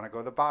do I want to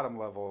go the bottom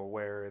level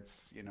where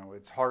it's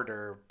it's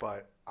harder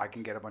but I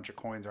can get a bunch of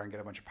coins or I can get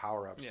a bunch of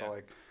power ups. So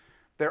like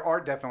there are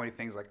definitely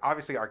things like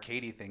obviously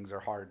arcadey things are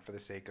hard for the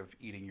sake of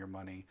eating your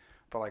money,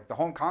 but like the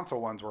home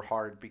console ones were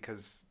hard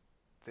because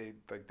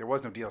there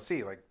was no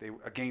DLC. Like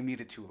a game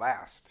needed to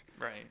last.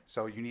 Right.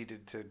 So you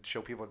needed to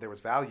show people that there was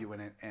value in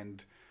it,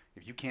 and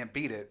if you can't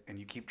beat it and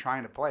you keep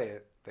trying to play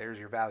it, there's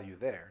your value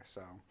there.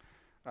 So,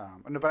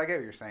 no, but I get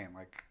what you're saying.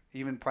 Like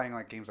even playing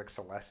like games like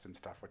Celeste and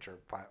stuff, which are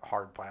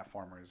hard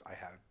platformers, I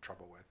had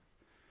trouble with.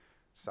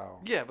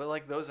 So. Yeah, but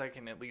like those, I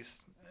can at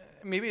least.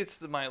 Maybe it's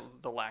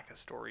the lack of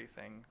story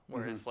thing,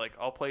 whereas like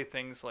I'll play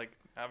things like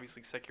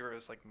obviously Sekiro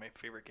is like my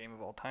favorite game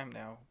of all time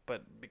now,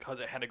 but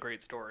because it had a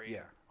great story,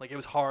 like it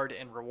was hard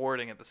and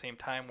rewarding at the same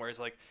time. Whereas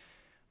like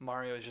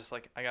Mario is just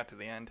like I got to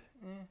the end.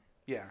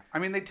 Yeah, I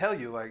mean they tell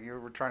you like you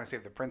were trying to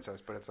save the princess,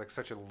 but it's like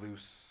such a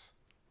loose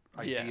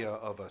idea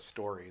of a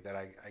story that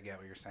I get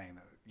what you're saying.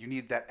 That you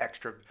need that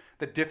extra.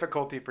 The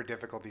difficulty for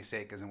difficulty's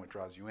sake isn't what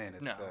draws you in.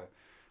 It's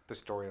the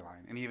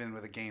storyline. And even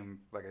with a game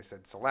like I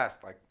said,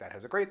 Celeste, like that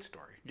has a great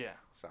story. Yeah.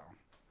 So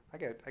I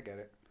get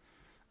it.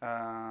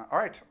 All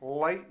right,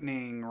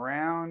 lightning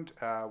round.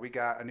 We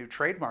got a new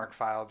trademark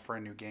filed for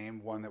a new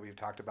game, one that we've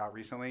talked about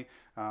recently.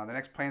 The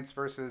next Plants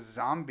vs.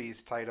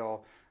 Zombies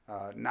title,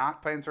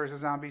 not Plants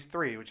vs. Zombies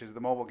 3, which is the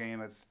mobile game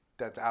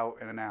that's out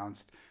and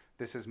announced.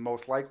 This is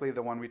most likely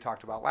the one we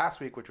talked about last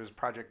week, which was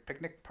Project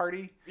Picnic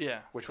Party.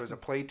 Yeah. Which was a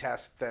play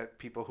test that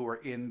people who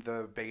were in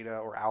the beta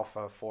or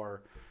alpha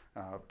for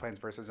Plants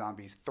vs.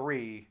 Zombies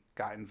 3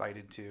 got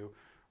invited to.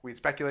 We'd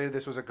speculated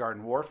this was a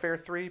Garden Warfare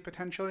 3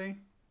 potentially.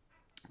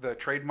 The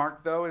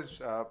trademark, though, is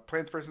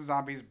Plants vs.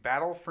 Zombies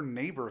Battle for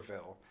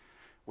Neighborville,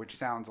 which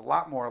sounds a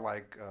lot more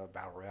like a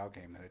Battle Royale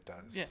game than it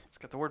does. Yeah, it's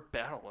got the word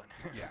battle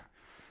in it. Yeah.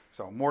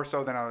 So more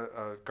so than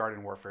a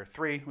Garden Warfare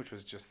 3, which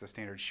was just the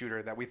standard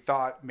shooter that we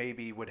thought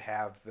maybe would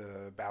have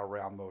the Battle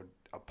Royale mode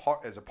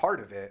as a part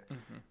of it,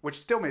 which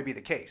still may be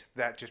the case.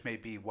 That just may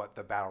be what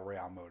the Battle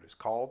Royale mode is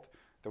called,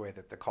 the way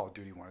that the Call of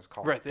Duty one is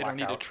called. Right, they don't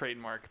need to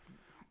trademark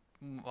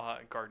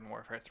Garden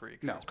Warfare 3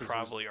 because it's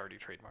probably already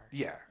trademarked.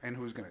 Yeah, and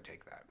who's going to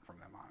take that from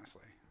them,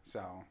 honestly?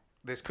 So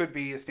this could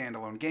be a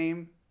standalone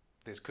game.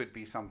 This could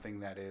be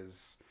something that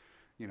is,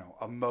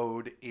 a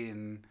mode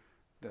in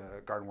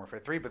the Garden Warfare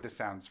 3, but this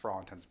sounds, for all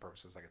intents and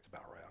purposes, like it's a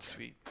Battle Royale game.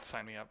 Sweet.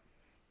 Sign me up.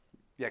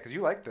 Yeah, because you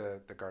like the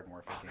Garden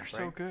Warfare games, they're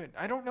so good.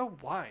 I don't know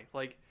why.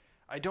 Like,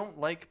 I don't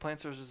like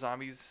Plants vs.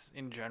 Zombies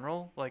in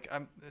general. Like,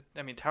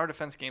 I mean, tower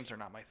defense games are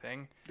not my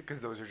thing.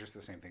 Because those are just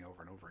the same thing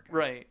over and over again.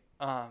 Right.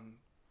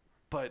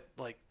 But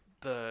like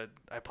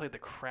I played the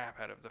crap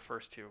out of the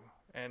first two,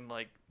 and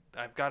like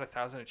I've got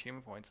 1,000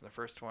 achievement points in the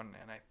first one,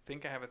 and I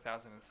think I have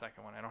 1,000 in the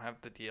second one. I don't have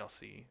the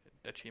DLC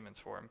achievements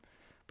for them,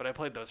 but I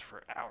played those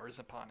for hours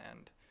upon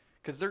end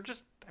because they're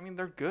just, I mean,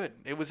 they're good.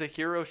 It was a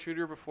hero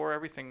shooter before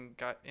everything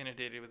got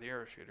inundated with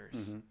hero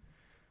shooters.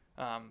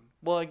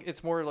 Well, like,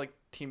 it's more like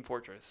Team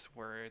Fortress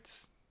where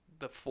it's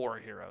the 4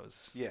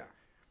 heroes. Yeah.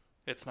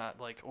 It's not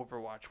like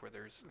Overwatch where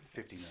there's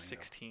 50 million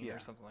 16 or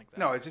something like that.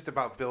 No, it's just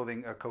about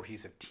building a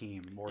cohesive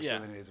team more so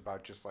than it is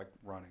about just like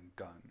run and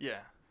gun. Yeah.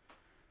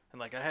 And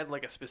like I had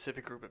like a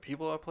specific group of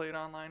people I played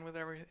online with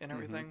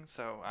everything.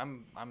 So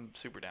I'm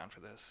super down for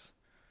this.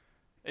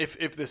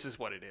 If this is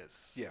what it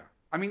is. Yeah.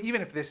 I mean,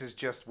 even if this is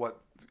just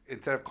what,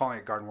 instead of calling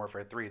it Garden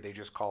Warfare 3, they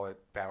just call it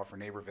Battle for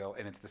Neighborville,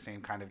 and it's the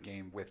same kind of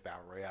game with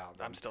Battle Royale.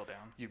 I'm still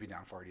down. You'd be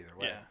down for it either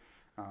way.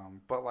 Yeah.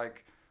 But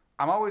like,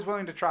 I'm always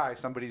willing to try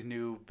somebody's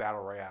new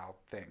Battle Royale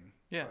thing.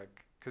 Yeah.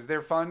 Like, because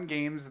they're fun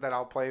games that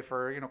I'll play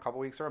for, a couple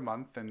weeks or a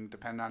month, and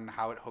depend on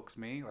how it hooks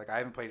me. Like, I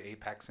haven't played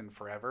Apex in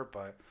forever,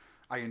 but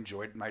I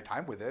enjoyed my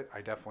time with it.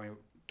 I definitely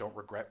don't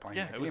regret playing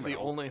it. Yeah, it was the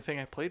only thing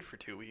I played for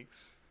 2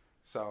 weeks.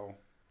 So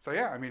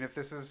yeah, I mean, if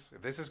this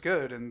is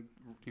good and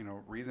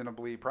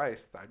reasonably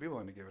priced, I'd be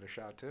willing to give it a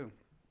shot too.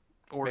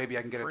 Or maybe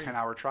I can get a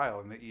 10-hour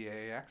trial in the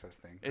EA Access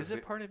thing. Is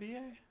it part of EA?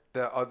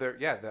 The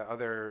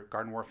other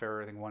Garden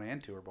Warfare, I think 1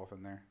 and 2 are both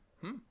in there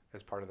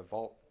as part of the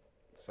vault.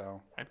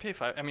 So I'd pay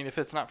 $5. I mean, if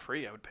it's not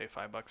free, I would pay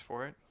 $5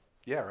 for it.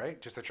 Yeah, right.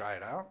 Just to try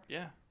it out.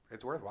 Yeah,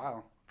 it's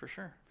worthwhile for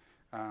sure.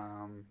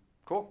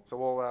 Cool. So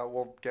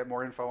we'll get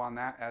more info on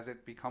that as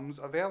it becomes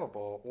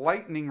available.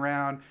 Lightning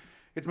round.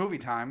 It's movie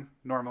time.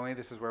 Normally,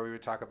 this is where we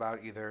would talk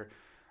about either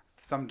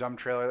some dumb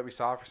trailer that we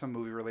saw for some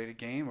movie-related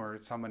game or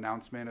some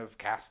announcement of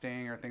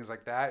casting or things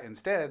like that.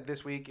 Instead,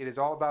 this week, it is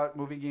all about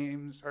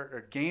movies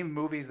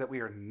that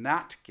we are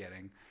not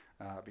getting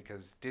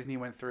because Disney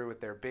went through with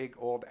their big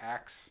old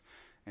axe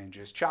and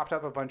just chopped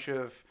up a bunch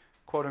of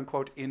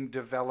quote-unquote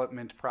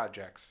in-development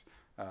projects.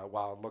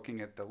 While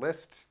looking at the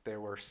list, there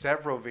were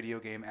several video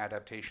game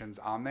adaptations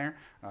on there.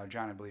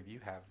 John, I believe you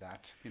have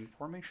that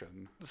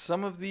information.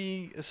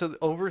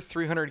 Over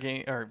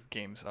 300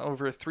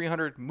 over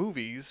 300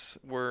 movies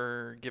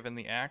were given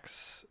the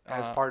axe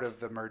as part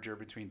of the merger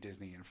between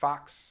Disney and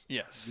Fox.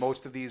 Yes,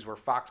 most of these were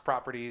Fox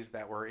properties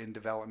that were in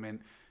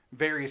development,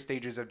 various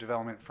stages of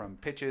development, from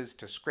pitches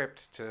to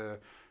script to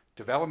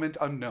development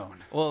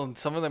unknown. Well, and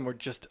some of them were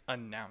just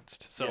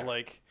announced.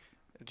 So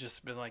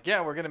just been like,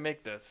 yeah, we're gonna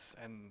make this,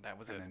 and that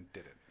was it. And then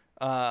did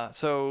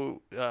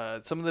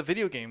it. Some of the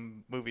video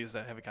game movies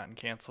that have gotten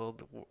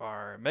canceled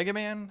are Mega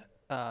Man,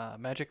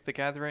 Magic the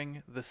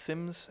Gathering, The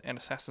Sims, and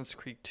Assassin's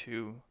Creed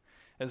 2,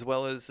 as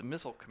well as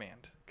Missile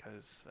Command.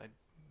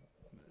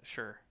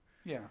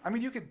 Yeah, I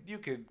mean, you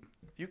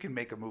could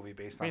make a movie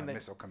based on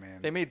Missile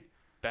Command. They made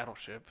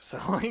Battleship, so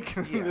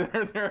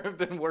there have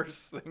been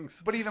worse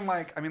things. But even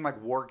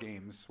like War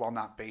Games, while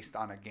not based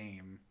on a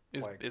game,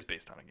 is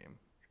based on a game.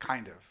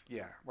 Kind of,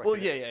 yeah.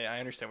 I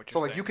understand what you're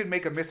saying. So, you could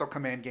make a Missile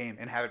Command game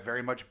and have it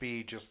very much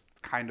be just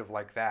kind of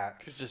like that.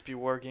 It could just be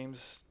War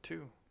Games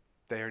 2.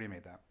 They already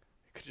made that.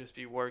 It could just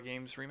be War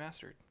Games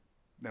Remastered.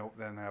 No,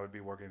 then that would be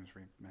War Games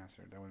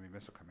Remastered. That wouldn't be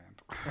Missile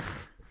Command.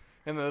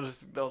 And they'll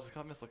just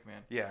call it Missile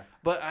Command. Yeah.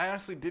 But I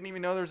honestly didn't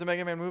even know there was a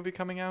Mega Man movie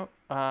coming out.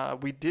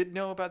 We did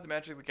know about the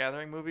Magic the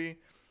Gathering movie,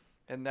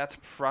 and that's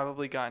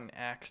probably gotten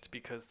axed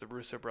because the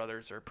Russo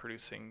brothers are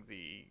producing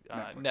the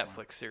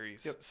Netflix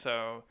series. Yep.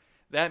 So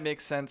that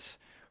makes sense.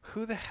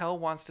 Who the hell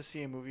wants to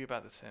see a movie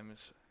about The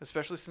Sims,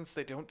 especially since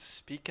they don't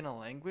speak in a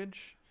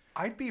language?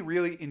 I'd be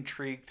really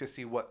intrigued to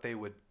see what they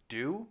would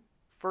do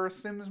for a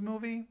Sims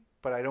movie,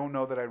 but I don't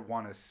know that I'd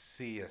want to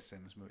see a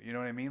Sims movie. You know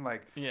what I mean?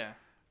 Like, yeah.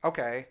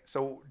 Okay,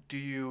 so do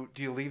you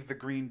leave the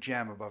green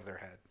gem above their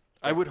head?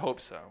 I would hope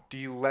so. Do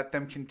you let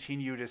them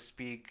continue to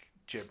speak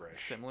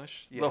gibberish?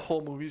 Simlish? Yeah. The whole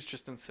movie's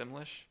just in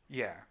Simlish?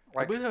 Yeah.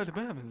 Like, that's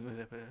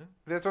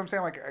what I'm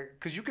saying. Like,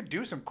 because you could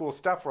do some cool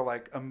stuff where,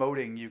 like,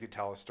 emoting, you could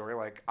tell a story.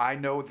 Like, I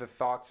know the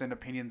thoughts and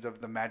opinions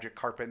of the magic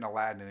carpet in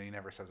Aladdin, and he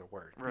never says a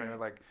word. Right.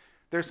 Like,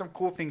 there's some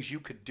cool things you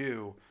could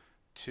do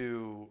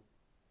to,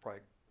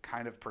 like,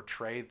 kind of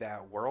portray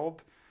that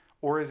world.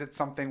 Or is it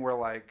something where,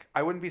 like,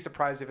 I wouldn't be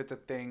surprised if it's a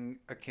thing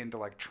akin to,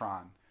 like,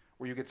 Tron,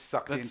 where you get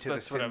sucked into the Sims world.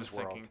 That's what I was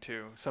thinking,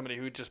 too. Somebody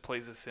who just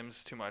plays The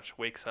Sims too much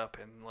wakes up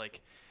and,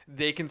 like,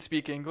 they can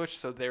speak English,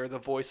 so they're the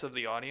voice of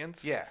the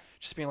audience. Yeah.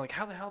 Just being like,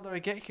 how the hell did I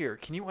get here?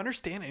 Can you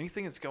understand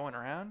anything that's going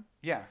around?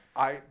 Yeah.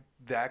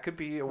 That could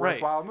be a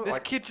worthwhile move. This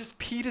kid just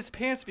peed his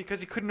pants because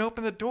he couldn't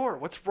open the door.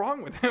 What's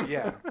wrong with him?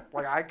 Yeah.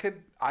 Like,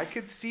 I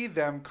could see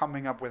them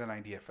coming up with an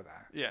idea for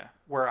that. Yeah.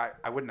 Where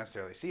I wouldn't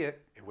necessarily see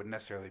it. It wouldn't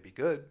necessarily be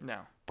good. No.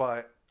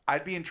 But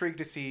I'd be intrigued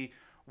to see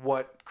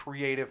what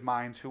creative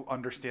minds who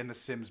understand The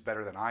Sims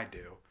better than I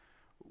do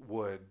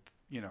would,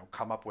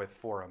 come up with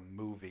for a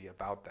movie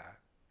about that.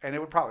 And it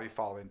would probably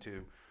fall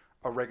into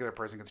a regular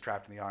person gets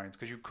trapped in the audience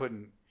because you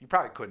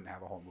probably couldn't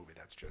have a whole movie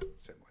that's just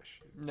Simlish.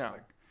 No.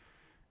 Like,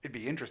 it'd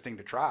be interesting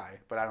to try,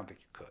 but I don't think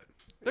you could.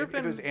 If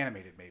it was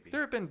animated, maybe.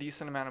 There have been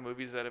decent amount of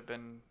movies that have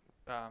been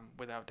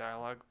without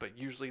dialogue, but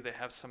usually they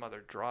have some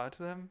other draw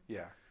to them.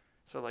 Yeah.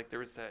 So, like, there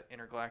was that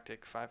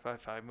Intergalactic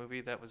 555 movie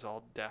that was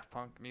all Daft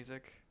Punk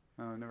music.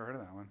 Oh, I've never heard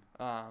of that one.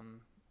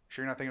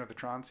 Sure you're not thinking of the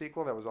Tron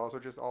sequel that was also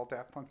just all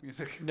Daft Punk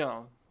music?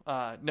 No.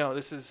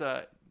 This is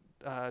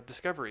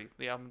Discovery.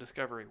 The album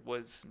Discovery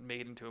was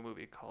made into a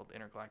movie called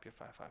Intergalactic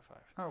 555.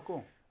 Oh,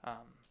 cool.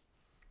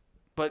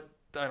 But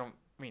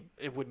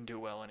it wouldn't do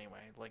well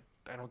anyway. Like,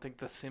 I don't think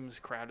the Sims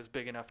crowd is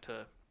big enough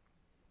to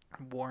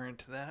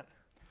warrant that.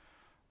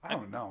 I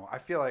don't know. I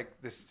feel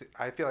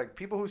like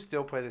people who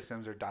still play The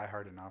Sims are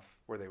diehard enough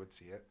where they would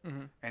see it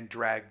and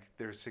drag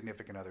their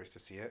significant others to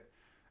see it.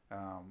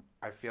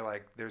 I feel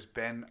like there's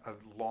been a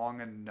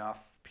long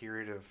enough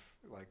period of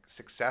like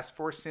success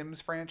for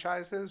Sims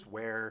franchises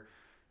where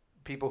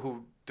people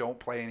who don't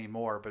play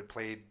anymore but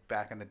played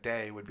back in the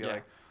day would be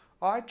like,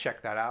 oh, I'd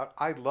check that out.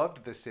 I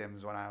loved The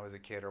Sims when I was a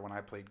kid or when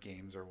I played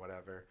games or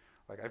whatever.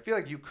 Like, I feel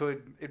like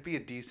it'd be a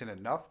decent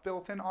enough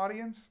built-in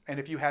audience. And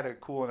if you had a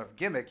cool enough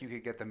gimmick, you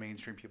could get the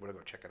mainstream people to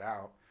go check it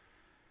out.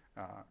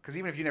 Because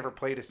even if you never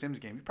played a Sims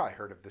game, you probably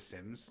heard of The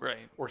Sims.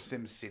 Right. Or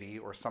Sim City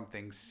or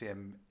something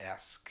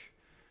Sim-esque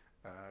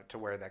to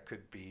where that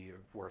could be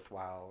a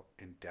worthwhile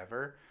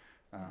endeavor.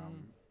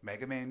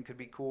 Mega Man could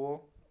be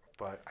cool,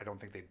 but I don't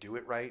think they do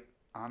it right,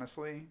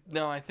 honestly.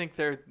 No, I think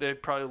they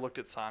probably looked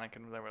at Sonic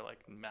and they were like,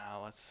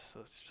 nah, let's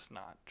just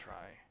not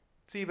try.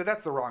 See, but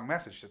that's the wrong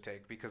message to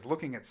take because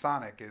looking at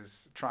Sonic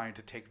is trying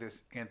to take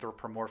this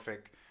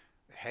anthropomorphic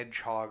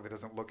hedgehog that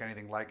doesn't look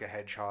anything like a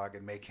hedgehog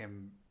and make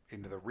him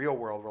into the real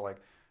world where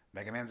like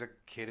Mega Man's a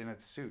kid in a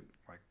suit.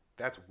 Like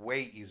that's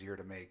way easier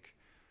to make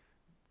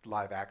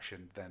live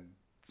action than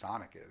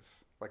Sonic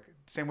is. Like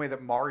same way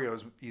that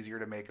Mario's easier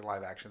to make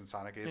live action than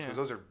Sonic is because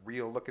those are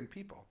real looking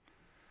people.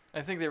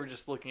 I think they were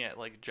just looking at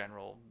like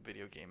general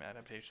video game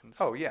adaptations.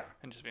 Oh yeah.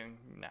 And just being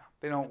no.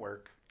 They don't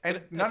work. And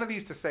none of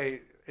these to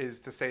say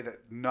that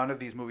none of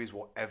these movies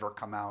will ever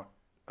come out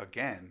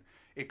again.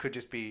 It could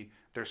just be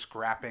they're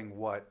scrapping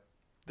what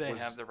they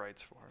have the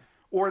rights for.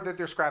 Or that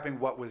they're scrapping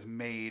what was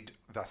made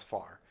thus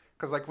far.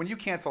 Because like when you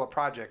cancel a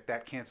project,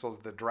 that cancels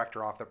the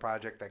director off the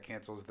project, that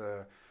cancels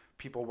the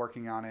people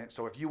working on it.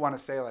 So if you want to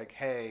say like,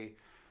 hey,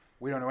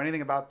 we don't know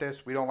anything about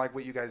this, we don't like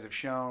what you guys have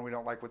shown, we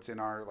don't like what's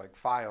in our like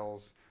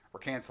files, we're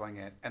canceling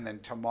it, and then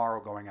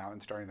tomorrow going out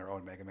and starting their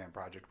own Mega Man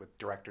project with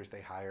directors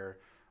they hire,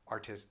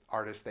 artists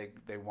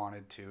they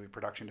wanted to,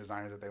 production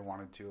designers that they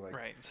wanted to, like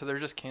right. So they're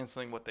just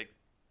canceling what they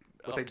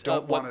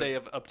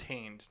have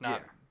obtained,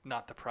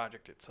 not the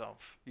project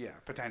itself. Yeah,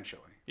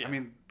 potentially. Yeah. I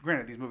mean,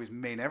 granted, these movies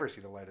may never see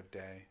the light of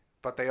day,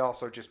 but they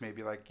also just may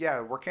be like, yeah,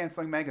 we're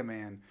canceling Mega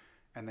Man,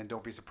 and then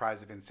don't be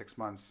surprised if in 6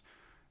 months,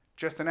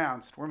 just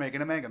announced we're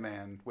making a Mega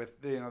Man with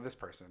this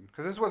person,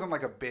 because this wasn't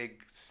like a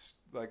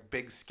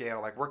big scale,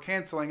 like we're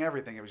canceling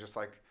everything. It was just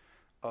like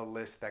a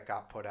list that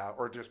got put out,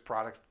 or just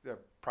projects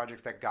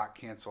that got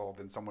canceled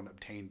and someone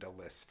obtained a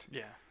list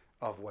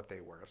of what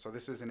they were. So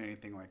this isn't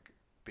anything like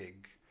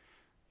big,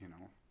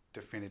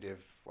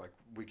 definitive, like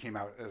we came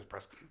out as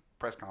a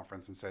press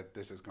conference and said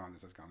this is gone,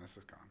 this is gone, this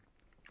is gone.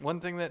 One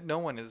thing that no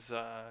one is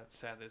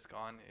sad is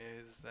gone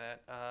is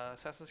that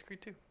Assassin's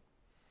Creed 2.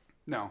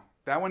 No,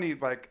 that one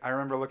I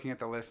remember looking at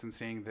the list and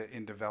seeing the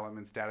in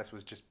development status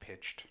was just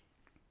pitched.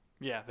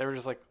 Yeah, they were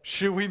just like,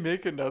 should we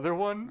make another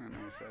one? And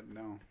I said,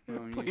 no,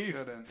 please, you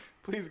shouldn't.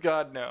 Please,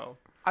 God, no.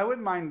 I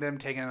wouldn't mind them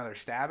taking another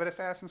stab at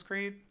Assassin's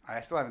Creed.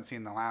 I still haven't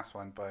seen the last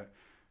one, but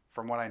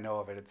from what I know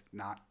of it, it's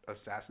not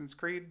Assassin's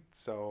Creed.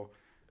 So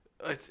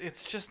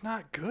it's just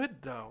not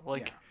good though.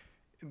 Like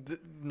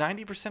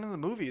 90% of the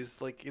movie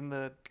is like in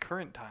the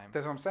current time.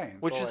 That's what I'm saying.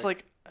 Which is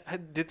like,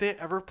 did they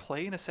ever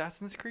play an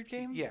Assassin's Creed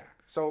game? Yeah.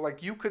 So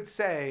like you could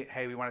say,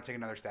 hey, we want to take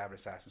another stab at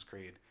Assassin's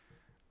Creed.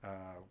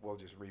 We'll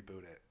just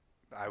reboot it.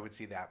 I would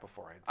see that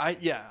before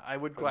I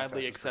would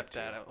gladly accept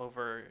that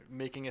over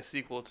making a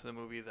sequel to the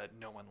movie that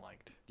no one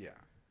liked. Yeah.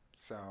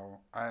 So,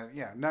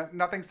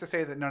 nothing's to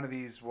say that none of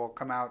these will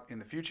come out in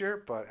the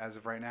future, but as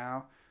of right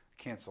now,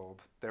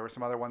 canceled. There were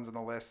some other ones on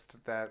the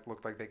list that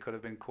looked like they could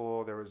have been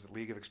cool. There was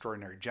League of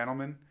Extraordinary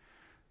Gentlemen.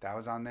 That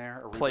was on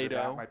there. Play-Doh.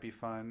 That might be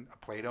fun. A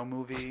Play-Doh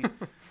movie,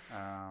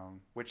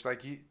 which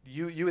like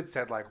you had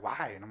said like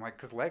why, and I'm like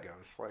because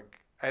Legos. Like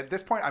at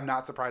this point, I'm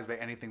not surprised by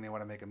anything they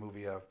want to make a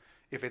movie of,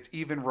 if it's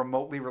even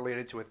remotely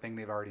related to a thing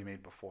they've already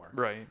made before.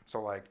 Right.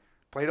 So like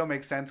Play-Doh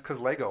makes sense because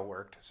Lego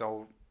worked.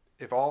 So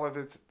if all of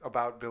it's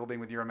about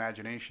building with your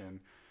imagination,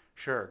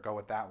 sure, go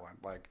with that one.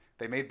 Like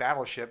they made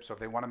Battleship, so if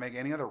they want to make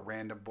any other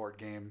random board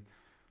game,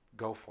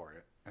 go for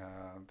it.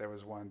 There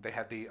was one. They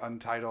had the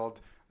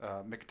untitled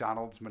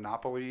McDonald's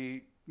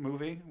Monopoly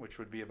movie, which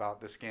would be about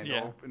the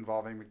scandal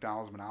involving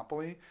McDonald's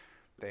Monopoly.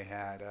 They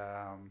had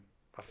a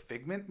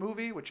Figment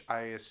movie, which I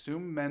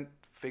assume meant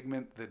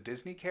Figment the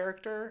Disney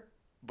character,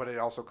 but it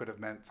also could have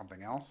meant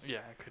something else. Yeah,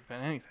 it could have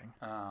been anything.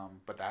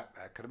 But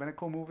that could have been a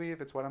cool movie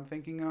if it's what I'm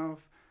thinking of.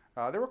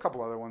 There were a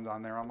couple other ones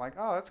on there. I'm like,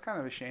 oh, that's kind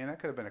of a shame. That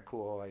could have been a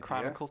cool idea.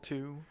 Chronicle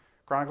 2.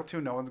 Chronicle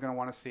 2, no one's going to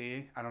want to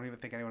see. I don't even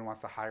think anyone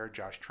wants to hire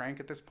Josh Trank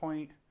at this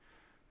point.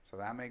 So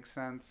that makes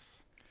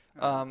sense.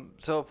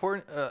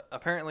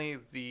 Apparently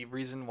the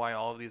reason why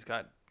all of these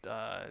got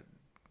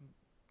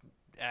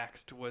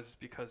axed was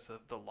because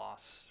of the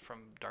loss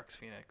from Dark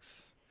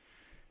Phoenix.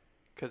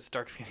 Because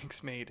Dark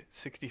Phoenix made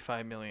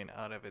 $65 million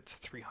out of its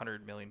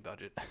 $300 million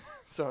budget.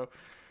 So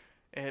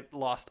it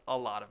lost a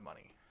lot of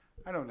money.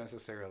 I don't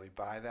necessarily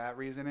buy that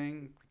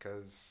reasoning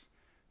because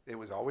it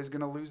was always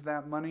going to lose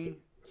that money.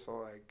 So,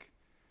 like,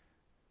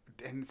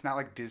 and it's not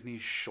like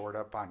Disney's short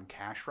up on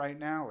cash right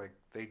now. Like,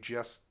 they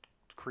just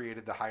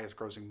created the highest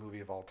grossing movie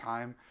of all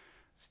time,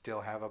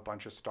 still have a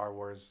bunch of Star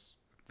Wars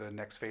the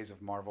next phase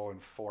of Marvel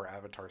and 4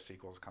 Avatar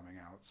sequels coming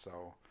out.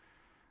 So,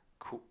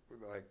 cool.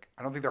 Like,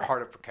 I don't think they're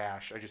hard up for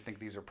cash. I just think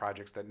these are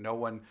projects that no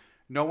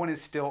one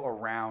is still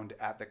around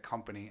at the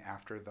company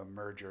after the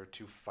merger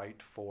to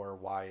fight for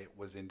why it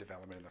was in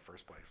development in the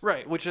first place.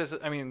 Right, which is,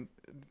 I mean,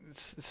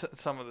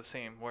 some of the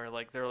same, where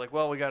like they're like,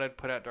 well, we got to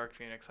put out Dark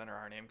Phoenix under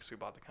our name because we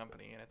bought the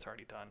company and it's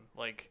already done.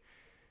 Like,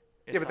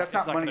 yeah, but that's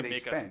not money they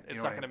spent.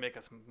 It's not going to make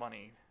us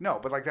money. No,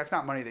 but like that's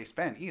not money they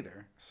spent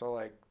either. So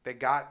like they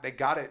got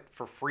it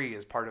for free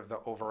as part of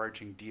the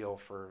overarching deal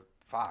for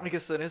Fox. I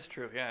guess that is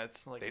true. Yeah,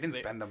 it's like they didn't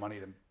spend the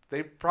money to.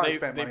 They probably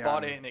spent money. They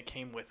bought it and it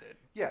came with it.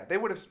 Yeah, they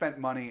would have spent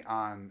money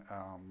on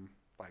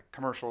like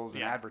commercials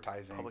and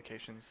advertising,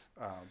 publications.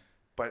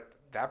 But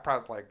that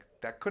probably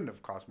that couldn't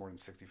have cost more than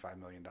 $65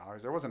 million.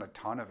 There wasn't a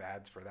ton of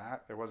ads for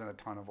that. There wasn't a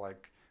ton of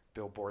like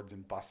billboards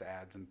and bus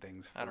ads and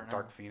things for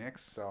Dark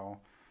Phoenix. So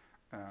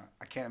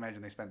I can't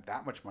imagine they spent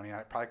that much money on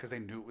it. Probably because they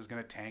knew it was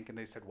going to tank and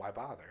they said, why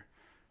bother?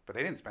 But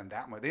they didn't spend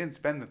that much. They didn't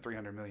spend the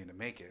 $300 million to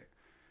make it.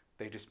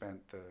 They just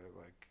spent the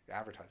like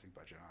advertising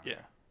budget on it.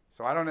 Yeah.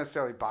 So I don't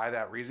necessarily buy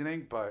that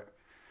reasoning, but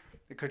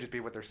it could just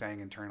be what they're saying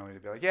internally to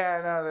be like, yeah,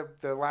 no,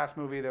 the last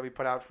movie that we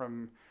put out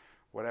from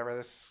whatever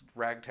this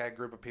ragtag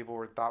group of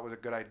people thought was a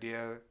good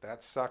idea,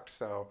 that sucked.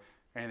 So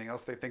anything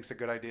else they think's a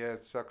good idea,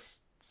 it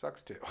sucks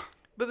too.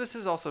 But this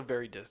is also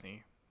very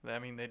Disney. I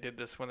mean, they did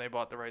this when they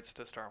bought the rights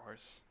to Star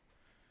Wars,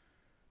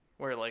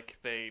 where like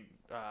they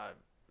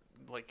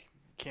like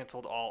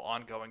canceled all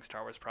ongoing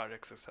Star Wars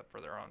projects except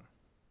for their own.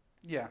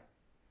 Yeah.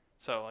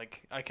 So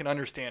like I can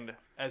understand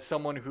as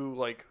someone who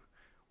like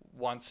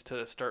wants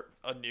to start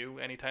anew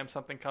anytime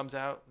something comes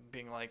out,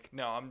 being like,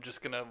 no, I'm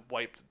just gonna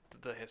wipe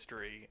the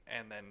history,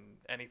 and then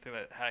anything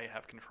that I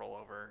have control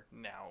over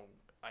now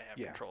I have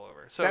control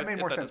over. So that made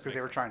more sense because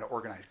they were trying to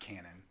organize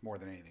canon more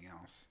than anything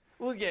else.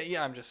 Well,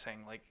 yeah. I'm just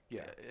saying, like,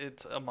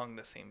 it's among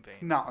the same vein.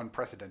 It's not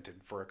unprecedented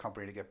for a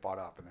company to get bought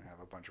up and then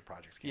have a bunch of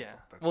projects canceled.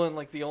 Yeah. Well, and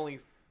like the only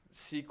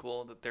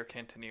sequel that they're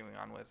continuing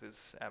on with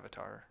is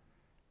Avatar.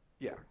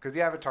 Yeah, because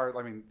the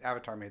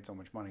Avatar made so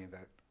much money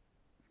that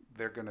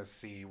they're gonna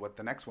see what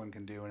the next one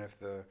can do, and if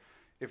the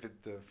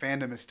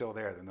fandom is still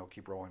there, then they'll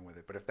keep rolling with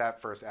it. But if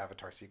that first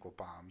Avatar sequel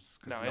bombs,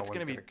 it's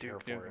gonna be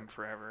Duke Nukem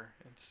forever.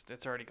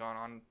 It's already gone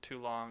on too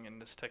long,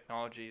 and this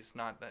technology is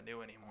not that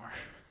new anymore.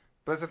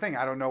 But that's the thing.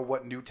 I don't know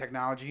what new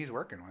technology he's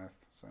working with,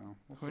 so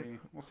we'll see.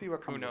 We'll see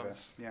what comes of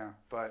it. Yeah,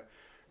 but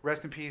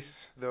rest in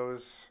peace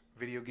those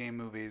video game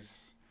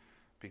movies,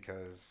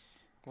 because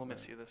we'll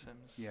miss you, The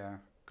Sims. Yeah,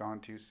 gone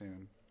too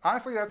soon.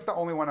 Honestly, that's the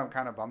only one I'm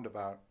kind of bummed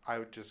about. I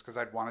would just because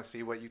I'd want to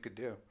see what you could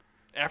do.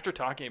 After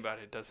talking about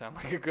it, it does sound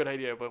like a good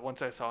idea, but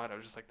once I saw it, I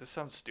was just like, this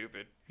sounds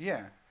stupid.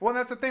 Yeah. Well,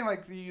 that's the thing.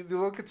 Like, you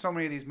look at so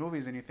many of these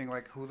movies and you think,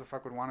 like, who the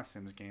fuck would want a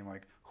Sims game?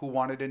 Like, who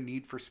wanted a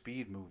Need for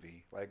Speed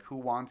movie? Like, who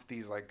wants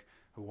these, like,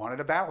 who wanted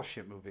a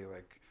Battleship movie?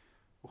 Like,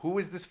 who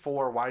is this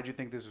for? Why did you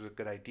think this was a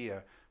good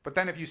idea? But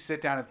then if you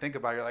sit down and think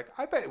about it, you're like,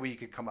 I bet we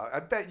could come up. I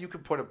bet you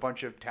could put a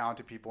bunch of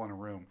talented people in a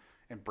room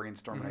and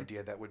brainstorm an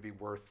idea that would be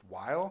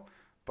worthwhile.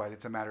 But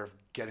it's a matter of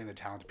getting the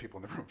talented people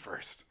in the room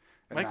first.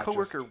 My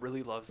coworker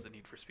really loves the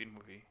Need for Speed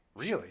movie.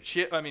 Really?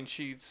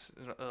 She's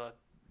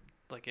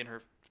like in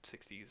her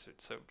 60s,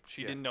 so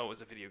she didn't know it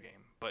was a video game.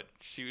 But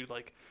she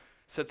like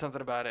said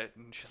something about it,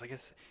 and she's like,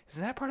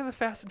 "Isn't that part of the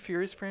Fast and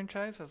Furious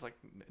franchise?" I was like,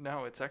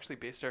 "No, it's actually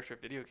based after a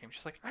video game."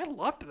 She's like, "I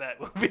loved that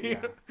movie."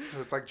 Yeah.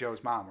 So it's like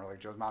Joe's mom, where like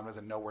Joe's mom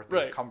doesn't know where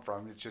things come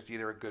from. It's just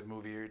either a good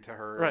movie to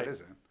her or it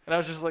isn't. And I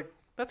was just like,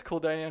 "That's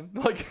cool, Diane."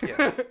 Like,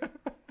 yeah,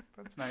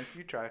 that's nice.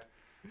 You tried.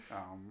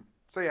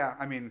 So yeah,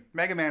 I mean,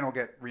 Mega Man will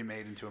get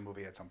remade into a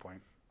movie at some point.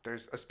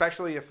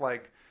 Especially if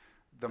like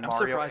I'm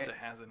surprised it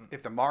hasn't.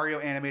 If the Mario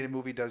animated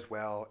movie does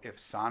well, if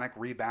Sonic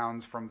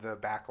rebounds from the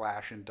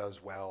backlash and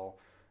does well,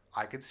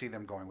 I could see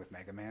them going with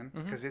Mega Man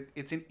because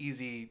it's an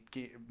easy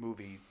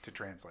movie to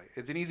translate.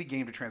 It's an easy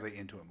game to translate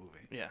into a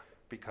movie. Yeah.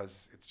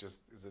 Because it's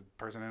a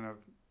person in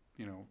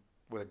a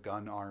with a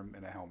gun arm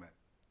and a helmet.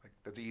 Like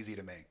that's easy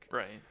to make.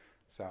 Right.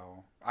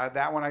 So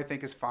that one I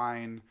think is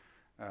fine.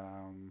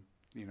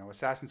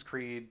 Assassin's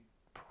Creed.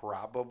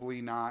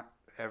 Probably not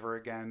ever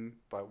again,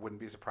 but wouldn't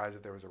be surprised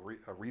if there was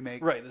a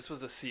remake. Right, this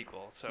was a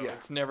sequel, so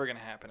it's never going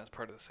to happen as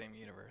part of the same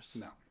universe.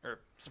 No. Or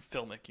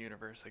filmic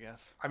universe, I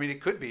guess. I mean,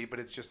 it could be, but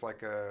it's just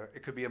like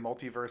it could be a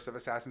multiverse of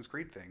Assassin's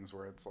Creed things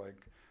where it's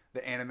like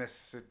the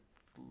Animus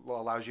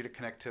allows you to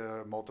connect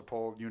to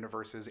multiple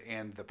universes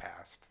and the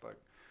past.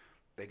 Like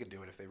they could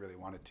do it if they really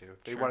wanted to.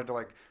 If they wanted to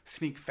like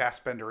sneak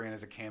Fassbender in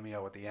as a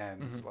cameo at the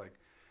end, like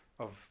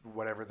of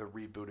whatever the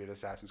rebooted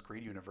Assassin's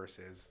Creed universe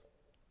is.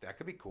 That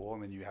could be cool,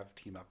 and then you have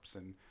team ups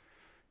and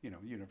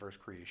universe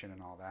creation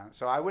and all that.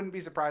 So I wouldn't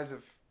be surprised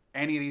if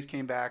any of these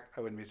came back.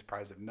 I wouldn't be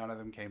surprised if none of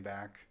them came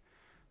back,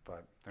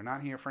 but they're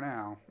not here for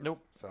now.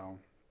 Nope. So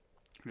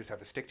you just have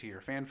to stick to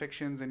your fan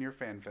fictions and your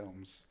fan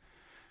films.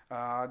 Did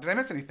I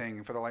miss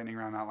anything for the lightning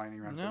round, not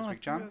lightning round for this week,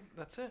 John?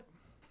 That's it.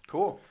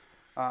 Cool.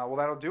 Well,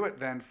 that'll do it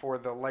then for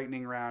the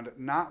lightning round,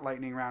 not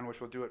lightning round,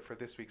 which will do it for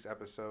this week's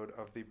episode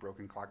of the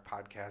Broken Clock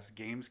Podcast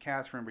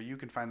Gamescast. Remember, you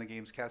can find the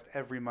Gamescast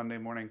every Monday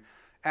morning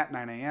at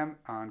 9 a.m.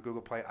 on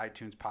Google Play,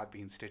 iTunes,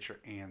 Podbean, Stitcher,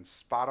 and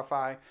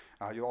Spotify.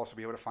 You'll also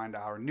be able to find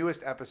our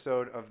newest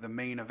episode of the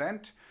main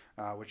event,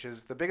 which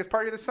is the biggest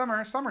party of the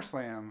summer,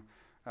 SummerSlam,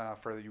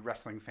 for you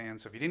wrestling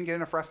fans. So if you didn't get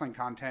enough wrestling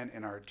content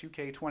in our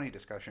 2K20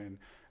 discussion,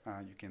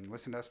 you can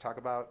listen to us talk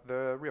about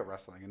the real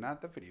wrestling and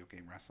not the video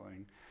game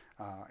wrestling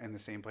in the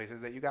same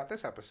places that you got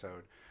this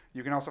episode.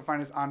 You can also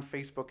find us on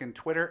Facebook and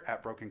Twitter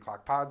at Broken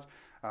Clock Pods.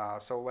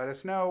 So let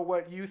us know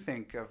what you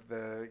think of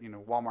the,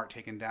 Walmart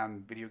taking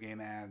down video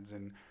game ads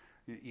and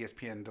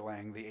ESPN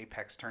delaying the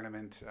Apex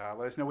tournament.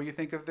 Let us know what you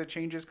think of the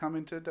changes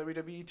coming to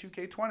WWE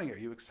 2K20. Are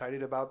you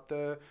excited about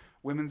the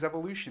Women's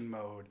Evolution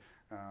mode?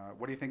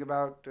 What do you think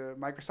about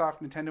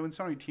Microsoft, Nintendo, and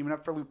Sony teaming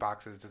up for loot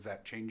boxes? Does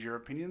that change your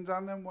opinions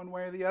on them one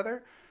way or the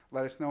other?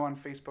 Let us know on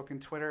Facebook and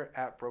Twitter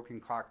at Broken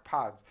Clock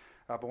Pods.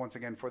 But once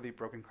again, for the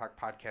Broken Clock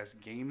Podcast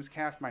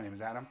Gamescast, my name is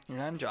Adam.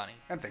 And I'm Johnny.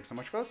 And thanks so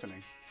much for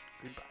listening.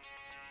 Goodbye.